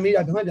area ပြန်မေး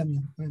တာဘယ်မှ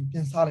ပြ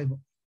န်စားလိုက်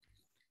ပေါ့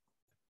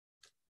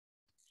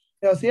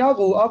အဲ့တော့ဆရာ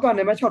ကိုအောက်က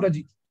နံပါတ်6တက်ကြ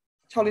ည့်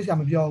6လေးဆရာ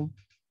မပြောဘူး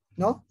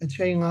နော်အ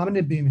ချိန်5မိန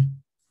စ်ပေးမယ်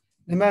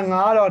နံပါတ်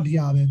5တော့ဒီ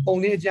ဟာပဲပုံ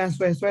လေးအကျန်း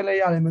ဆွဲလဲ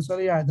ရတယ်မဆွဲ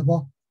လဲရတယ်သ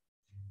ဘော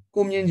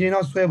ကိုမြင်ချင်း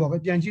တော့ဆွဲပေါ့ပဲ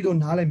ပြန်ကြည့်လို့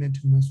နားလည်မယ်ထ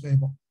င်မှဆွဲ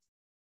ပေါ့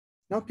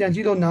နော်ပြန်ကြ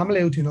ည့်လို့နားမလ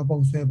ည်ဘူးထင်တော့ပုံ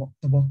ဆွဲပေါ့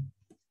သဘော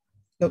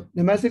လို့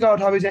နံပါတ်6ကတော့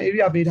ထားပေးခြင်း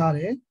area ပေးထားတ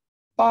ယ်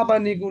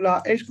perpendicular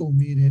h ကို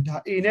မေးတယ်ဒါ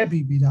a နဲ့ b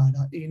ပေးတာ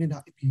ဒါ a နဲ့ဒါ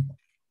b ပေါ့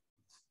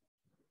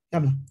ရ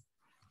မလား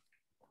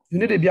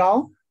unit တွေပြော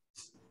င်း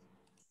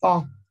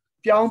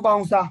ပေါ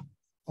င်းစား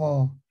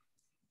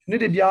unit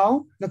တွေပြောင်း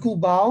နှစ်ခု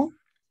ပေါင်း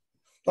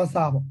သွား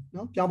စားပေါ့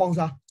နော်ပြောင်းပေါင်း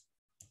စား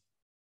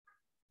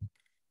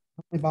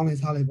ပေါင်းနေ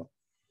စားလိုက်ပေါ့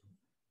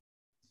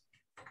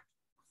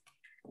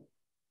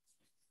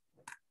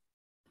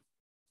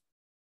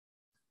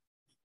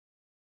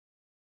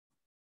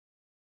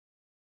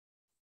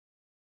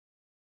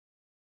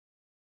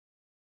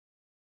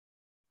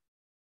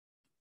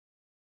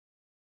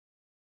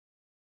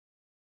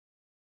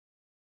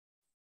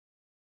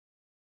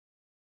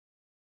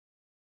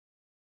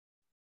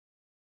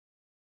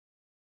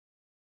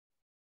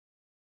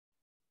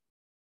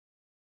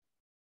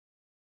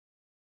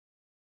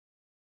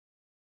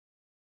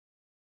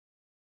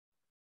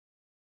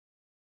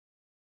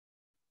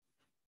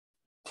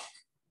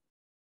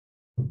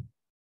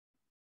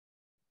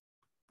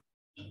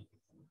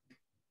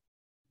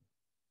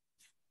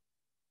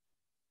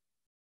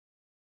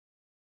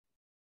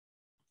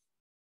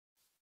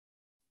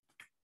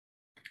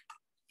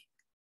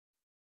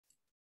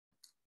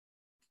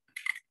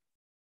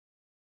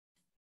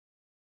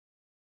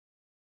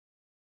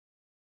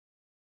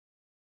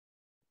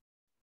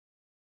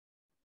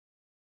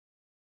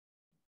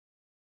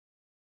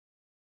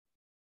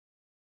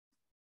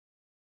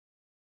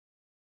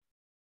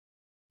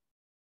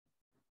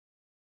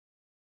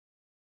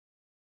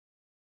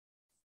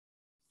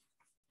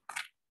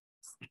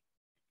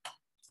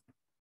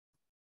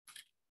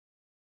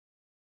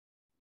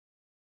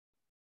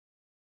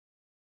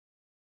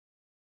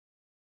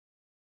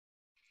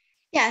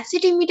ရစ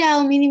င်တီမီတာ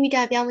ကိုမီလီမီ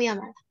တာပြောင်းမရ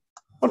မှာလား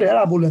ဟုတ်တယ်အဲ့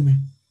ဒါပို့လဲမယ်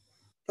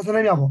30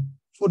နဲ့မြောက်ပေါ့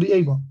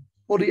48ပေါ့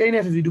48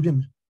နဲ့52ဖြစ်မ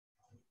ယ်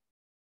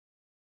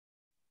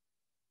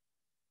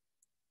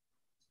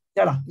ရ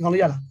လားဒီကောင်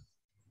လေးရလား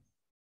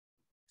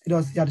အဲ့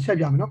တော့ဆရာတစ်ချက်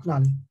ပြမယ်နော်ခဏ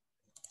လေး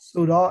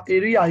ဆိုတော့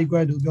area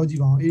equal to ပြောကြ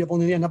ည့်ပါဦး area ပုံ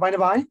စံလေးနှစ်ပိုင်းတ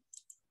စ်ပိုင်း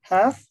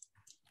half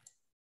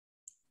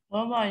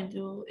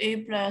 1/2 a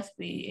plus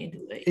b into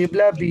h a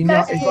plus b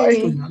မြောက် h ဆိုရ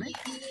င်နော်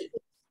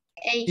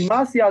ဒီမှာ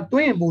ဆရာတွ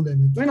င်းရင်ပို့လဲ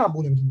မယ်တွင်းတာ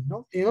ပို့လဲမယ်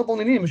နော်အရင်ကပုံ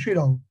စံလေးမရွှေ့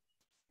တော့ဘူး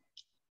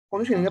ပုံ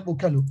လေးရွှေ့နေလည်းပို့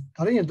ခက်လို့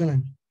ဒါလေးရင်တွင်းလို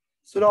က်မယ်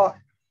ဆိုတော့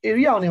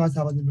area အောင်နေမှာဆ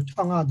ရာပါတယ်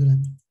1500တွင်းလိုက်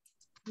မယ်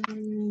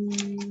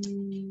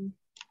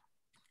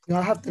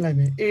ငါဟတ်တင်လိုက်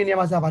မယ် a နေရာ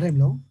မှာဆရာပါထည့်မ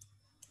လို့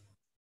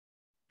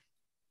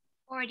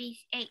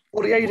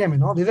48ထည့်မယ်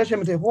နော်48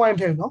မထည့်4m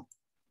ထည့်နော်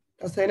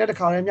10နဲ့တစ်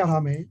ခါလေးမြောက်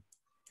ထားမယ်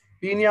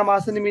ဒီနေရာမှာ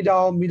စင်တီမီတာ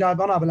မီတာ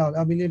ပြောင်းတာဘယ်လောက်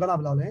လဲမီလီပြောင်းတာ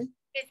ဘယ်လောက်လဲ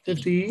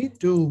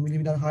52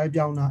 millimeter တစ်ခါလေး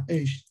ပြောင်းတာ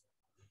h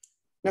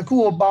နှစ်ခု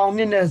ကိုပေါင်း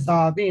2နဲ့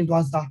စားပြီးရင်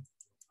သွားစား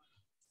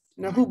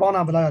နှစ်ခုပေါင်း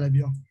တာဘယ်လောက်ရလဲ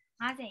ပြော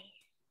50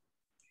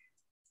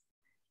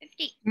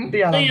 50တ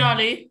ရား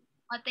လေ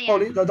ဟုတ်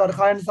လေတော့တစ်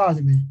ခါလေးစား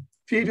စီမယ်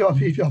ဖြည်းဖြော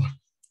ပါ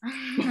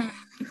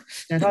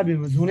ညထားပြင်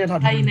ဇုံးနဲ့ထား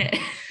တယ်အဲ့နဲ့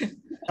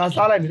ဒါ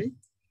စားလိုက်မယ်လေ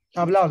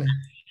ဒါဘယ်လောက်လဲ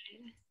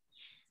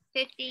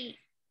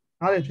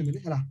50ဖြစ်မယ်လေ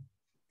ဟဲ့လား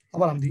ဟု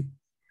တ်ပါလားမသိ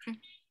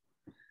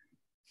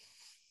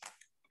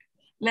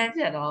လမ်း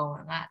ချက်တော့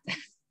ငါ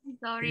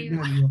sorry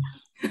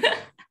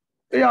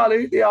တ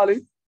ရား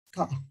လေး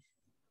ထား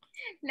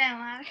လန့်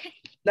ပါ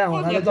လန့်ပါ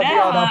လားတော့တ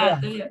ရားဒါပဲ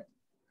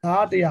ဒါ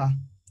တရား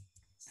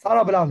စား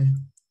တော့ဘယ်လောက်လဲ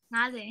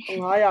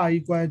 50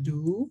 equal to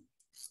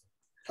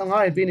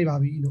 15ရပေးနေပါ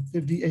ပြီလို့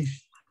 50h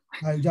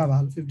ငါယူကြပါ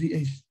လို့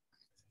 50h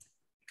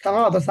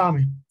 15တော့စားမ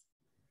ယ်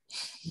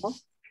နော်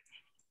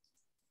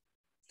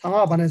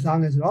15ကဘာနဲ့စား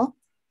လဲဆိုတော့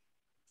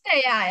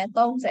 100ရ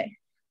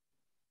30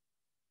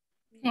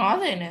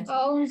 50နဲ့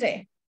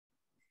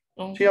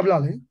 30 ဖြေရပ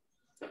လားလေ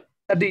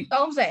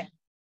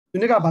30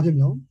 unit ကဘာဖြစ်မ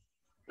လို့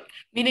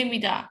မီလီမီ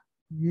တာ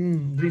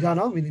ဒီထား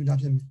နော်မီလီမီတာ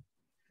ဖြစ်မယ်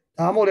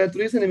ဒါမှမဟုတ်လေ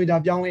3 cm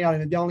ပြောင်းလဲရတ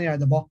ယ်ပြောင်းလဲရ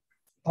တဲ့ဘော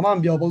ဘာမှမ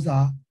ပြောပု္ပ္ပ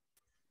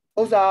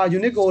စာ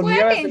unit ကို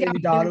near cm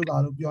လို့ပါ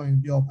လို့ပြောရင်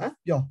ပြောဟမ်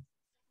ပြော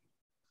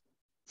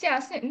ဆရာ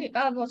စစ်နေ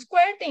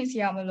square တင်ဆ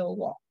ရာမလို့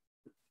ပေါ့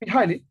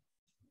height လေ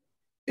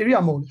area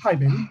မဟုတ် height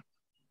ပဲ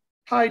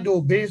height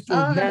တို့ base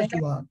တို့ length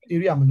တို့က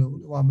area မလို့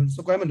ဟို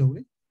square မလို့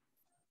လေ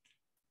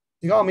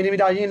ဒီကောင်မီလီမီ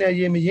တာရင်းလဲ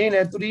ရင်းမရင်း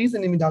လဲ3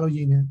 cm လို့ရ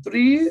င်းတယ်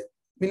3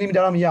 mm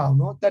တော့မရအောင်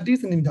နော်30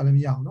 cm လည်းမ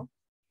ရအောင်နော်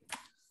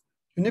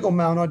unit ကို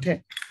မှန်အောင်တော့ထက်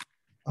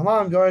ဘာမှ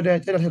မပြောရတဲ့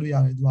ထက်ထည့်လို့ရ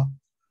တယ်သူက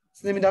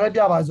cm လည်း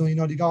ပြပါဆိုရင်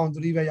တော့ဒီကောင်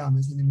3ပဲရမ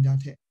ယ် cm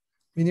ထက်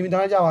mm လ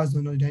ည်းကြပါဆို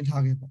ရင်တော့ဒီတိုင်း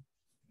ထားခဲ့ပေါ့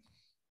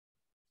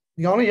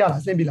ဒီကောင်လေးရလား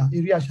အဆင်ပြေလား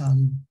area ရှာ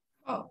လေးဟုတ်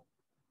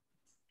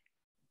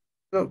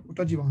တော့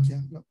တွက်ကြည့်ပါအောင်ဆရာ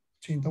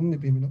ချိန်3မိန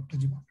စ်ပေးမယ်လို့တွက်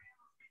ကြည့်ပါဒါ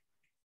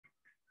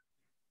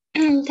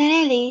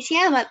နဲ့လေဆ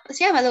ရာဘာ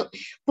လို့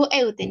ဘို့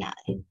အဲ့ကိုတင်တာ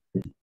လဲ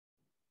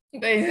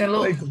အေး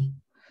လို့ အဲ့ကိုမ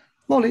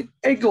ဟုတ်လေ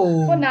အဲ့ကို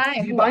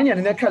ဒီပိုင်းညာန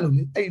ည်းနည်းခက်လို့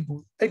လေ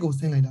အဲ့ကို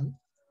ဆင်းလိုက်တာလေ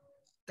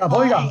ဒါ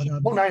ဘောကြီးကဒါ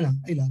ပုံနိုင်လား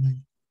အဲ့လားနိုင်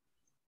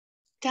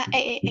ဒါ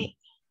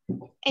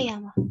အဲ့ရ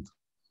မှာ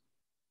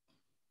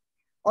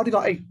အော်ဒီကော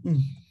င်အဲ့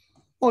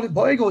ဟုတ်လေ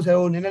ဘောအဲ့ကိုဆယ်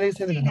ကိုနည်းနည်းလေးဆ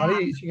င်းတယ်ဒါ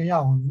လေးအချိန်ရ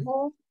အောင်လေ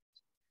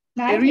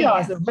area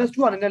ဆို mass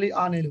 2ကနည်းနည်းလေး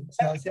အားနေလို့ဆ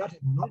ရာထ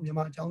င်ပါနော်မြန်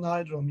မာအကြောင်းသား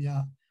တွေတော်တော်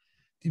များ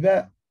ဒီဘက်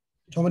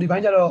ဂျော်မဒီပို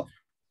င်းကျတော့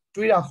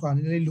တွေးတာခေါ်တာန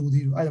ည်းနည်းလေးလို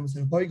သေးလို့အဲ့ဒါမှဆို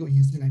တော့ဘောကြီးကိုအရ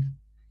င်ဆင်းလိုက်တာ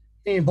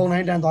ပုံတို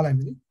င်းတန်းသွားလိုက်မ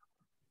ယ်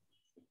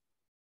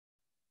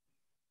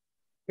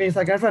လေ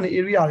second friend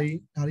area တွေ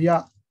ဒါတွေက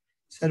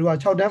ဆရာတို့က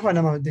6တန်း friend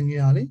မှာတင်ခဲ့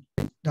တာလေ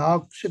ဒါက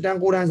7တန်း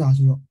9တန်းစာ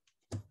ဆိုတော့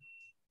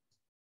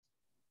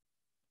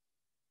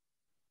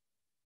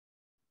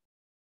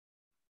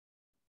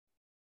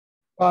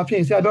ဘာဖြ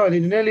စ်ဆရာပြောတယ်န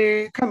ည်းနည်းလေး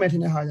ခတ်မယ်ထ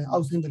င်တဲ့ဟာကျအော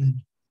က်ဆင်းတယ်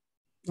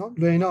နော်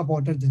လွယ်ရင်တော့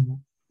ပေါ်တက်တယ်ပေါ့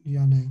ဒီ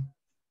ဟာနိုင်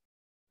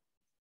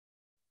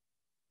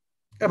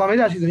ဗာမေး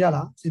တာရှိဆိုရ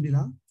လားစင်ပြီ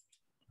လား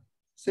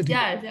စစ်တယ်ရ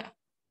တယ်ဗျ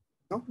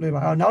နော်လွယ်ပါ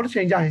နောက်တစ်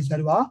ချိန်ကျရင်ဆရာ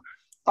တို့က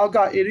အောက်က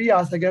area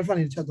second friend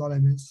တွေချက်သွားလို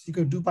က်မယ်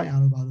secret 2.r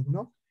လို့ပါလို့ပေါ့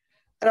နော်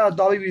အဲ့ဒါ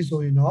သွားပြီးပြီဆို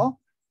ရင်တော့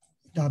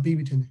ဒါပြီး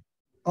ပြီထင်တယ်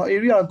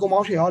area ကိုမော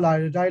င်းရှေ့အောင်လာ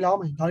တယ်ဒါလောက်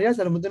မယ်ဒါတွေကဆ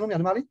ရာတို့မသိလို့မြန်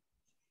တယ်မလေး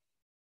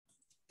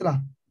ဟုတ်လား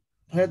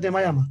ဒါတင်မ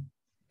ရမှာ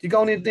ဒီကော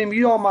င်နေတင်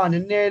ပြီးတော့မှန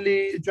ည်းနည်း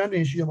လေးအကျွမ်းတွ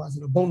င်ရှိရမှာဆို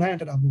တော့ဘုံတိုင်း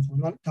တက်တာဘူးပေါ့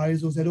နော်ဒါလေး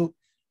ဆိုဆရာတို့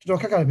တော်တော်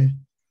ခက်ခက်ပဲ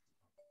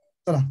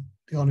ဟုတ်လား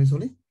ဒီကောင်နေဆို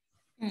လေ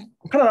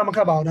ခက်တာမခ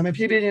က်ပါဘူးဒါပေမဲ့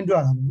ဖြည်းဖြည်းချင်းတွေ့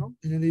ရတာပေါ့နော်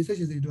နည်းနည်းလေးစိတ်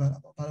ရှိစိတ်တွေ့ရတာ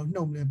ပေါ့ဘာလို့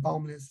နှုတ်မလဲပေါ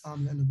င်းမလဲစား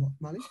မလဲလို့ပေါ့ဒီ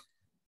မှာလေ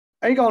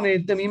အဲ့ဒီကောင်နေ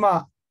တင်ပြီးမှ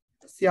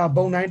ဆရာ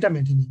ဘုံတိုင်းတက်မ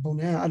ယ်ထင်တယ်ဘုံ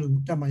တိုင်းကအဲ့လို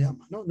တက်မှရ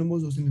မှာနော်နှ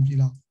မို့ဆိုစင်ပြေ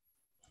လောက်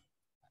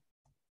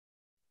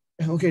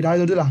โอเคဒါ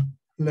ဆိုတွေ့လား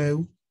လဲ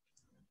ဦး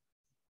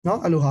နော်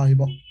အဲ့လိုဟာတွေ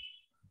ပေါ့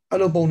အဲ့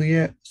လိုပုံတွေ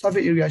ရဲ့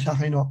surface area ရှာ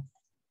ခိုင်းတော့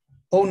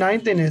ဘုံ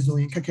9တင်နေဆို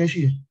ရင်ခက်ခဲ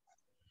ရှိတယ်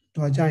။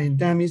ဒါကြရင်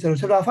တန်ပြီးဆိုတော့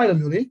chapter 5လို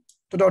မျိုးလေ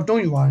တော်တော်တွ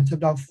န်းယူသွားတယ်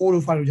chapter 4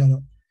လို့5လို့ကြ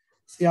တော့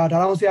ဆရာဒါ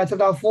တော့ဆရာ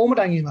chapter 4မ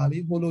တိုင်ခင်ပါလေ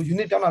ဟိုလို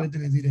unit ပြောင်းတာလေးတ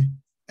င်နေသေးတယ်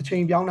။အချိ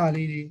န်ပြောင်းတာ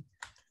လေးတွေ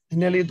နည်း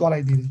နည်းလေးတွားလို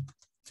က်သေးတယ်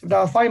။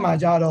 chapter 5မှာ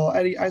ကြတော့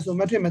အဲ့ဒီ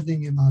isometric မတင်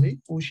ခင်ပါလေ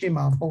ဟိုရှေ့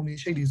မှာပုံတွေ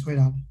ရှိတ်တွေဆွဲ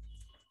တာ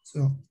ဆို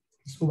တော့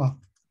ဆိုပါ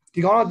ဒီ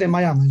ကောင်တော့တင်မ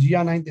ရမှာ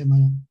GR9 တင်မ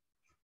ရမှာ။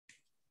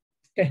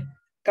ကဲ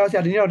အဲ့ဆ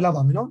ရာဒီနေ့တော့လောက်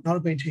ပါမယ်နော်နောက်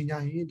တစ်ချိန်ချိ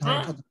န်ကြရင်ဒါ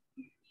ထပ်တ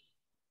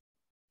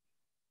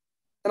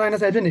နိုင်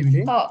20ဖြစ်နေပြီ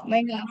လေဟုတ်မ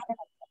င်္ဂလာ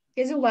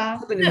ကျေးဇူးပါ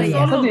စတင်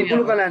ကို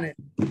လိုကလန်နဲ့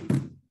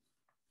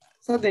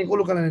စတင်ကို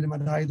လိုကလန်နဲ့ဒီမှာ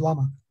ဒါကြီးသွား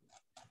မှာ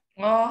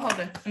ဟုတ်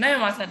တယ်နေ့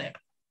မှဆက်တယ်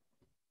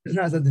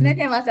နေ့ဆက်တယ်နေ့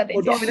ကမှဆက်တယ်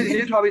ဟိုတော့မင်း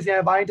လေးထားပြီးဆရာ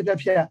ဘိုင်းတစ်ဖြတ်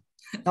ဖြတ်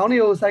နောက်နေ့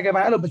ကိုစိုက်ကယ်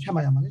ဘိုင်းအဲ့လိုတစ်ဖြတ်မှ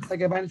ရမှာလေစိုက်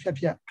ကယ်ဘိုင်းတစ်ဖြတ်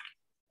ဖြတ်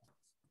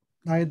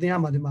ဒါကြီးတင်ရ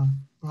မှာဒီမှာ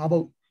5ပု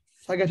တ်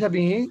စိုက်ကယ်ဖြတ်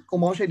ပြီးရင်ကုံ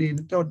မောင်းရှိတ်တွေ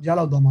တော့ရ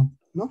လောက်သွားမှာ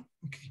နော်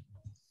โอเค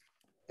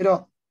အဲ့တော့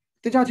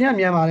တခြားချင်းက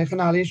မြန်ပါလေခ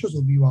ဏလေးရွှတ်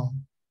ဆိုပြီးပါအောင်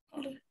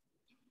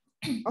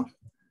နော်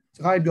စ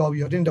ကားပြော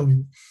ပြီးတော့တင်းတုံနေ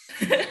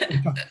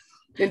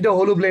တင်းတုံ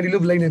ဟိုလို play ဒီ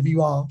လို play နေပြီး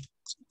ပါအောင်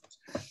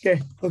ကဲ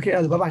โอเค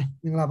အဲ့ဒါ bye bye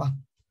မင်္ဂလာပါ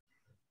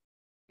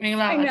မင်္ဂ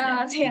လာ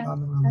ပါဆရာ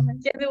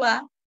ကျေးဇူးပါ